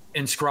get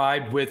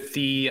inscribed with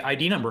the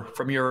ID number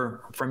from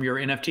your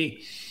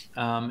NFT.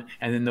 And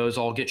then those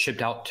all get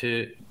shipped out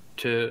to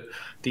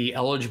the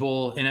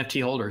eligible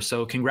NFT holders.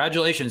 So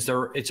congratulations.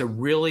 It's a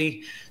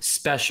really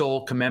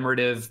special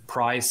commemorative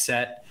prize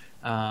set.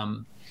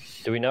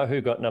 Do we know who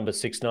got number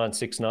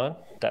 6969?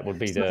 That would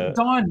be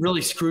Don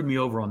really screwed me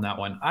over on that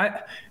one.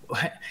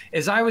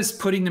 As I was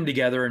putting them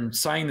together and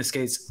signing the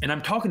skates, and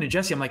I'm talking to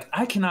Jesse, I'm like,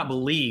 I cannot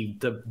believe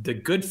the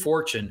good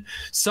fortune.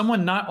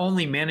 Someone not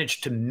only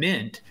managed to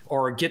mint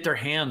or get their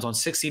hands on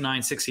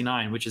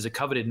 6969, which is a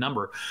coveted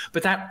number,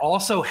 but that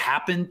also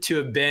happened to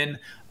have been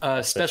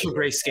a special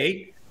gray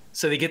skate.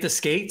 So they get the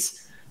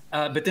skates.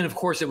 But then, of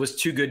course, it was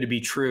too good to be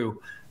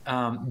true.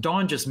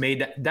 Don just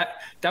made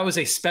that was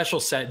a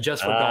special set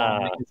just for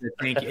Don,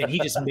 and he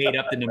just made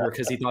up the number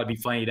because he thought it'd be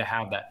funny to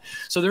have that.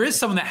 So there is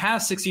someone that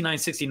has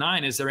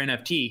 6969 as their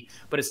NFT,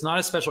 but it's not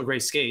a special gray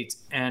skate,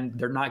 and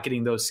they're not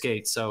getting those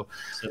skates. So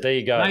there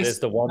you go. There's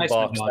the one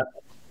box.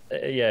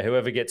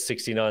 Whoever gets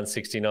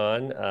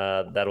 6969,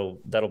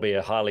 that'll be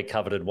a highly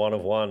coveted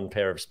one-of-one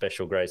pair of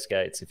special gray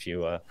skates if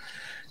you're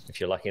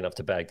lucky enough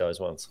to bag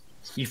those ones.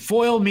 You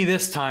foiled me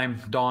this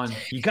time, Don.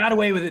 You got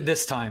away with it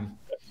this time.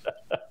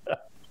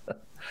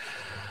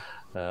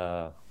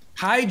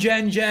 Hi,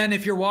 Jen,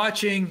 if you're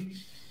watching.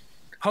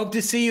 Hope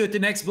to see you at the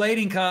next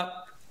Blading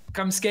Cup.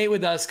 Come skate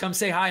with us. Come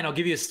say hi, and I'll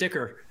give you a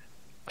sticker.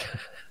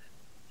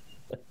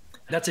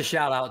 That's a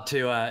shout out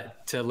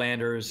to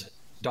Lander's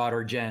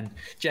daughter, Jen.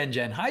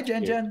 Hi,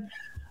 Jen.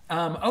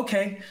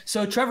 Okay,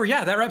 so Trevor,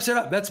 that wraps it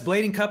up. That's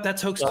Blading Cup.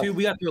 That's Hoax 2.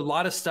 We got through a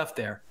lot of stuff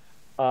there.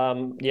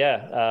 An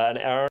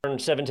hour and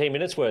 17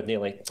 minutes worth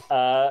nearly.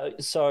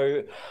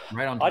 So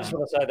right on time. I just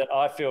want to say that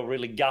I feel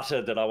really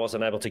gutted that I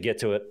wasn't able to get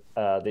to it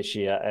this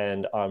year,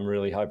 and I'm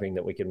really hoping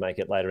that we can make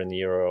it later in the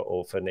year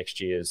or for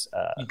next year's.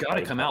 You got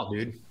to come out,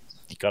 dude.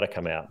 You got to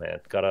come out, man.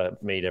 Got to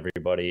meet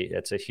everybody.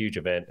 It's a huge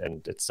event,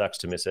 and it sucks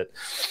to miss it.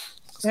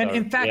 So, and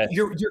in fact,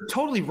 you're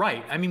totally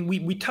right. I mean,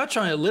 we touched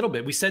on it a little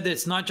bit. We said that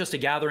it's not just a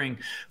gathering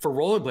for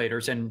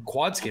rollerbladers and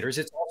quad skaters.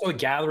 It's also a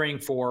gathering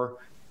for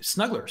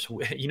snugglers.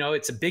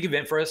 It's a big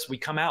event for us. We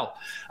come out.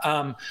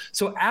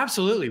 So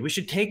absolutely, we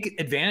should take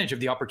advantage of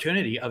the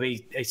opportunity of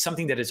a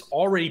something that is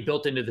already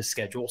built into the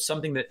schedule,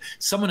 something that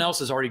someone else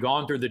has already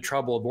gone through the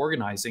trouble of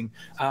organizing.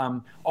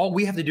 All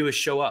we have to do is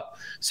show up.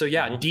 So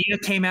Dina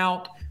came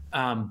out.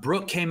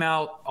 Brooke came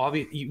out.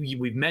 Obviously,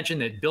 we've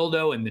mentioned that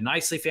Bildo and the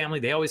Nicely family,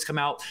 they always come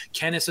out.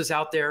 Kenneth was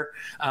out there.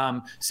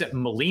 So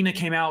Melina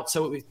came out.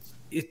 So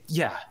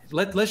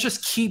let's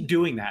just keep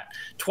doing that.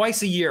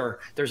 Twice a year,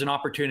 there's an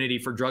opportunity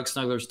for drug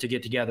snugglers to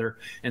get together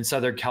in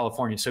Southern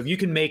California. So if you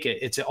can make it,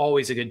 it's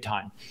always a good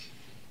time.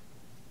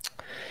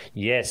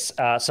 Yes.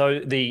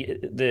 So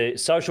the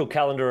social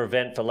calendar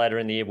event for later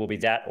in the year will be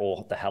that,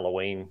 or the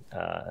Halloween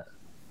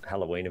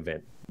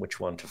event. Which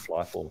one to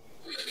fly for?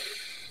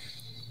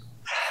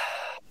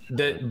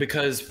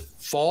 Because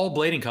Fall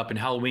Blading Cup and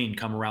Halloween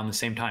come around the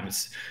same time.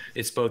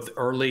 It's both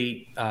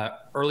early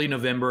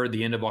November,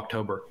 the end of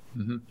October.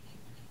 Mm-hmm.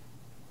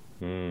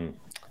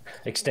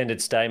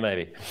 Extended stay,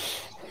 maybe.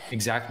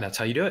 Exactly. That's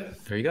how you do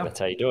it. There you go. That's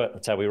how you do it.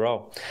 That's how we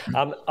roll.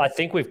 I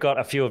think we've got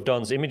a few of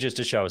Don's images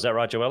to show. Is that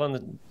right, Joel?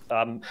 And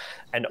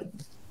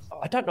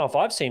I don't know if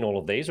I've seen all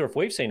of these or if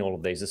we've seen all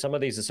of these. Are some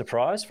of these a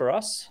surprise for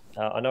us?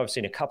 I know I've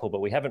seen a couple,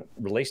 but we haven't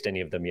released any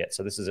of them yet.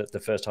 So this is the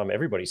first time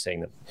everybody's seeing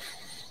them.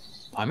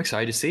 I'm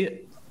excited to see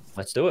it.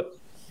 Let's do it.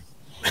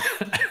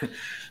 Do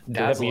we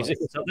have music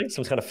or something?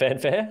 Some kind of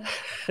fanfare?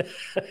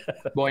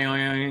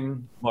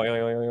 Boing.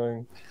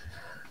 Boing.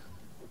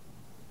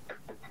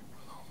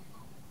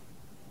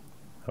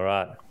 All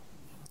right.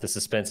 The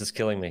suspense is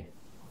killing me.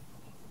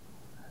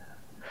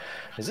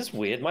 Is this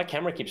weird? My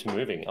camera keeps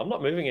moving. I'm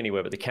not moving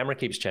anywhere, but the camera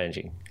keeps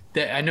changing.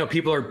 I know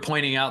people are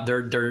pointing out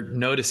they're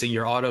noticing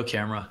your auto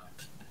camera.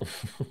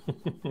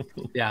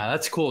 Yeah,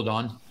 that's cool,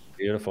 Don.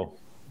 Beautiful.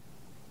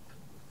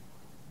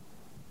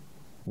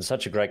 It's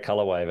such a great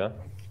colorway, huh?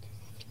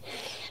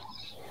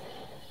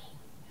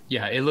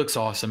 Yeah, it looks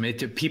awesome.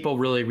 People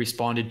really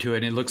responded to it.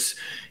 And it looks,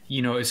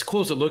 as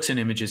cool as it looks in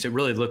images, it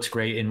really looks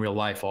great in real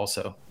life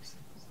also.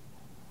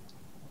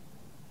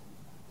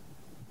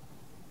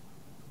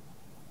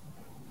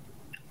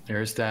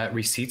 There's that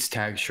receipts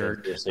tag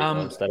shirt.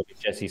 That'll be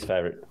Jesse's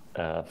favorite.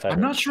 I'm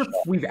not sure if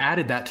we've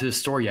added that to the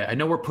store yet. I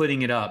know we're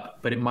putting it up,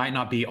 but it might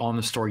not be on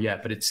the store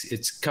yet. But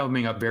it's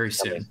coming up very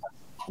soon.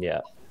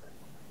 Yeah.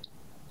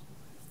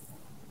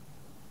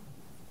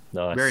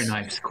 Nice. Very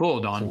nice.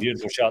 Cool, Don. Some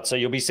beautiful shots. So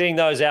you'll be seeing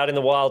those out in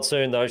the wild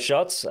soon. Those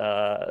shots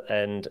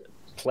and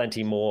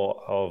plenty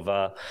more of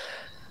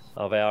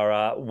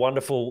our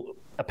wonderful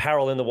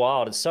apparel in the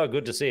wild. It's so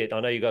good to see it. I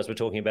know you guys were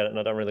talking about it, and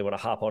I don't really want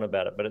to harp on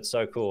about it, but it's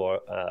so cool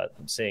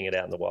seeing it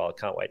out in the wild.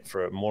 Can't wait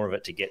for more of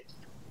it to get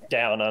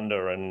down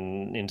under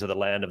and into the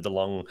land of the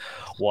long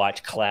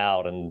white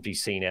cloud and be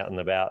seen out and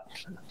about.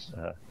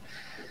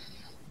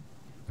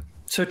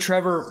 So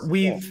Trevor,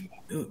 we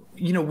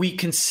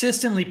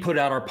consistently put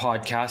out our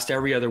podcast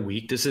every other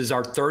week. This is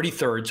our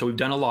 33rd, so we've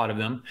done a lot of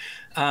them.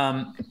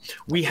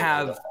 We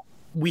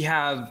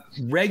have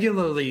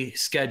regularly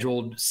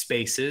scheduled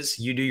spaces.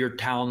 You do your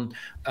town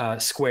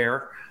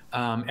square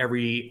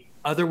every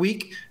other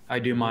week. I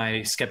do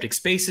my Skeptic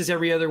Spaces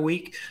every other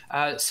week.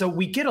 So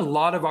we get a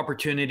lot of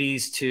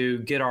opportunities to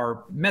get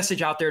our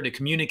message out there, to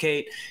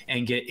communicate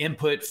and get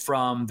input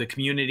from the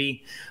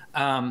community.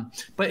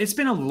 But it's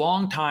been a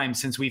long time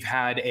since we've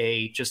had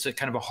just a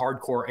kind of a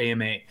hardcore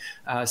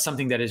AMA,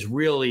 something that is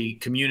really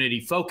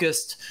community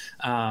focused.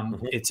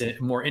 It's a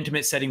more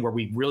intimate setting where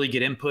we really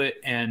get input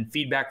and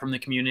feedback from the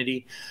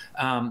community.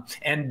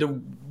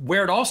 And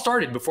where it all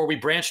started before we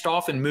branched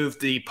off and moved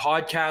the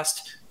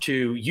podcast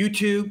to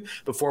YouTube,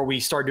 before we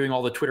started doing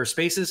all the Twitter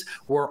Spaces,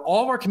 where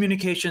all of our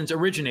communications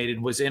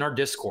originated was in our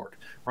Discord,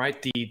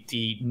 right?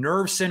 The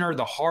nerve center,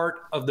 the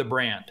heart of the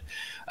brand.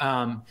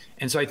 And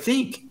so I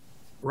think,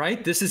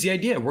 right, this is the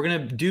idea. We're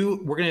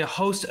gonna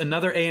host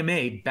another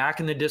AMA back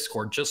in the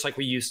Discord, just like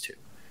we used to.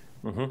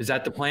 Is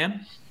that the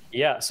plan?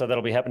 Yeah, so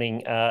that'll be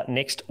happening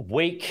next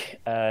week,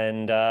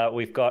 and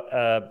we've got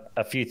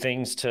a few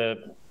things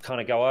to kind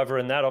of go over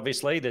in that.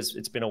 Obviously,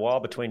 it's been a while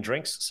between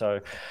drinks,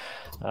 so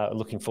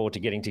looking forward to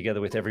getting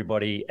together with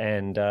everybody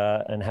and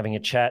having a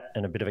chat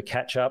and a bit of a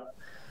catch up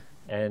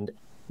and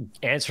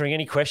answering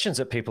any questions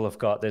that people have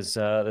got. There's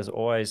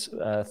always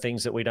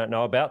things that we don't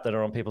know about that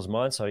are on people's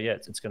minds. So yeah,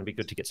 it's going to be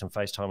good to get some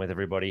FaceTime with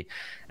everybody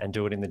and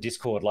do it in the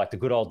Discord like the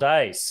good old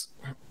days.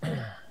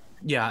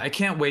 Yeah, I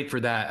can't wait for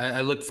that.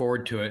 I look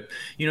forward to it.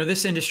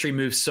 This industry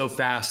moves so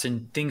fast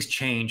and things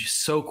change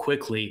so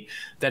quickly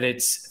that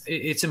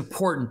it's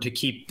important to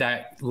keep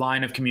that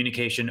line of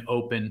communication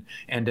open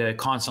and to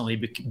constantly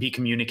be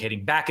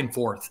communicating back and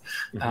forth.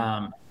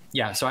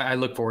 So I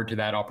look forward to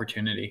that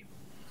opportunity.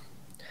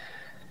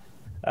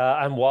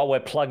 And while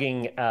we're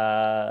plugging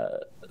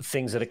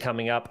things that are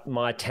coming up,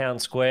 my town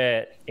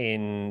square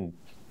in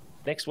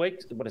next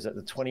week, what is it,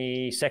 the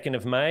 22nd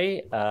of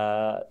May,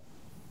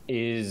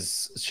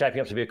 is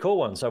shaping up to be a cool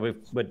one. So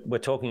we're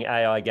talking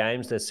AI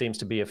games. There seems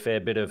to be a fair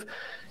bit of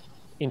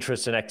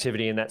interest and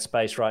activity in that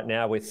space right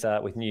now with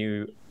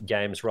new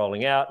games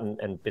rolling out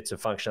and bits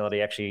of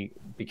functionality actually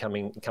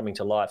coming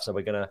to life. So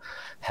we're going to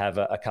have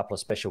a couple of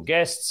special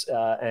guests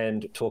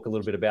and talk a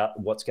little bit about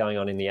what's going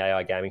on in the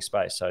AI gaming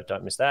space. So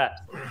don't miss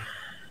that.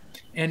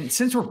 And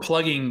since we're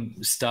plugging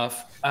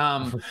stuff,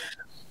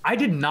 I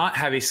did not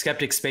have a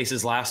Skeptic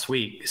Spaces last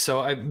week.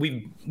 So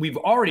we've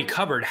already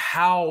covered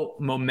how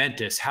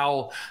momentous,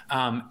 how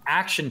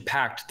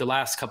action-packed the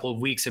last couple of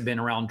weeks have been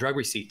around drug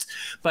receipts.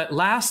 But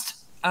last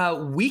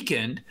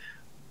weekend,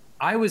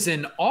 I was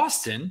in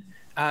Austin.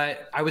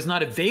 I was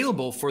not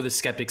available for the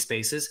Skeptic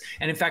Spaces.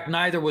 And in fact,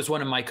 neither was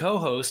one of my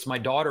co-hosts, my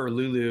daughter,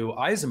 Lulu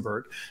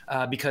Eisenberg,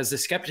 because the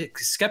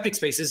Skeptic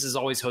Spaces is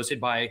always hosted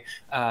by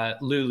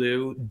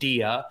Lulu,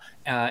 Dia,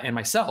 and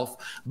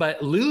myself.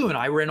 But Lulu and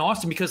I were in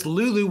Austin because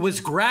Lulu was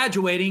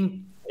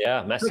graduating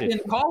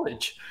in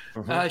college.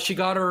 She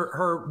got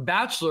her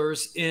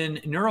bachelor's in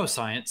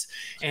neuroscience,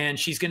 and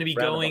she's going to be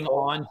going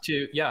on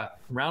to,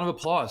 round of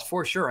applause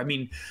for sure. I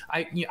mean,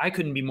 I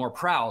couldn't be more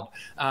proud.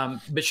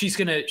 But she's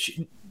going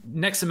to,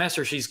 next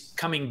semester, she's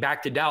coming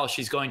back to Dallas.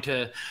 She's going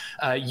to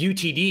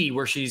UTD,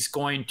 where she's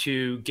going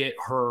to get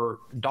her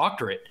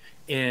doctorate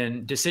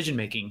in decision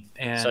making.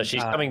 And so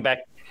she's coming back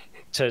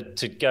to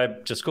go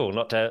to school,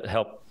 not to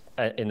help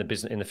in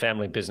the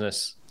family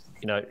business.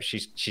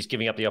 She's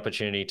giving up the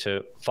opportunity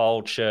to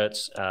fold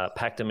shirts,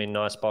 pack them in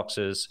nice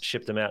boxes,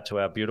 ship them out to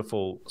our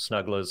beautiful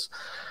snugglers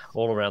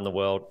all around the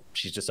world.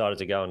 She's decided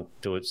to go and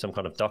do some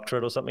kind of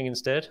doctorate or something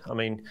instead. I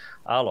mean,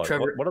 Arlo,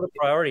 Trevor, what are the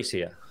priorities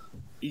here?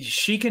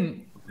 She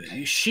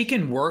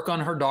can work on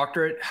her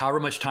doctorate,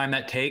 however much time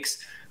that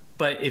takes.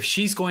 But if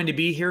she's going to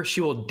be here,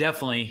 she will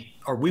definitely,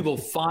 or we will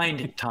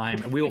find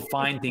time and we will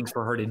find things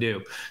for her to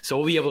do. So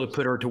we'll be able to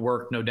put her to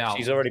work, no doubt.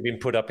 She's already been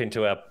put up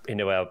into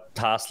our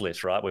task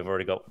list, right? We've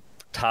already got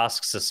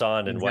tasks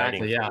assigned and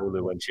waiting for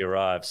Lulu when she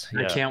arrives.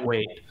 Yeah.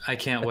 I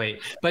can't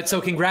wait. But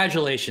so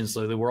congratulations,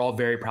 Lulu. We're all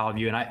very proud of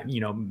you.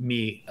 And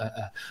me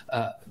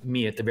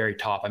at the very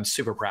top, I'm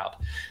super proud.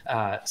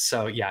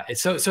 So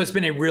it's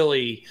been a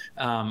really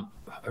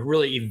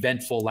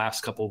eventful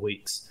last couple of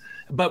weeks,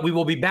 but we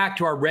will be back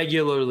to our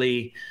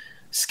regularly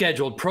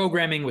scheduled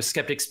programming with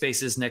Skeptic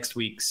Spaces next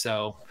week.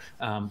 So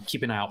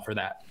keep an eye out for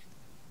that.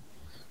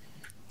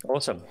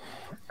 Awesome.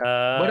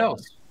 What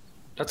else?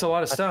 That's a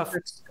lot of stuff.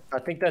 I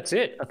think that's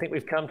it. I think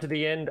we've come to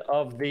the end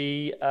of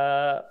the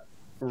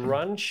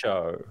run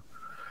show.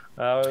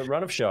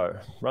 Run a show.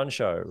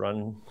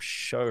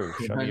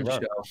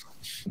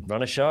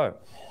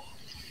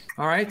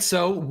 All right.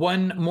 So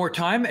one more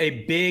time,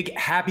 a big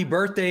happy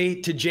birthday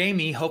to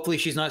Jamie. Hopefully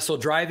she's not still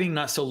driving,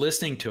 not still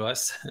listening to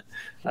us.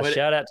 A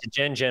shout out to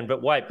Jen.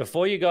 But wait,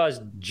 before you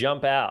guys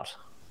jump out,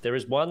 there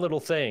is one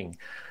little thing,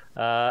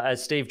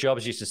 as Steve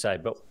Jobs used to say.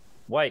 But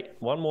wait,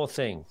 one more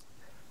thing.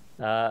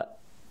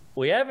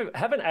 We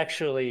haven't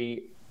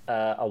actually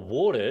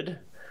awarded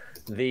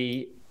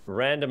the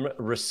random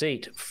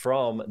receipt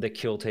from the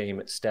Kill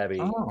Team Stabby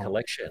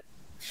collection.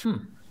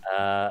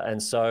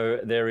 And so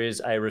there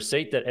is a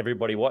receipt that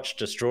everybody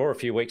watched us draw a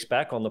few weeks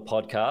back on the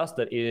podcast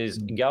that is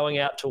going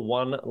out to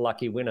one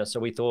lucky winner. So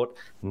we thought,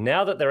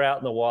 now that they're out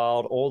in the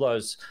wild, all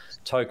those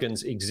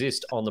tokens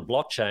exist on the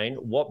blockchain,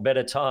 what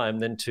better time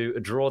than to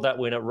draw that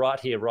winner right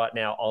here, right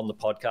now on the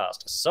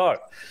podcast. So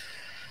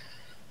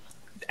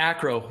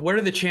Acro, what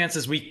are the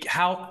chances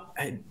how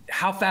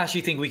fast do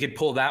you think we could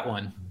pull that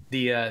one?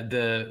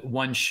 The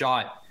one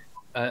shot,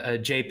 a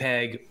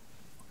JPEG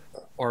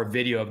or a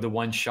video of the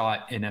one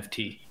shot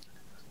NFT.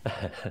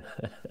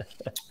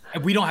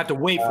 We don't have to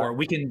wait for it.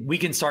 We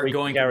can start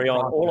going. Carry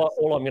on.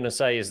 All I'm going to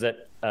say is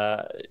that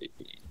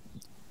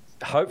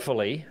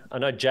hopefully, I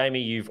know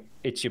Jamie,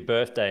 it's your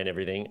birthday and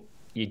everything.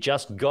 You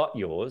just got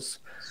yours.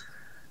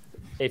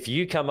 If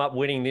you come up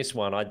winning this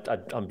one,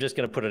 I'm just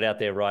going to put it out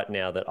there right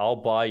now that I'll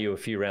buy you a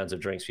few rounds of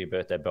drinks for your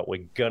birthday, but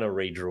we're going to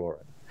redraw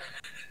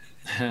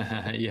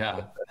it.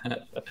 Yeah.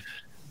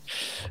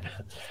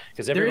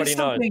 Because everybody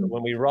knows that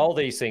when we roll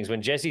these things,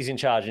 when Jessie's in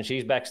charge and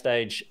she's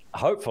backstage,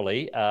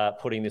 hopefully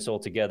putting this all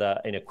together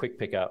in a quick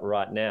picker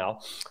right now.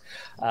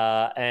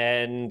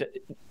 And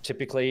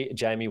typically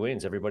Jamie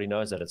wins. Everybody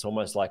knows that. It's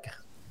almost like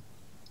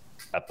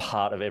a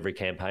part of every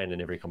campaign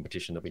and every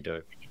competition that we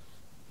do.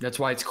 That's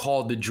why it's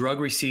called the Drug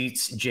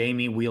Receipts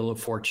Jamie Wheel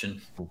of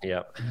Fortune.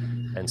 Yep.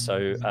 And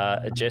so,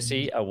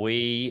 Jessie, are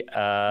we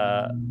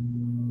able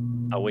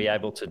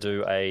to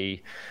do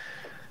a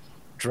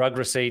Drug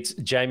Receipts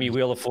Jamie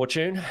Wheel of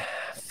Fortune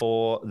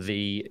for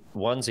the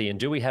onesie? And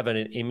do we have an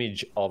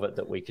image of it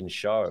that we can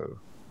show?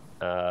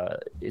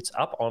 It's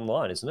up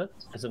online, isn't it?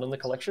 Is it on the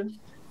collection?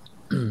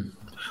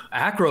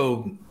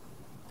 Acro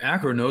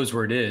knows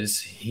where it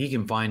is. He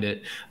can find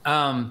it.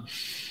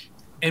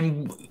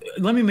 And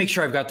let me make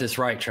sure I've got this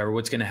right, Trevor.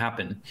 What's going to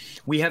happen?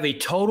 We have a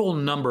total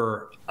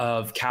number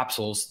of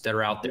capsules that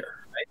are out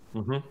there, right?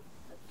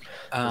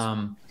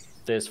 Mm-hmm.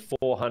 There's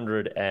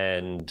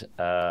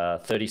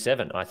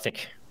 437, I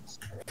think,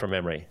 from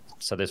memory.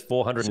 So there's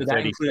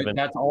 437. So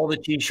that's all the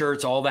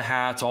T-shirts, all the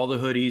hats, all the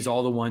hoodies,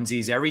 all the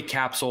onesies, every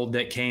capsule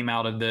that came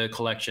out of the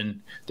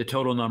collection. The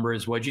total number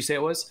is, what'd you say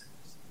it was?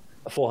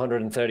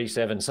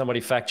 437.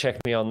 Somebody fact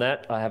check me on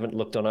that. I haven't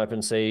looked on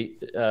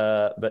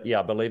OpenSea, but yeah,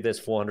 I believe there's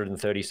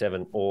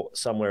 437 or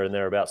somewhere in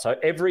thereabouts. So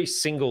every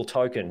single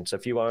token. So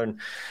if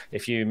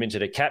you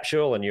minted a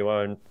capsule and you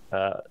own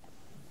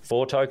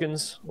 4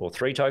 tokens or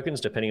 3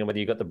 tokens, depending on whether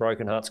you got the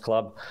Broken Hearts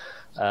Club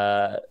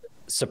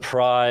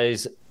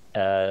surprise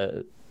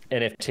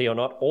NFT or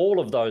not,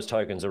 all of those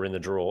tokens are in the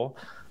draw,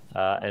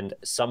 and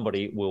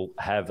somebody will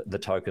have the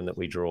token that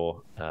we draw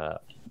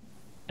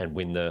and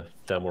win the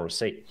thermal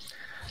receipt.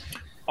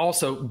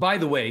 Also, by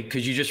the way,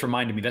 because you just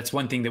reminded me, that's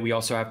one thing that we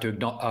also have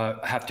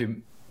to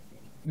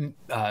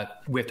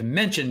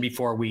mention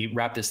before we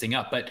wrap this thing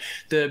up. But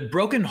the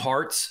Broken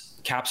Hearts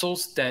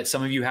capsules that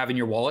some of you have in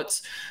your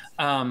wallets,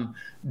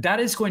 that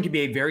is going to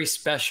be a very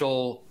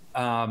special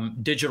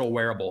digital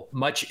wearable,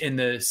 much in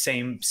the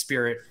same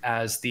spirit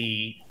as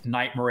the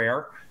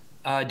Nightmare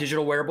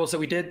digital wearables that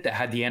we did that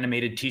had the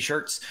animated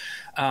T-shirts.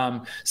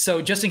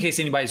 So just in case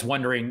anybody's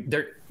wondering,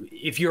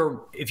 if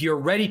you're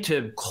ready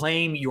to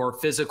claim your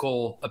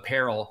physical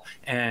apparel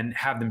and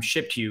have them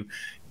shipped to you,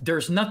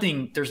 there's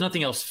nothing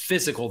else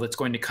physical that's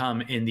going to come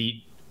in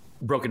the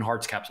Broken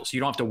Hearts capsules. You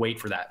don't have to wait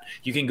for that.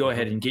 You can go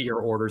ahead and get your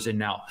orders in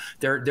now.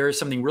 There is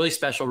something really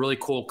special, really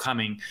cool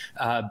coming,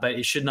 but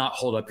it should not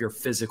hold up your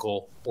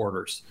physical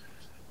orders.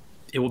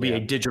 It will be a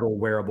digital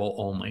wearable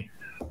only.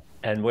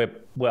 And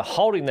we're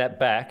holding that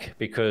back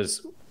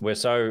because we're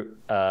so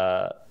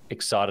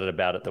excited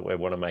about it that we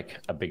want to make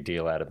a big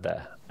deal out of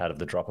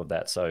the drop of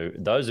that. So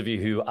those of you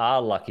who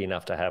are lucky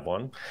enough to have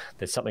one,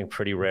 there's something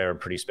pretty rare and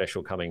pretty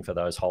special coming for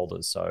those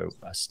holders. So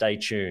stay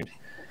tuned.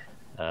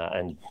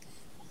 And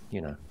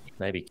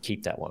maybe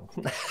keep that one.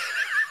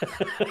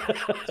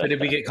 So did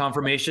we get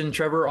confirmation,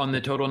 Trevor, on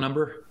the total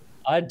number?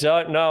 I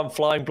don't know. I'm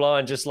flying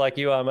blind just like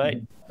you are,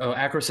 mate. Oh,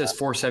 Acro says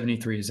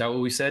 473. Is that what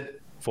we said?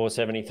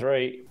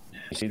 473.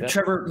 You see that?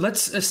 Trevor,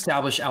 let's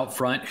establish out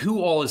front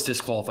who all is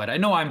disqualified. I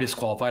know I'm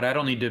disqualified. I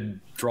don't need to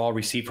draw a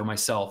receipt for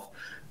myself.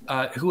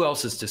 Who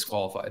else is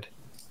disqualified?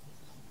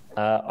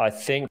 I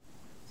think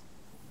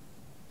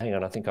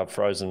I've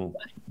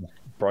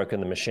broken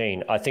the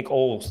machine. I think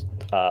all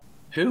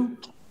who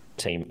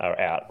team are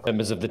out.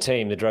 Members of the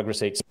team, the drug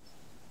receipts.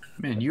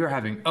 Man, you're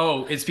having.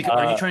 Oh, it's because.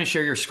 Are you trying to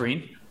share your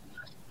screen?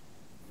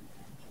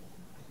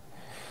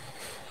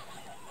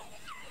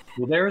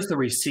 Well, there's the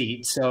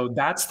receipt. So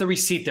that's the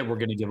receipt that we're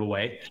going to give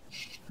away.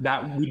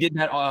 That we did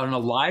that on a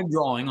live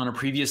drawing on a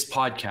previous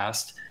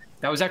podcast.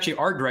 That was actually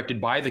art directed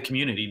by the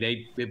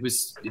community.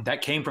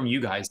 That came from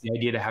you guys. The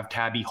idea to have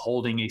Tabby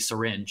holding a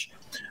syringe,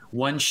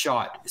 one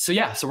shot. So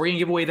yeah, so we're going to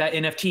give away that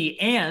NFT,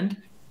 and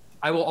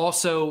I will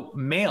also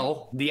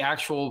mail the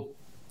actual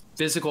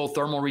physical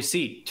thermal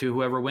receipt to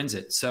whoever wins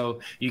it. So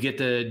you get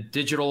the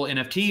digital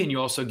NFT, and you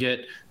also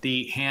get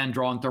the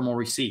hand-drawn thermal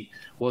receipt.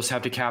 We'll just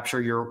have to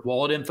capture your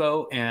wallet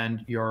info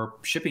and your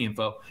shipping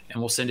info, and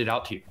we'll send it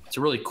out to you. It's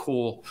a really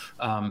cool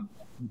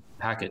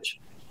package.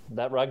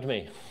 That rugged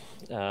me.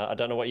 I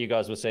don't know what you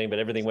guys were seeing, but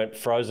everything went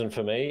frozen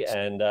for me,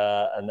 and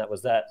that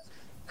was that.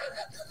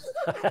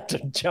 I had to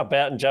jump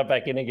out and jump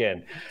back in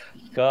again.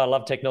 God, I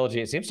love technology.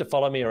 It seems to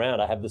follow me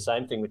around. I have the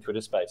same thing with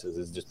Twitter Spaces.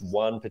 There's just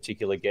one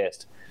particular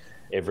guest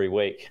every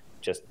week.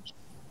 Just,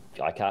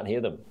 I can't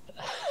hear them.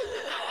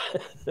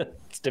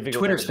 It's difficult.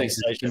 Twitter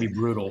Spaces can be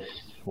brutal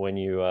when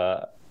you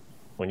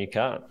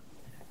can't.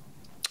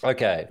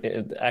 Okay,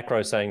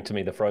 Acro saying to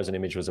me the frozen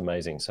image was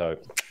amazing, so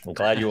I'm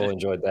glad you all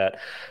enjoyed that.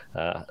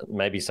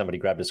 Maybe somebody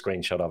grabbed a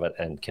screenshot of it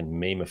and can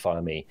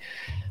memeify me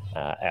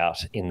out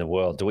in the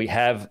world. Do we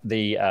have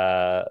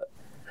the...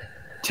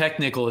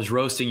 Technical is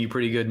roasting you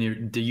pretty good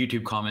in the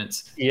YouTube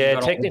comments. Yeah,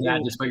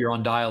 Technical. Just but you're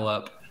on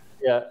dial-up.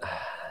 Yeah.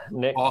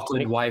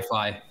 Auckland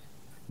Wi-Fi.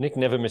 Nick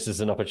never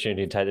misses an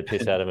opportunity to take the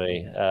piss out of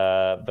me,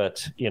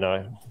 but,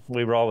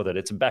 we roll with it.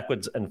 It's a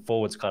backwards and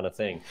forwards kind of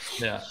thing.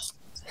 Yeah.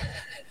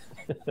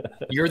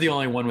 You're the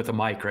only one with a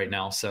mic right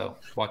now, so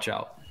watch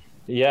out.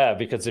 Yeah,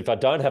 because if I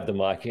don't have the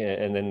mic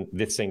and then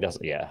this thing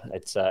doesn't,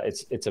 it's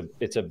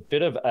a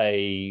bit of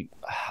a,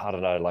 I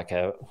don't know, like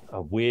a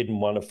weird and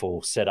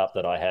wonderful setup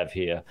that I have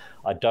here.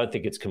 I don't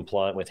think it's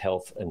compliant with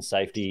health and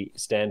safety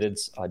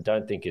standards. I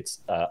don't think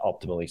it's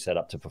optimally set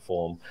up to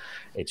perform.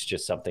 It's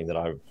just something that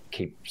I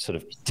keep sort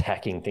of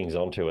tacking things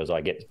onto as I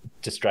get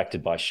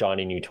distracted by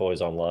shiny new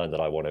toys online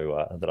that I want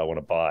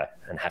to buy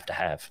and have to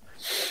have.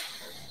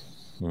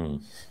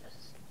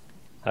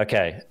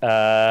 Okay.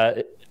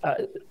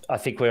 I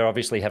think we're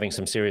obviously having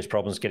some serious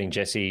problems getting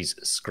Jesse's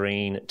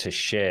screen to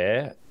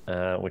share,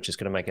 which is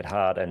going to make it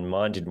hard, and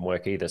mine didn't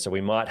work either. So we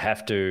might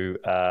have to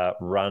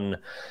run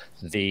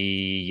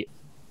the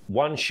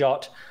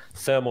one-shot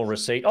thermal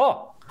receipt.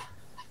 Oh,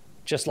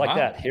 just like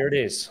that. Here it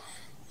is.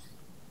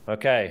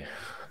 Okay.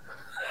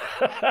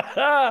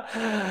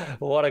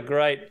 What a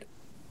great,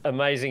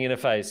 amazing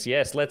interface.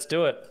 Yes, let's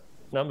do it.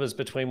 Numbers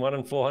between 1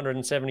 and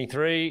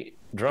 473.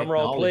 Drum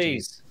roll,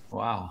 please.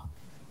 Wow.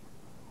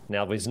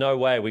 Now, there's no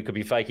way we could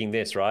be faking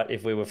this, right?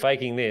 If we were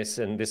faking this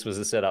and this was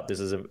the setup, this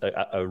is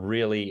a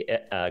really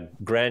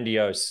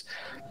grandiose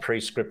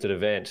pre-scripted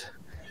event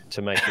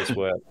to make this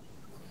work.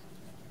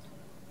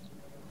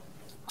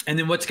 And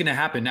then what's going to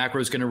happen?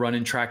 Acro's going to run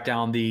and track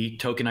down the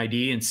token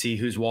ID and see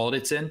whose wallet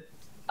it's in?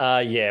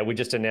 Yeah, we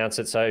just announced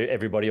it so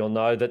everybody will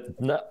know that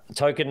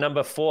token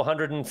number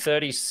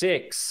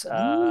 436 is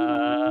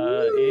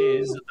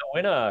the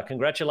winner.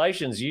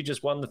 Congratulations, you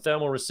just won the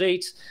thermal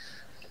receipt.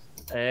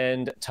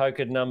 And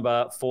token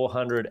number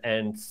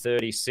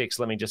 436,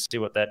 let me just see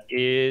what that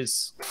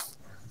is.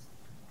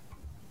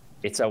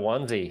 It's a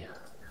onesie.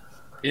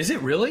 Is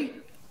it really?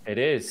 It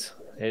is.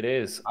 It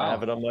is. Wow. I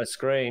have it on my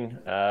screen.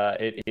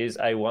 It is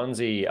a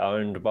onesie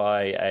owned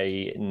by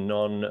a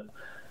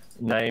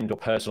non-named or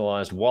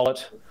personalized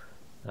wallet.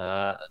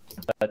 But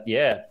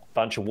yeah,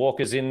 bunch of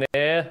walkers in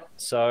there.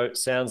 So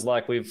sounds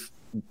like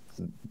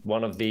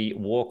one of the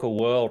Walker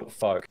World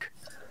folk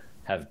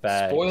have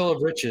bagged. Spoil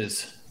of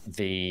riches.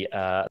 The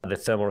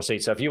thermal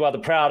receipt. So if you are the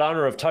proud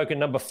owner of token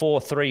number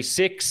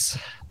 436,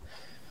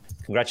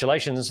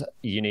 congratulations.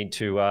 You need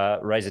to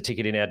raise a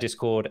ticket in our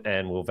Discord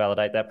and we'll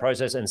validate that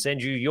process and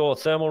send you your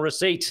thermal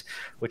receipt,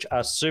 which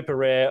are super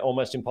rare,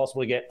 almost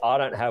impossible to get. I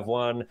don't have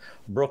one.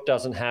 Brooke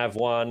doesn't have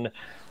one.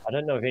 I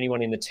don't know if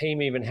anyone in the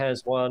team even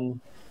has one.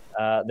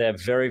 They're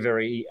very,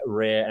 very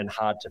rare and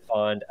hard to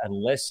find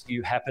unless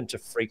you happen to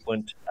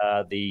frequent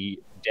the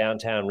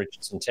downtown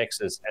Richardson,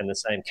 Texas, and the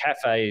same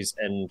cafes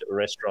and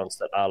restaurants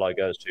that Arlo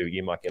goes to.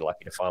 You might get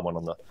lucky to find one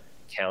on the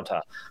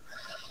counter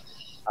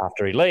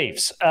after he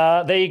leaves.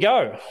 There you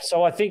go.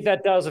 So I think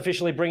that does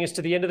officially bring us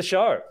to the end of the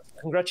show.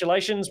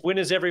 Congratulations,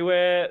 winners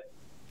everywhere.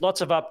 lots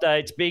of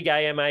updates. Big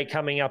AMA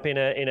coming up in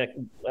a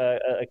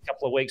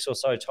couple of weeks or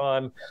so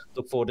time.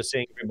 Look forward to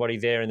seeing everybody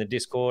there in the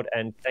Discord.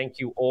 And thank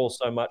you all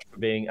so much for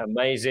being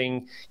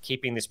amazing,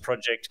 keeping this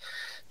project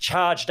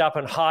charged up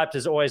and hyped.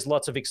 There's always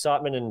lots of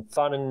excitement and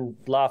fun and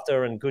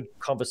laughter and good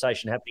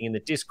conversation happening in the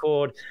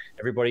Discord.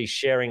 Everybody's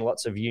sharing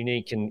lots of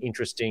unique and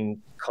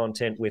interesting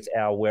content with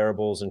our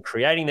wearables and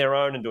creating their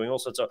own and doing all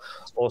sorts of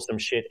awesome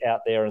shit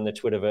out there in the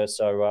Twitterverse.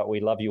 So we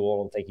love you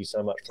all and thank you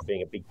so much for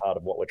being a big part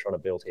of what we're trying to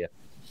build here.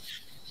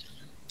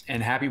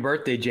 And happy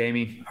birthday,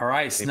 Jamie. All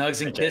right,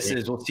 snugs and kisses.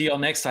 Jamie. We'll see you all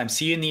next time.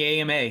 See you in the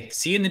AMA.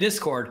 See you in the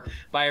Discord.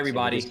 Bye,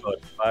 everybody.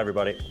 Bye,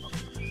 everybody.